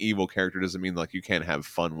it's an evil character doesn't mean like you can't have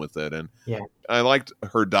fun with it. And I liked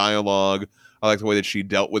her dialogue. I liked the way that she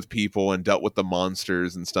dealt with people and dealt with the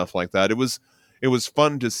monsters and stuff like that. It was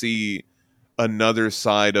fun to see another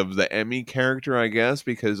side of the Emmy character, I guess,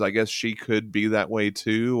 because I guess she could be that way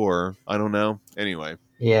too, or I don't know. Anyway.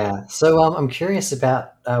 Yeah. So I'm curious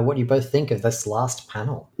about what you both think of this last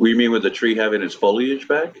panel. What do you mean with the tree having its foliage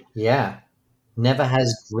back? Yeah. Never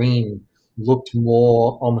has green looked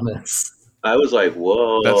more ominous. I was like,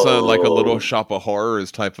 whoa. That's like a Little Shop of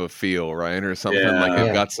Horrors type of feel, right? Or something like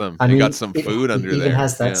it got some food under there. It even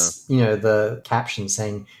has that, you know, the caption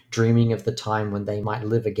saying, dreaming of the time when they might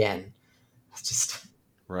live again. It's just...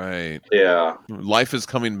 Right. Yeah. Life is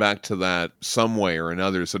coming back to that some way or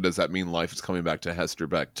another. So does that mean life is coming back to Hester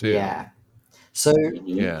Beck too? Yeah. So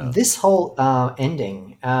this whole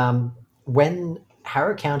ending, when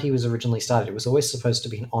Harrow County was originally started, it was always supposed to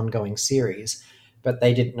be an ongoing series, but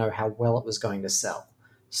they didn't know how well it was going to sell.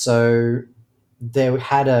 So they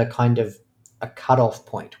had a kind of a cutoff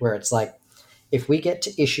point where it's like, if we get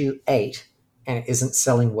to issue 8 and it isn't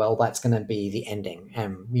selling well, that's going to be the ending.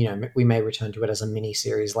 And, you know, we may return to it as a mini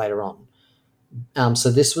series later on.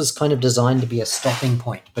 So this was kind of designed to be a stopping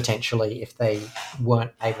point, potentially, if they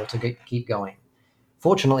weren't able to keep going.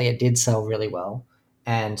 Fortunately, it did sell really well.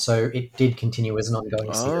 And so it did continue as an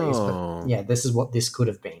ongoing series. But yeah, this is what this could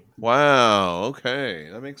have been. Wow. Okay.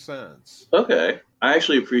 That makes sense. Okay. I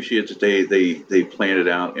actually appreciate that they planned it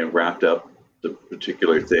out and wrapped up the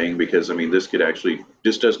particular thing, because I mean, this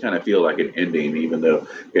does kind of feel like an ending, even though,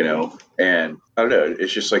 you know, and I don't know,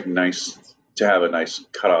 it's just like nice to have a nice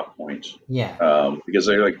cutoff point. Yeah. Because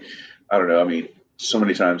they're like, I don't know, I mean, so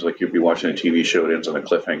many times like you'll be watching a TV show, it ends on a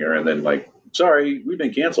cliffhanger, and then like, sorry, we've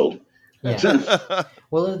been canceled. Yeah.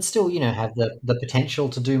 Well, it still, you know, have the potential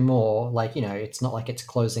to do more. Like, you know, it's not like it's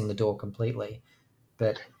closing the door completely.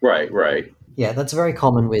 But right. Yeah, that's very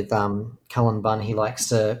common with Cullen Bunn. He likes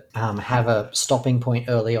to have a stopping point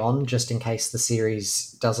early on, just in case the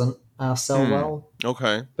series doesn't sell well.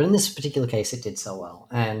 Okay. But in this particular case, it did sell well.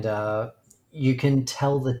 And you can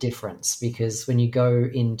tell the difference, because when you go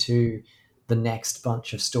into the next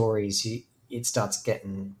bunch of stories, it starts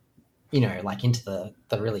getting, you know, like into the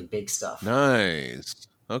really big stuff. Nice.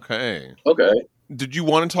 Okay. Did you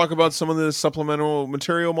want to talk about some of the supplemental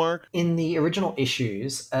material, Mark? In the original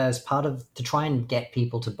issues, as part of, to try and get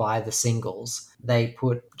people to buy the singles, they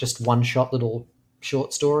put just one-shot little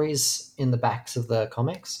short stories in the backs of the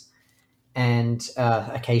comics. And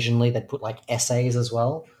occasionally they'd put like essays as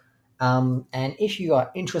well. And if you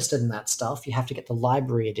are interested in that stuff, you have to get the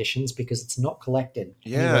library editions, because it's not collected.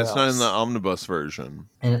 Yeah, it's not in the omnibus version.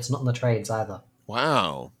 And it's not in the trades either.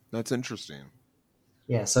 Wow, that's interesting.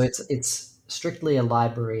 Yeah, so it's strictly a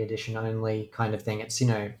library edition only kind of thing. It's,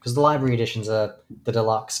 because the library editions are the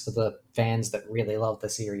deluxe for the fans that really love the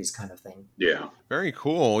series kind of thing. Yeah. Very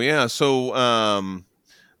cool. Yeah. So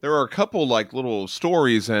there are a couple like little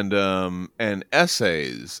stories and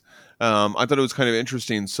essays. I thought it was kind of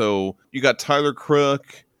interesting. So you got Tyler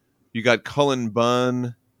Crook, you got Cullen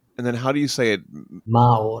Bunn, and then how do you say it?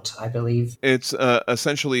 Mawort, I believe. It's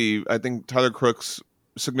essentially, I think, Tyler Crook's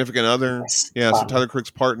significant other. Yes, Yeah, so partner. Tyler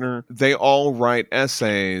Crook's partner. They all write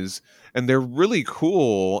essays, and they're really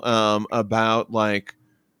cool about like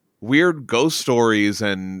weird ghost stories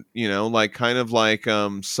and, like kind of like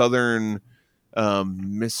Southern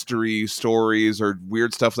mystery stories or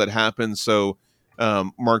weird stuff that happens. So,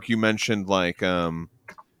 Mark, you mentioned like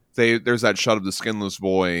there's that shot of the skinless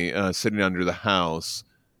boy sitting under the house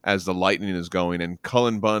as the lightning is going, and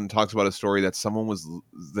Cullen Bunn talks about a story that someone was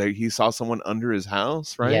there. He saw someone under his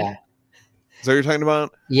house, right? Yeah. Is that what you're talking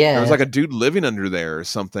about? Yeah. There was like a dude living under there or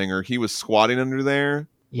something, or he was squatting under there.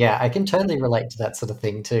 Yeah, I can totally relate to that sort of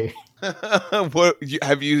thing too.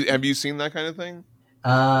 Have you seen that kind of thing?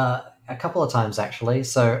 A couple of times actually.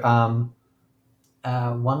 So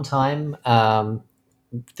one time,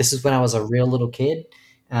 this is when I was a real little kid,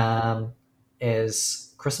 is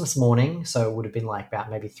Christmas morning, so it would have been like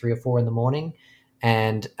about maybe 3 or 4 in the morning,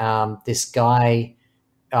 and this guy,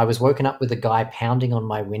 I was woken up with a guy pounding on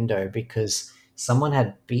my window because someone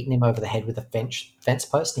had beaten him over the head with a fence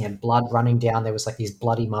post, and he had blood running down. There was like these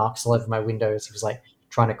bloody marks all over my windows. He was like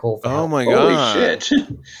trying to call for help. Oh my god! Holy shit!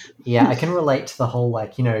 Yeah, I can relate to the whole,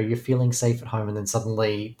 like, you're feeling safe at home and then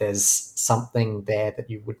suddenly there's something there that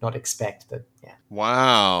you would not expect. But yeah.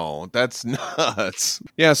 Wow, that's nuts.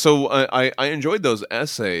 Yeah, so I enjoyed those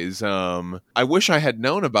essays. I wish I had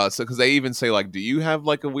known about it because they even say like, do you have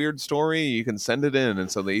like a weird story? You can send it in,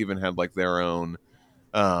 and so they even had like their own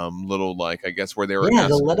little, like, I guess where they were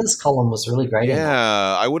the letters column was really great.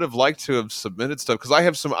 Yeah, I would have liked to have submitted stuff because I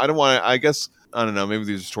have some. I don't want to. I guess I don't know. Maybe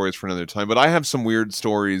these are stories for another time. But I have some weird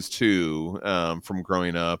stories too from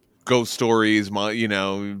growing up. Ghost stories,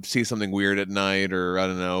 see something weird at night, or I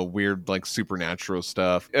don't know, weird like supernatural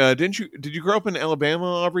stuff. Did you grow up in Alabama,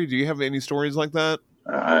 Aubrey? Do you have any stories like that?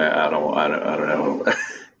 I don't know.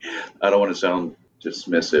 I don't want to sound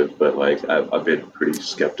dismissive, but like I've been pretty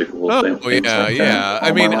skeptical of things. Yeah.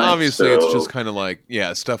 I mean, obviously, so it's just kind of like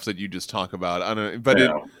stuff that you just talk about. I don't, but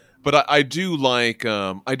but I do like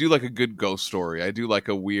a good ghost story. I do like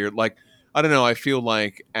a weird, like, I don't know. I feel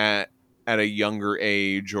like at a younger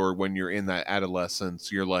age, or when you're in that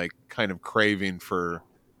adolescence, you're like kind of craving for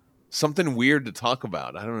something weird to talk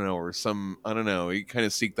about. I don't know, or I don't know. You kind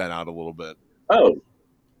of seek that out a little bit. Oh,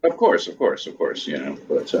 of course, but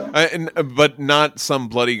not some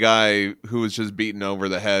bloody guy who was just beaten over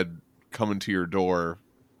the head coming to your door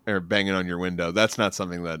or banging on your window. That's not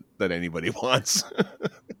something that anybody wants.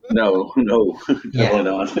 No, definitely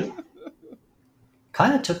not.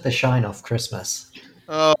 Kind of took the shine off Christmas.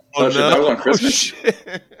 Oh no! That was on Christmas.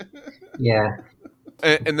 Shit. Yeah.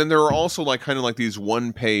 And then there are also like kind of like these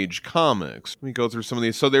one-page comics. Let me go through some of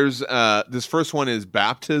these. So there's this first one is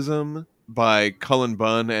Baptism by Cullen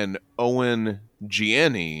Bunn and Owen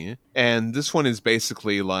Gianni, and this one is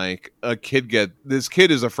basically like this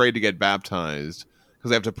kid is afraid to get baptized because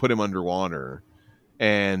they have to put him underwater,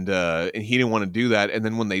 and he didn't want to do that. And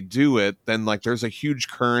then when they do it, then like there's a huge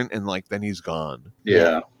current, and like then he's gone.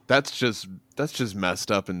 Yeah. That's just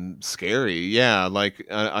messed up and scary. Yeah, like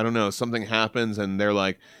I don't know, something happens and they're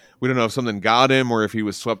like, we don't know if something got him or if he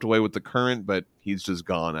was swept away with the current, but he's just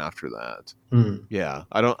gone after that. Yeah,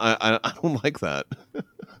 I don't like that.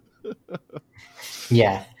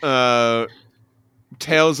 Yeah.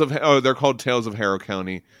 They're called Tales of Harrow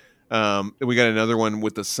County. We got another one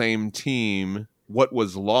with the same team, What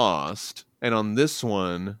Was Lost, and on this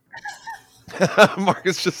one. Mark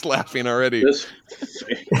is just laughing already. It's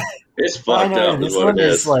fucked up. This one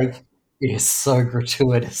is like, it's so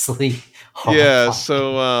gratuitously horrifying. Yeah,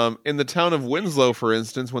 so in the town of Winslow, for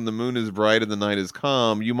instance, when the moon is bright and the night is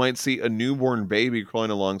calm, you might see a newborn baby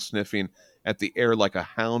crawling along, sniffing at the air like a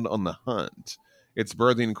hound on the hunt. Its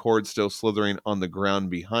birthing cord still slithering on the ground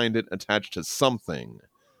behind it, attached to something.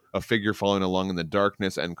 A figure following along in the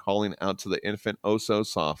darkness and calling out to the infant oh so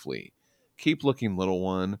softly. Keep looking, little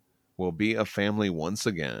one. We'll be a family once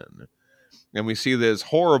again. And we see this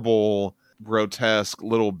horrible, grotesque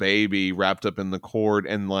little baby wrapped up in the cord,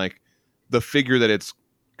 and like the figure that it's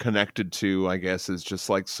connected to, I guess, is just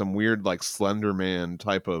like some weird like Slender Man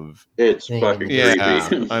type of. It's fucking creepy.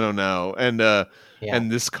 I don't know. And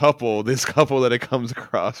and this couple that it comes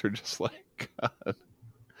across are just like, God.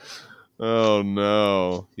 Oh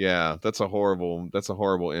no. Yeah, that's a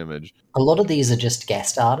horrible image. A lot of these are just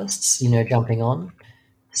guest artists, jumping on.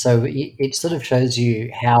 So it sort of shows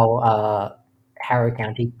you how Harrow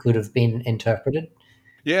County could have been interpreted.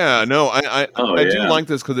 Yeah, no, I do yeah. like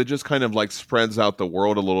this because it just kind of like spreads out the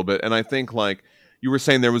world a little bit, and I think like you were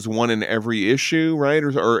saying there was one in every issue, right,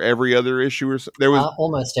 or every other issue, or there was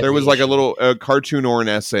almost every there was like issue. a little cartoon or an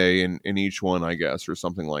essay in each one, I guess, or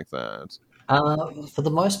something like that. For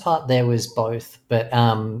the most part, there was both, but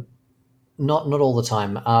not all the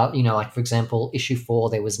time. Like for example, issue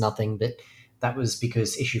 4, there was nothing, but that was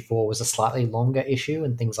because issue 4 was a slightly longer issue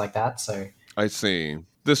and things like that. So I see.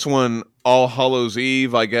 This one, All Hallows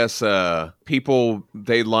Eve, I guess people,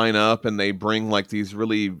 they line up and they bring like these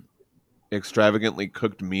really extravagantly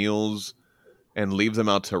cooked meals and leave them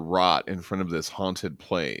out to rot in front of this haunted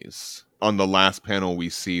place. On the last panel, we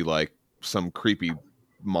see like some creepy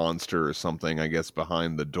monster or something, I guess,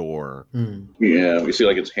 behind the door. Yeah, we see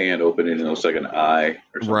like its hand opening and it looks like an eye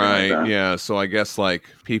or something right, like that. Yeah, so I guess like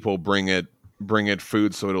people bring it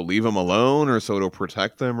food so it'll leave them alone or so it'll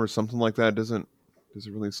protect them or something like that. Does it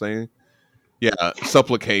really say? Yeah,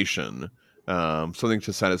 supplication. Something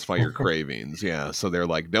to satisfy your cravings. Yeah, so they're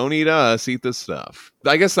like, don't eat us, eat this stuff.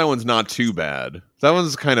 I guess that one's not too bad. That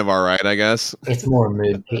one's kind of all right, I guess. It's more a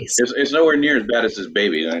mood piece. It's nowhere near as bad as his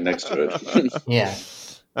baby next to it. Yeah.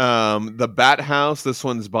 The Bat House. This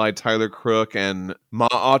one's by Tyler Crook and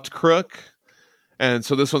Maat Crook, and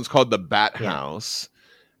so this one's called the Bat House.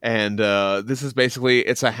 And this is basically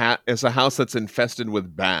it's a house that's infested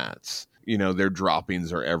with bats. Their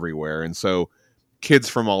droppings are everywhere, and so kids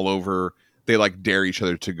from all over, they like dare each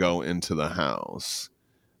other to go into the house.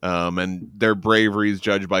 And their bravery is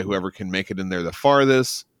judged by whoever can make it in there the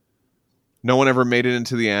farthest. No one ever made it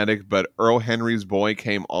into the attic, but Earl Henry's boy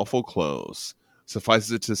came awful close.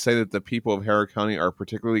 Suffices it to say that the people of Harrow County are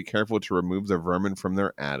particularly careful to remove the vermin from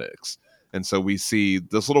their attics. And so we see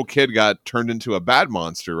this little kid got turned into a bat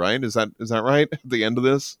monster, right? Is that right at the end of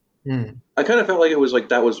this? I kind of felt like it was like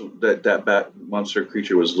that bat monster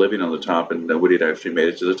creature was living on the top and nobody had actually made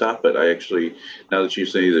it to the top. But I actually, now that you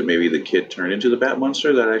say that maybe the kid turned into the bat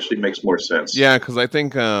monster, that actually makes more sense. Yeah, because I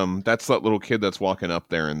think that's that little kid that's walking up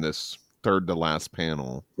there in this third to last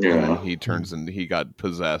panel. Yeah, he turns and he got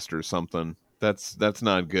possessed or something. That's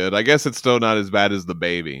not good. I guess it's still not as bad as the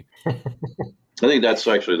baby. I think that's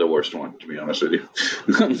actually the worst one, to be honest with you.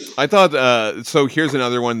 I thought so. Here's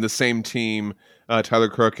another one. The same team. Tyler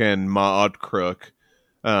Crook and Maat Crook,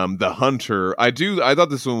 the hunter. I thought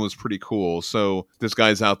this one was pretty cool. So this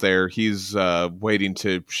guy's out there. He's waiting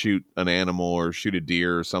to shoot an animal or shoot a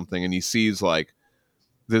deer or something, and he sees like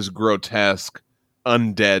this grotesque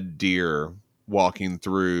undead deer walking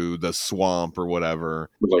through the swamp or whatever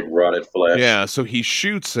with like rotted flesh. Yeah, so he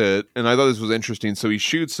shoots it, and I thought this was interesting. So he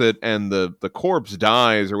shoots it, and the corpse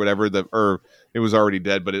dies or whatever. Or it was already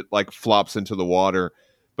dead, but it like flops into the water.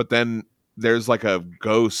 But then there's like a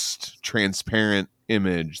ghost transparent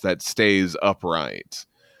image that stays upright.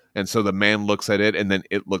 And so the man looks at it and then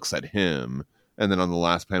it looks at him. And then on the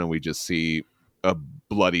last panel, we just see a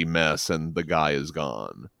bloody mess and the guy is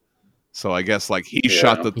gone. So I guess like he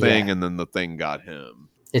shot the thing and then the thing got him.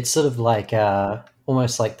 It's sort of like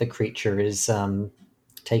almost like the creature is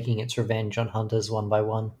taking its revenge on hunters one by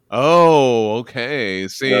one. Oh, okay.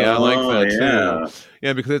 See, I like that too.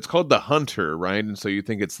 Yeah, because it's called the Hunter, right? And so you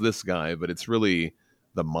think it's this guy, but it's really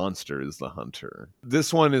the monster is the hunter.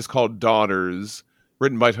 This one is called Daughters,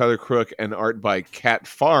 written by Tyler Crook and art by Kat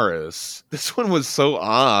Faris. This one was so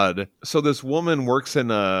odd. So this woman works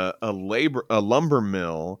in a lumber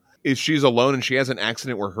mill. She's alone and she has an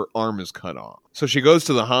accident where her arm is cut off. So she goes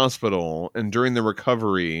to the hospital, and during the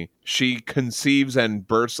recovery, she conceives and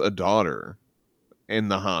births a daughter in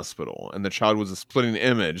the hospital, and the child was a splitting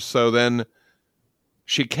image. So then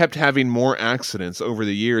she kept having more accidents over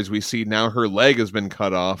the years. We see now her leg has been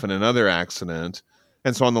cut off in another accident.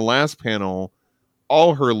 And so on the last panel,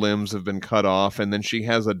 all her limbs have been cut off, and then she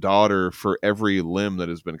has a daughter for every limb that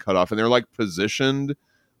has been cut off. And they're like positioned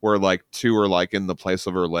where like two are like in the place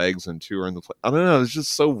of her legs and two are in the place. I don't know. It's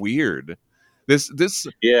just so weird. This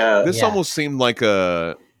almost seemed like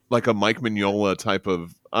a Mike Mignola type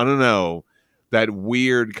of, I don't know, that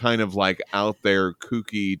weird kind of like out there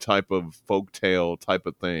kooky type of folktale type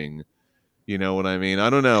of thing. You know what I mean? I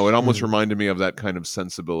don't know. It almost reminded me of that kind of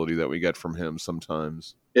sensibility that we get from him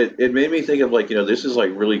sometimes. It made me think of like, this is like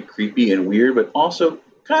really creepy and weird, but also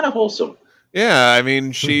kind of wholesome. Yeah, I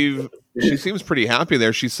mean, she seems pretty happy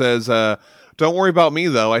there. She says, don't worry about me,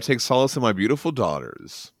 though. I take solace in my beautiful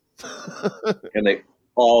daughters. And they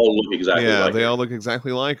all look exactly like her. Yeah, they all look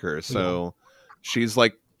exactly like her. So she's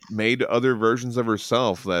like made other versions of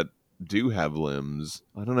herself that do have limbs.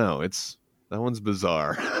 I don't know. That one's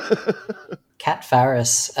bizarre. Kat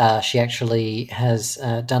Farris, she actually has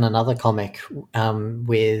done another comic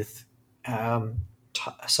with Cullen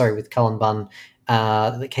Bunn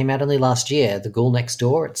that came out only last year, The Ghoul Next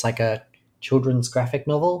Door. It's like a children's graphic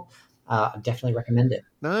novel. I definitely recommend it.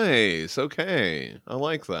 Nice. Okay. I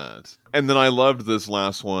like that. And then I loved this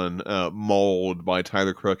last one, Mold by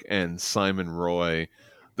Tyler Crook and Simon Roy.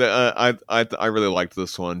 I really liked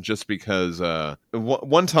this one just because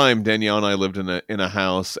one time Danielle and I lived in a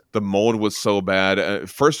house. The mold was so bad.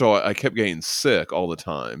 First of all, I kept getting sick all the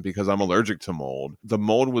time because I'm allergic to mold. The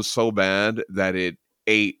mold was so bad that it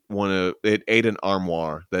ate an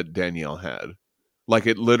armoire that Danielle had. Like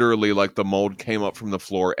it literally, like the mold came up from the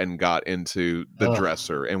floor and got into the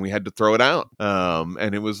dresser, and we had to throw it out.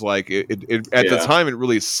 And it was like at the time it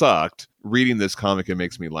really sucked. Reading this comic, it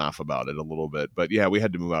makes me laugh about it a little bit. But yeah, we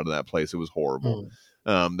had to move out of that place. It was horrible.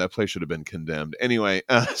 That place should have been condemned. Anyway,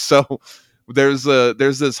 so there's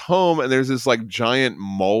this home, and there's this like giant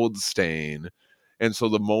mold stain. And so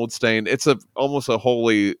the mold stain, it's almost a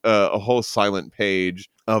whole silent page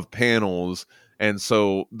of panels. And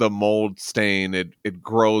so the mold stain, it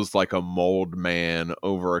grows like a mold man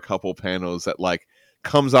over a couple panels that like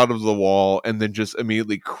comes out of the wall and then just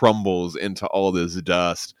immediately crumbles into all this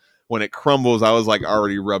dust. When it crumbles, I was like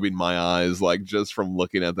already rubbing my eyes, like just from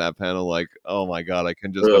looking at that panel, like, oh my God, I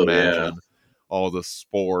can just imagine all the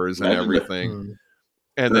spores and everything.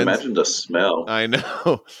 And then imagine the smell. I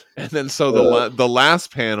know. And then so the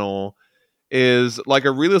last panel is like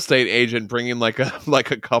a real estate agent bringing like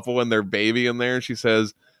a couple and their baby in there. She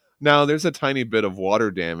says, "Now there's a tiny bit of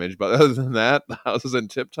water damage, but other than that, the house is in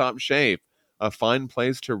tip-top shape. A fine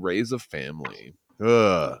place to raise a family."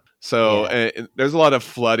 Ugh. So there's a lot of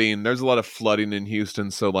flooding. There's a lot of flooding in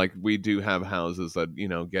Houston. So like we do have houses that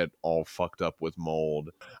get all fucked up with mold.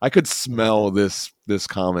 I could smell this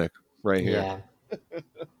comic right here. Yeah.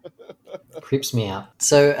 Creeps me out.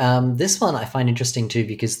 So this one I find interesting too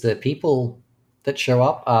because the people that show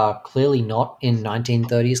up are clearly not in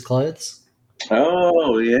 1930s clothes.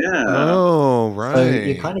 Oh, yeah. Oh, right. So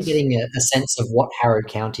you're kind of getting a sense of what Harrow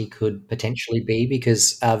County could potentially be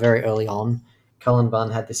because very early on, Cullen Bunn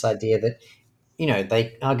had this idea that,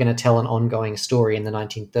 they are going to tell an ongoing story in the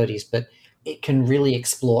 1930s, but it can really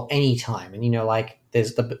explore any time. And, like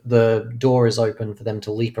there's the door is open for them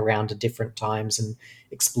to leap around to different times and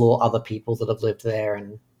explore other people that have lived there.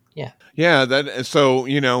 And so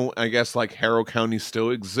I guess like Harrow County still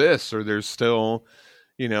exists, or there's still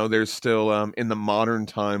in the modern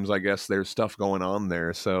times, I guess there's stuff going on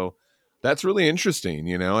there. So that's really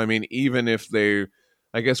interesting. I mean, even if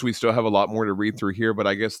I guess we still have a lot more to read through here, but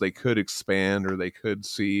I guess they could expand, or they could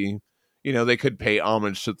see, they could pay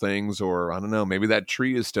homage to things, or I don't know, maybe that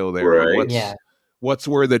tree is still there. Right. What's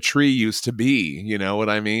where the tree used to be, you know what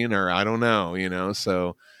I mean? Or I don't know,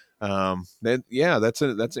 so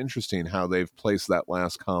that's interesting how they've placed that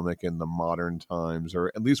last comic in the modern times,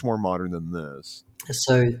 or at least more modern than this.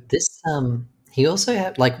 So this, he also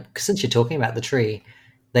had, like, since you're talking about the tree,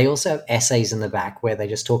 they also have essays in the back where they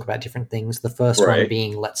just talk about different things. The first one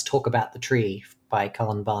being Let's Talk About the Tree by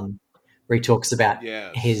Cullen Bunn, where he talks about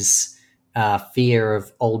his fear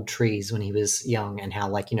of old trees when he was young and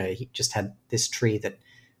how, he just had this tree that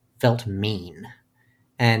felt mean.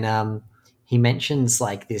 And he mentions,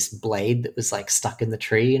 this blade that was, stuck in the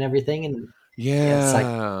tree and everything. And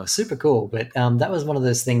it's, super cool. But that was one of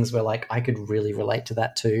those things where, I could really relate to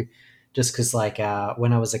that too. Just because,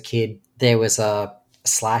 when I was a kid, there was a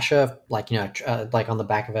slasher, on the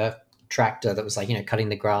back of a tractor that was cutting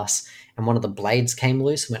the grass, and one of the blades came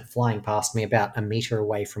loose and went flying past me about a meter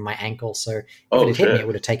away from my ankle. So if it had hit me, it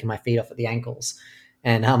would have taken my feet off at the ankles.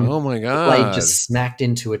 And oh my God, the blade just smacked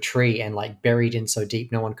into a tree and buried in so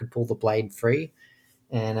deep no one could pull the blade free.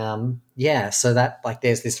 And so that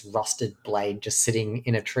there's this rusted blade just sitting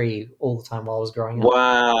in a tree all the time while I was growing up.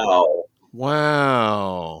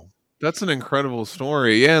 Wow, that's an incredible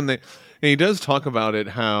story. Yeah, and he does talk about it,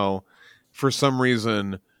 how for some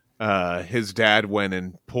reason his dad went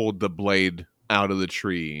and pulled the blade out of the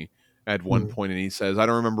tree at one point, and he says, I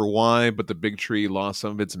don't remember why, but the big tree lost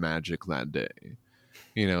some of its magic that day.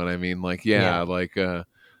 You know what I mean? I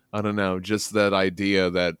don't know, just that idea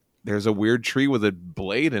that there's a weird tree with a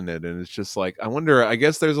blade in it, and it's just I wonder, I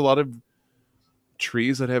guess there's a lot of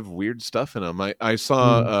trees that have weird stuff in them. I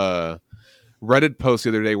saw Reddit post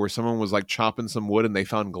the other day where someone was chopping some wood and they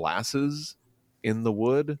found glasses in the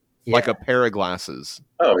wood, like a pair of glasses.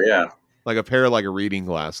 Oh yeah, like a pair of reading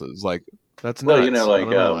glasses. That's nuts.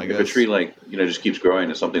 Well, if a tree just keeps growing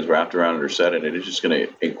and something's wrapped around it or set in it, it's just going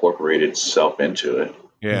to incorporate itself into it.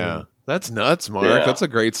 Yeah. That's nuts, Mark. Yeah. That's a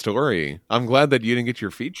great story. I'm glad that you didn't get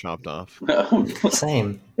your feet chopped off.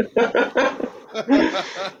 Same.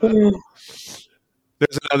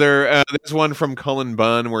 There's another. There's one from Cullen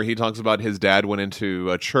Bunn where he talks about his dad went into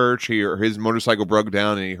a church. His motorcycle broke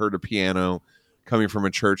down and he heard a piano coming from a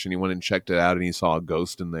church and he went and checked it out and he saw a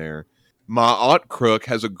ghost in there. Ma Otcrook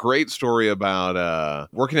has a great story about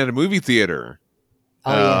working at a movie theater,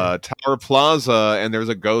 Tower Plaza, and there's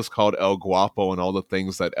a ghost called El Guapo and all the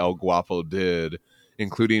things that El Guapo did,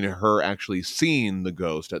 including her actually seeing the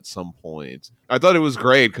ghost at some point. I thought it was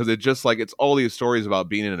great because it's all these stories about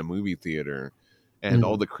being in a movie theater. And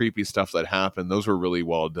all the creepy stuff that happened, those were really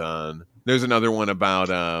well done. There's another one about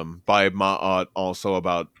by Ma'at also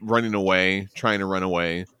about running away, trying to run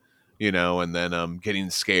away, and then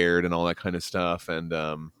getting scared and all that kind of stuff, and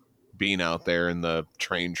being out there in the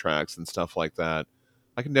train tracks and stuff like that.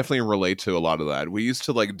 I can definitely relate to a lot of that. We used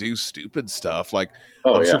to do stupid stuff.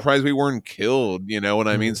 I'm surprised we weren't killed. You know what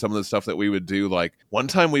I mean? Some of the stuff that we would do. One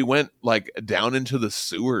time we went down into the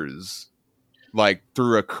sewers,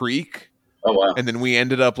 through a creek. Oh wow! And then we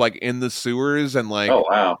ended up in the sewers, and oh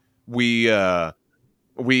wow, we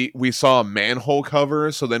saw a manhole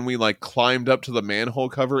cover. So then we climbed up to the manhole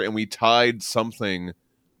cover and we tied something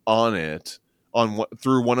on it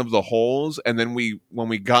through one of the holes. And then when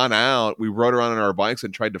we got out, we rode around on our bikes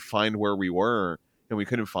and tried to find where we were, and we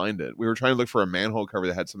couldn't find it. We were trying to look for a manhole cover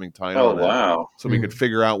that had something tied on it. Oh wow! So we could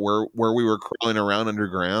figure out where we were crawling around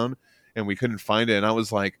underground, and we couldn't find it. And I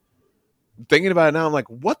was thinking about it now, I'm like,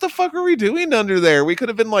 what the fuck are we doing under there? We could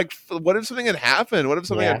have been what if something had happened? What if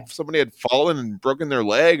somebody had fallen and broken their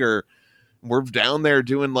leg, or we're down there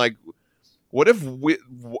doing what if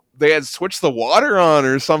they had switched the water on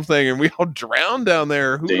or something and we all drowned down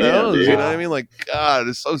there? Who knows? Dude. You know what I mean? God,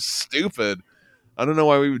 it's so stupid. I don't know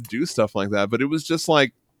why we would do stuff like that, but it was just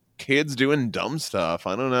kids doing dumb stuff.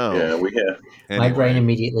 I don't know. Yeah, we have. Anyway. My brain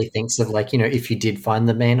immediately thinks of if you did find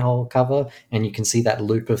the manhole cover and you can see that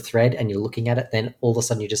loop of thread and you're looking at it, then all of a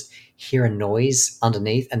sudden you just hear a noise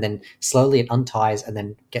underneath and then slowly it unties and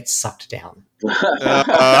then gets sucked down.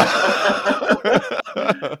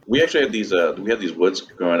 We actually had these woods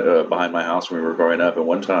going behind my house when we were growing up, and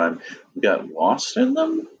one time we got lost in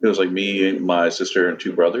them. It was me and my sister and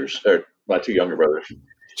two brothers, or my two younger brothers.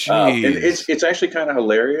 And it's actually kind of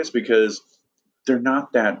hilarious because they're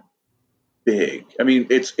not that big. I mean,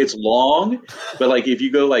 it's long, but if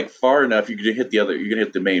you go far enough, you can hit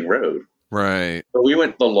the main road. Right. But we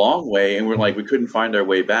went the long way, and we're we couldn't find our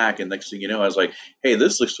way back. And next thing you know, I was like, "Hey,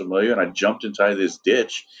 this looks familiar," and I jumped inside this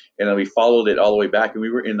ditch, and then we followed it all the way back. And we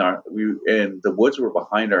were and the woods were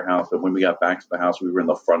behind our house, but when we got back to the house, we were in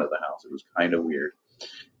the front of the house. It was kind of weird.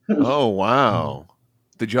 Oh wow.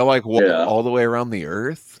 Did y'all walk all the way around the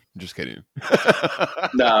earth? I'm just kidding.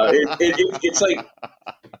 No, it's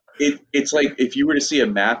if you were to see a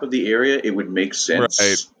map of the area, it would make sense.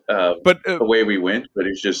 Right. But the way we went, but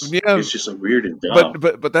it's just weird and dumb.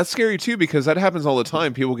 But that's scary too, because that happens all the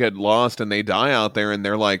time. People get lost and they die out there, and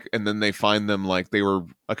they're and then they find them they were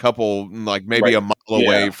a couple maybe a mile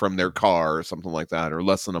away from their car or something like that, or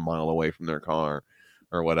less than a mile away from their car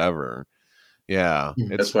or whatever. Yeah,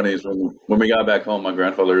 that's funny. Is when we got back home, my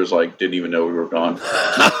grandfather was didn't even know we were gone. Well,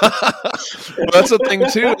 that's the thing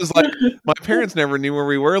too. Is my parents never knew where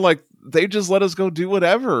we were. They just let us go do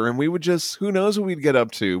whatever, and we would just who knows what we'd get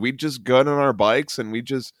up to. We'd just go on our bikes, and we'd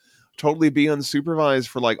just totally be unsupervised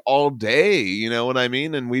for all day. You know what I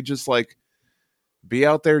mean? And we just be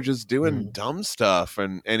out there just doing dumb stuff.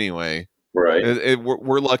 And anyway, right?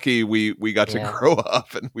 We're lucky we got to grow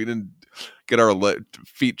up, and we didn't get our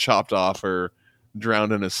feet chopped off or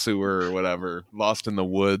drowned in a sewer or whatever, lost in the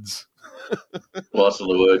woods. Lost in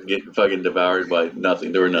the woods, getting fucking devoured by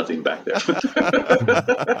nothing. There were nothing back there.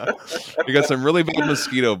 We got some really bad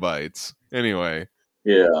mosquito bites. Anyway.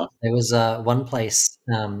 Yeah. There was one place,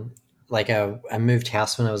 I moved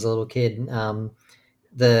house when I was a little kid.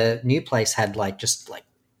 The new place had just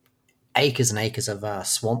acres and acres of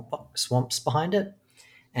swamps behind it.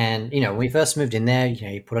 And, when we first moved in there,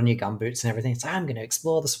 you put on your gumboots and everything. It's I'm going to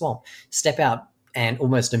explore the swamp. Step out, and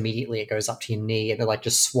almost immediately it goes up to your knee, and it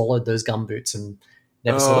just swallowed those gumboots and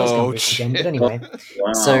never saw those gumboots again. But anyway,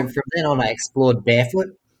 wow. So from then on, I explored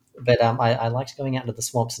barefoot. But I liked going out into the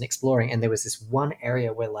swamps and exploring. And there was this one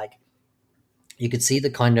area where, you could see the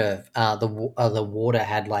kind of the water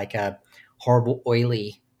had a horrible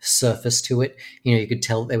oily surface to it. You could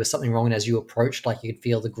tell there was something wrong, and as you approached, you could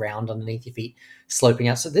feel the ground underneath your feet sloping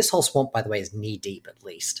out. So this whole swamp, by the way, is knee deep at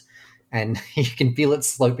least, and you can feel it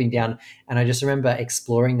sloping down. And I just remember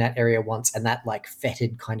exploring that area once, and that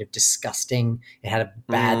fetid kind of disgusting, it had a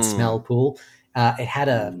bad smell pool. It had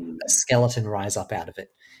a skeleton rise up out of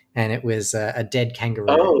it, and it was a dead kangaroo.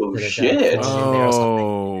 Oh, that had, shit. fallen in there or something.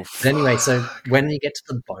 Oh, But anyway, so when you get to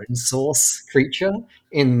the bone sauce creature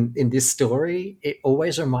in this story, it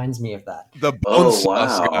always reminds me of that. the bone Oh,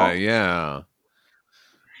 sauce wow. guy, yeah.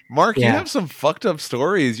 Mark, you Yeah. have some fucked up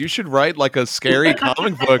stories. You should write like a scary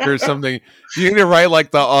comic book or something. You need to write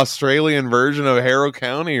like the Australian version of Harrow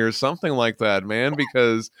County or something like that, man,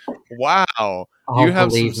 because wow, Oh, you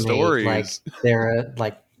have some believe me, stories. like there are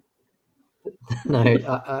like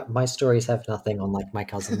no, my stories have nothing on like my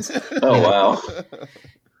cousins. Oh, Anyway. wow.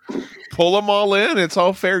 Pull them all in. It's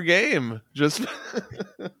all fair game. Just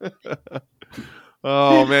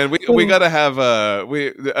oh man, we gotta have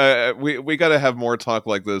we gotta have more talk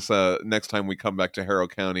like this next time we come back to Harrow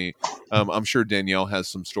County. I'm sure Danielle has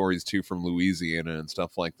some stories too from Louisiana and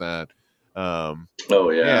stuff like that. Oh,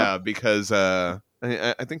 yeah. Yeah, because I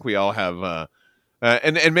think we all have.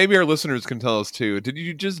 And maybe our listeners can tell us too. Did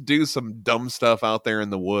you just do some dumb stuff out there in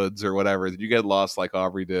the woods or whatever? Did you get lost like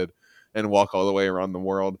Aubrey did and walk all the way around the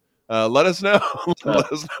world? Let us know.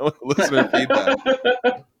 Let us know with listener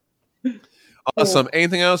feedback. Awesome.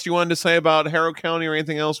 Anything else you wanted to say about Harrow County or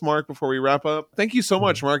anything else, Mark, before we wrap up? Thank you so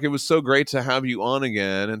much, Mark. It was so great to have you on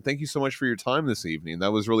again. And thank you so much for your time this evening.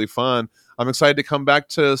 That was really fun. I'm excited to come back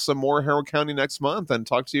to some more Harrow County next month and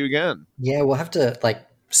talk to you again. Yeah, we'll have to like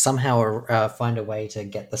somehow find a way to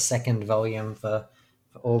get the second volume for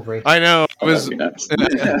Aubrey. I know. Oh, that'd be nice.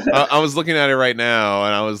 I was looking at it right now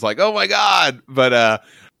and I was like, oh my God. But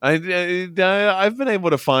I've been able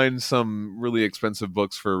to find some really expensive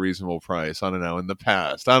books for a reasonable price. I don't know, in the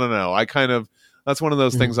past. I don't know. That's one of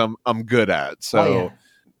those things I'm good at. So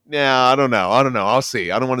yeah, I don't know. I'll see.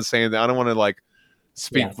 I don't want to say anything. I don't want to like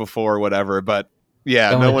speak before whatever, but yeah,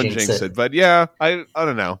 Don't no wanna one jinx jinx it. it. But yeah, I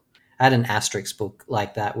don't know. I had an Asterix book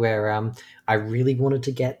like that where I really wanted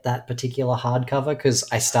to get that particular hardcover because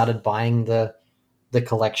I started buying the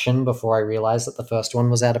collection before I realized that the first one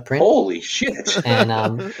was out of print. Holy shit. And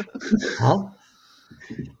huh?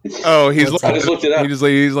 Oh, he's What's I looking, just looked it up.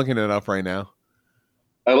 he's looking it up right now.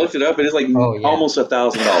 I looked it up. It is like Oh, yeah. almost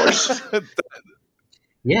 $1,000.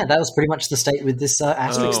 Yeah, that was pretty much the state with this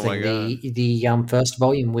Asterix Oh, my thing. The first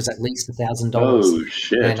volume was at least $1,000. Oh,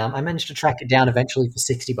 shit. And I managed to track it down eventually for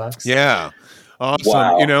 $60. Yeah. Awesome.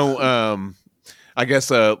 Wow. You know, I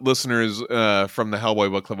guess listeners from the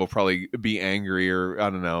Hellboy book club will probably be angry, or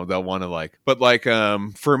I don't know, they'll want to like, but like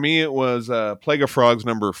for me it was Plague of Frogs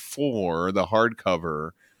 #4, the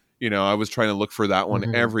hardcover. You know, I was trying to look for that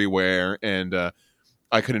one everywhere, and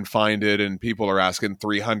I couldn't find it, and people are asking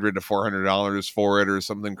 $300 to $400 for it or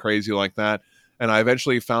something crazy like that. And I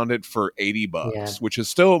eventually found it for $80, which is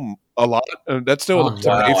still a lot. That's still a lot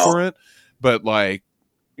to pay for it, but like,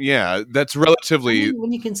 yeah, that's relatively. I mean,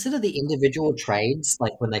 when you consider the individual trades,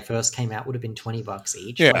 like when they first came out, would have been $20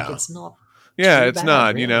 each. Yeah. Like it's not. Yeah, too it's bad, not,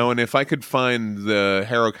 really. you know, and if I could find the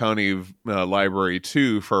Harrow County Library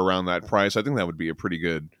 2 for around that price, I think that would be a pretty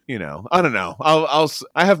good, you know, I don't know.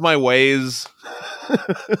 I have my ways.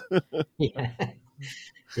 Yeah.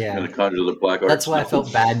 Yeah. And the Conjure the Black Arts. That's why I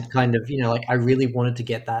felt bad, kind of, you know, like I really wanted to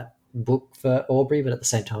get that book for Aubrey, but at the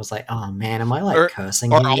same time I was like, oh man, am I like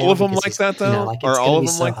cursing Are him all now? of them Because like he's- that though? you know, like, it's Are gonna all of be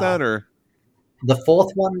them so like hard. that, or The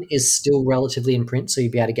fourth one is still relatively in print, so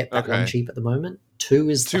you'd be able to get that one Okay. cheap at the moment. Two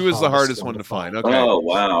is the hardest one to find? Okay. Oh,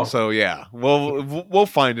 wow. So yeah, we'll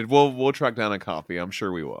find it. We'll track down a copy. I'm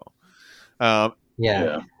sure we will. Yeah.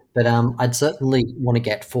 Yeah. But I'd certainly want to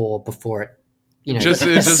get 4 before it, you know, just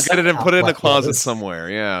gets get it and up put it in a like closet this. somewhere.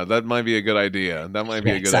 Yeah, that might be a good idea. That might be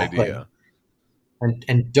Yeah, a good exactly. idea.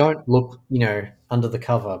 And don't look, you know, under the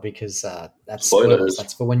cover because that's Spoilers. spoilers.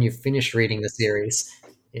 That's for when you've finished reading the series.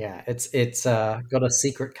 Yeah, it's got a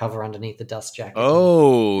secret cover underneath the dust jacket.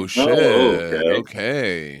 Oh shit! okay.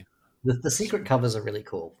 Okay. The secret covers are really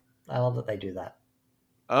cool. I love that they do that.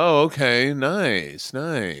 Oh, okay. Nice.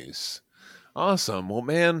 Awesome. Well,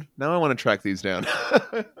 man, now I want to track these down.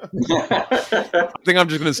 I think I'm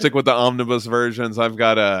just going to stick with the omnibus versions. I've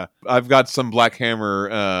got some Black Hammer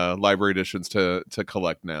library editions to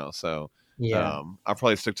collect now. So Yeah. I'll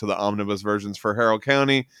probably stick to the omnibus versions for Harrow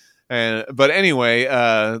County. But anyway,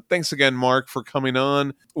 thanks again, Mark, for coming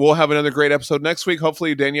on. We'll have another great episode next week.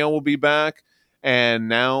 Hopefully Danielle will be back. And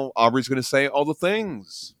now Aubrey's going to say all the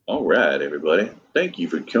things. All right, everybody. Thank you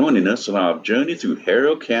for joining us on our journey through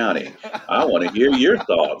Harrow County. I want to hear your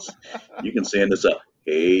thoughts. You can send us a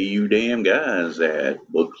hey you damn guys at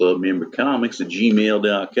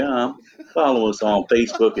bookclubmembercomics@gmail.com. Follow us on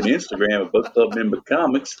Facebook and Instagram at Book Club Member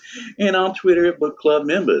Comics and on Twitter at Book Club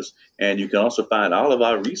Members. And you can also find all of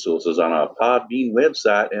our resources on our Podbean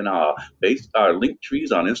website and our link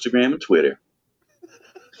trees on Instagram and Twitter.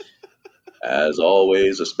 As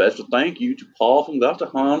always, a special thank you to Paul from Dr.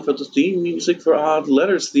 Han for the theme music for Odd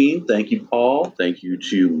Letters theme. Thank you, Paul. Thank you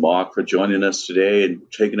to Mark for joining us today and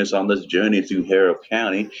taking us on this journey through Harrow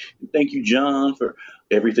County. And thank you, John, for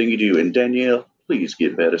everything you do. And Danielle, please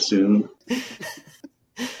get better soon.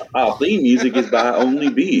 Our theme music is by Only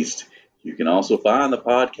Beast. You can also find the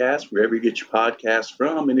podcast wherever you get your podcasts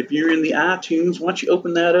from. And if you're in the iTunes, why don't you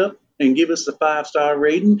open that up and give us a 5-star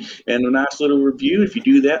rating and a nice little review. If you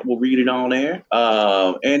do that, we'll read it on air.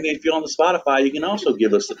 And if you're on the Spotify, you can also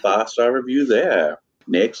give us a 5-star review there.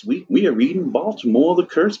 Next week, we are reading Baltimore, The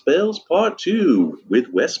Cursed Bells Part 2 with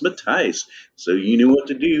Wes Matthijs. So you know what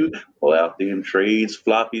to do. Pull out them trades,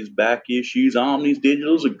 floppies, back issues, omnis,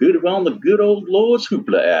 digitals, or good on the good old Lord's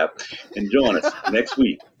Hoopla app. And join us next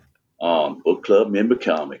week on Book Club Member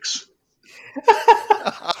Comics.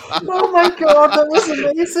 Oh my god, that was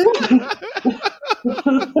amazing.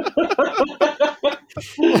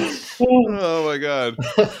 Oh my god.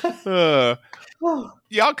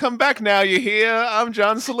 Y'all come back now, you hear? I'm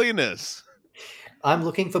John Salinas. I'm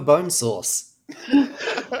looking for bone sauce.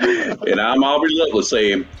 And I'm Aubrey Lovelace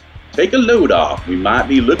saying, take a load off. We might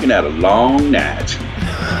be looking at a long night.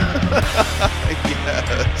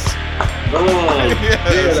 Yes. Oh, yes.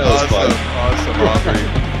 yeah, that was Awesome. fun. Awesome, Aubrey.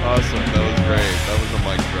 Awesome. That was great. That was a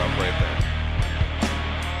mic drop right there.